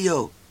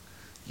radio.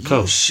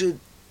 Cool. You should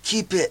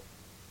keep it.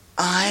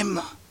 I'm...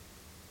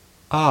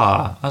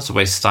 That's a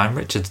waste of time.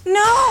 Richard's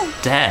No!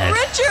 dead.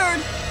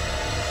 Richard!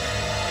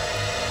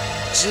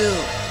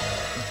 Jill,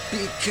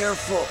 be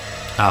careful.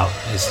 Oh,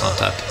 he's not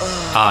dead.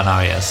 Oh, no,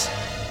 he is.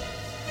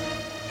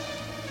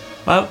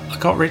 Well, I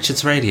got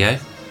Richard's radio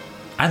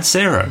and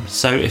serum,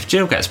 so if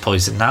Jill gets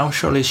poisoned now,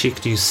 surely she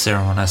could use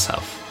serum on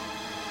herself.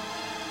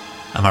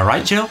 Am I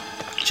right, Jill?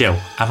 Jill,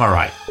 am I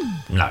right?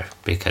 No,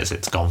 because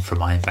it's gone from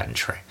my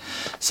inventory.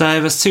 So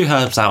there's 2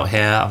 herbs out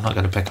here. I'm not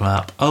going to pick them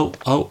up.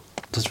 Oh,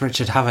 does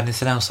Richard have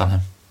anything else on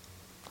him?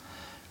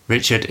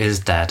 Richard is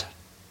dead.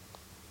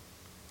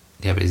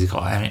 Yeah, but has he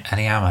got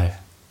any ammo?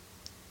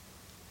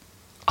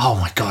 Oh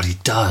my god, he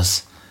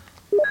does.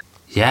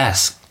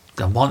 Yes,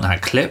 I want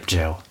that clip,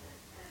 Jill.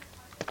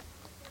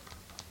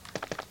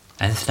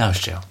 Anything else,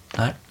 Jill?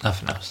 No,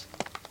 nothing else.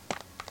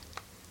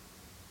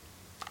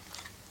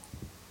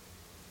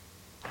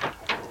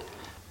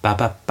 Ba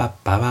ba ba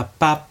ba ba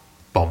ba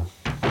bomb.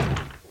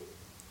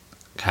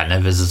 Okay, no,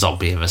 there's a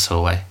zombie in this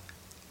hallway.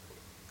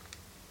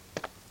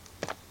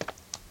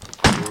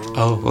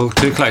 Oh,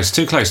 too close.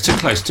 Get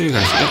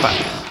back.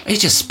 He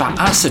just spat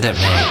acid at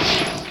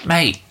me.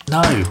 Mate,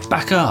 no,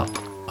 back up.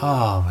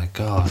 Oh my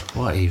god,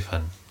 what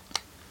even?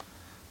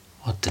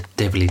 What the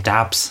dibbly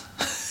dabs?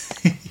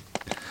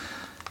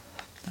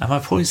 Am I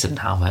poisoned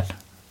now then?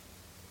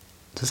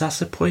 Does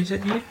acid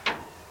poison you? I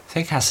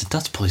think acid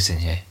does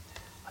poison you.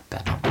 I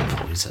better not be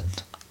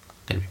poisoned.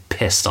 I'm going to be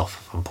pissed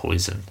off if I'm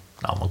poisoned.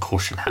 No, I'm on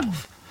caution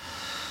health.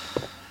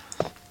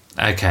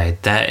 Okay,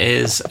 there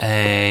is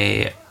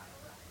a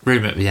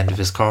room at the end of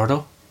this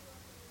corridor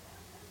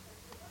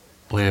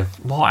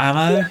with more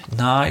ammo.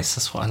 Nice,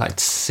 that's what I like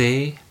to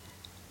see.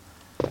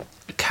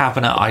 A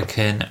cabinet I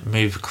can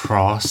move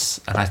across,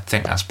 and I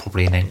think that's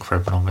probably an ink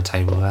ribbon on the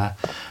table there.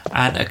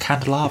 And a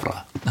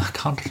candelabra.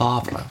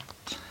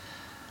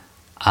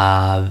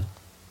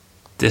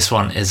 This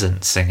one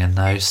isn't singing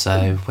though,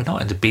 so we're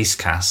not in the Beast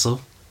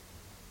Castle.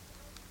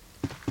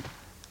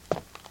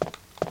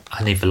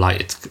 I need the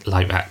light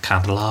that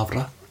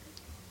candelabra.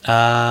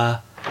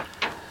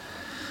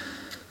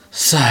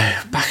 So,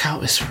 back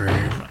out this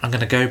room. I'm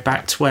going to go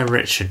back to where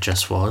Richard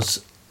just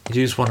was.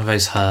 Use one of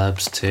those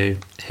herbs to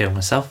heal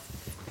myself.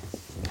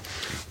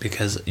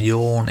 Because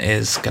Yawn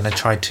is going to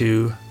try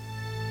to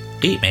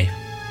eat me.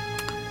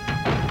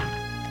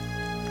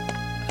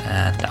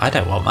 And I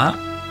don't want that.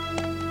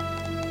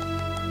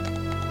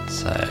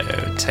 So,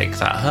 take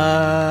that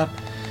herb.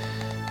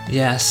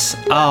 Yes.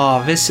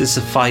 This is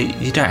a fight.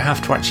 You don't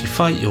have to actually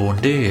fight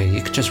Yawn, do you?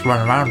 You could just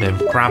run around him,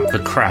 grab the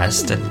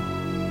crest, and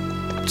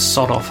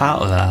sod off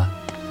out of there.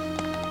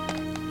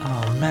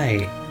 Oh,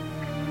 mate.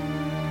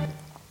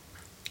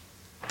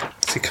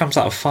 So he comes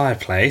out of a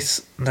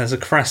fireplace, and there's a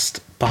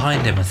crest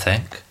behind him, I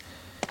think.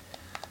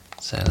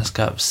 So let's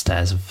go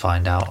upstairs and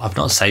find out. I've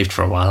not saved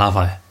for a while, have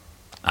I?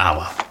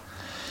 Well.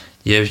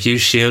 You've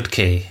used shield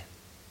key.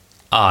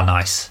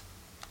 Nice.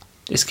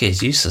 This key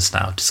is useless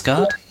now.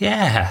 Discard?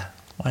 Yeah.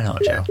 Why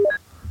not, Joe?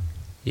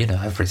 You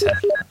know everything.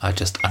 I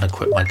just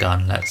unequip my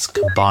gun. Let's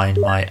combine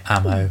my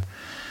ammo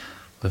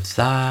with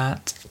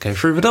that. Go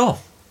through the door.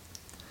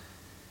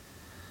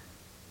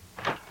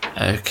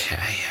 Okay.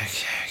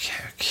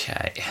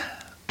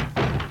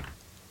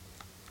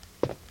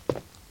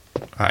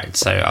 Right,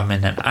 so I'm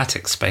in an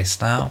attic space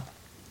now.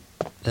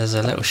 There's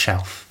a little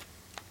shelf.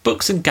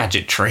 Books and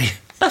gadgetry.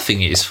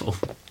 Nothing useful.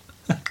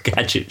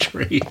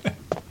 Gadgetry.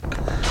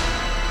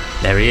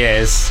 There he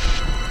is.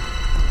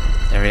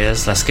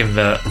 Let's give him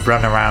a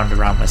run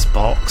around this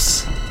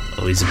box.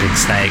 Oh, he's a big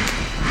snake.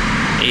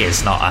 He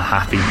is not a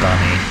happy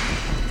bunny.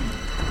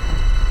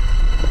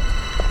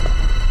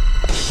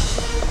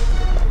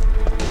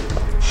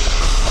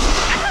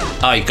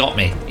 Oh, he got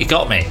me.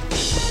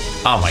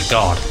 Oh my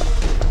god.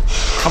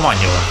 Come on,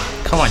 Yawn.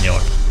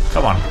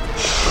 Come on.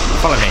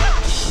 Follow me.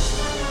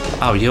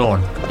 Oh,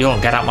 Yawn,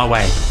 get out my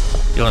way.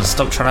 Yawn,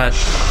 stop trying to...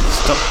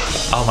 Stop.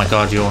 Oh my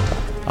god, Yawn.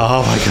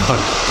 Oh my god.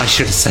 I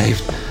should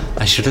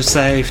have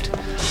saved.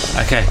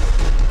 Okay.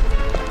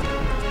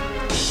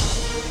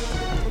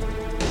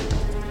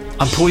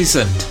 I'm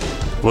poisoned.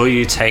 Will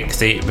you take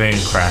the moon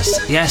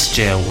crest? Yes,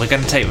 Jill, we're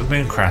going to take the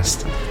moon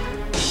crest.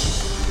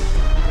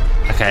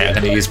 Okay, I'm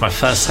going to use my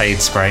first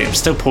aid spray. I'm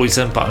still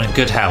poisoned, but I'm in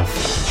good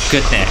health.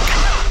 Good nick.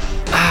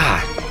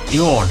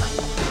 Yawn.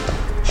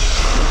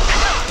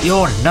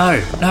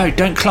 No,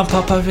 don't clump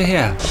up over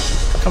here.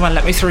 Come on,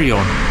 let me through,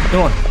 Yawn.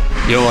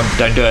 Yawn,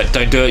 don't do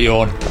it,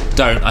 Yawn.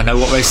 Don't. I know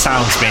what those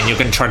sounds mean. You're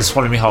going to try to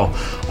swallow me whole.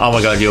 Oh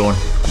my god, yawn.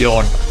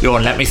 Yawn.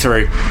 Yawn. Let me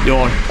through.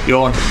 Yawn.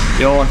 Yawn.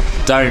 Yawn.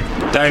 Don't.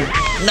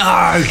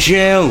 No,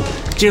 Jill.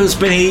 Jill's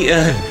been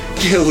eaten.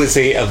 Jill was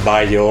eaten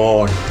by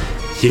yawn.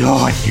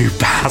 Yawn, you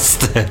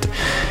bastard.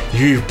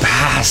 You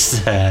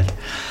bastard.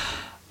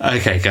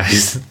 Okay,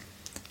 guys.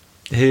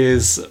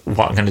 Here's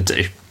what I'm going to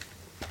do.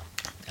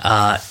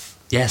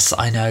 Yes,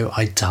 I know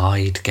I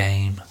died,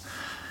 game.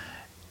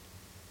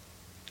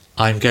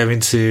 I'm going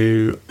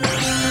to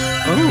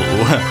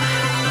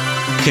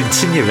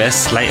continue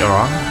this later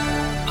on,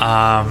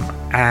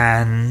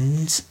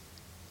 and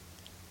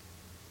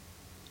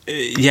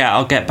yeah,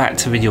 I'll get back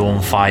to the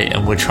yawn fight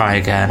and we'll try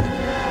again,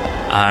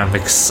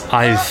 because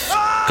I've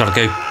got to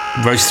go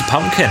roast a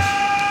pumpkin.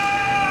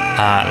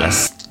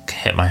 Let's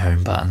hit my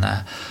home button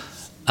there.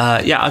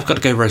 Yeah, I've got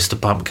to go roast a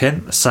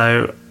pumpkin,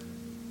 so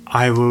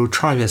I will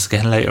try this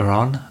again later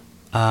on.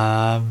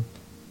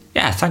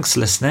 Yeah, thanks for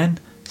listening.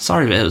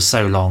 Sorry that it was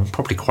so long,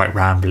 probably quite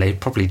rambly,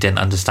 probably didn't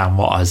understand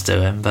what I was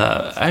doing,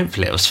 but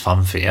hopefully it was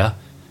fun for you.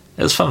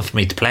 It was fun for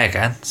me to play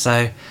again,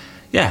 so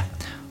yeah,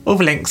 all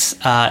the links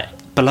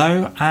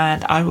below,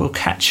 and I will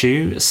catch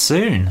you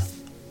soon.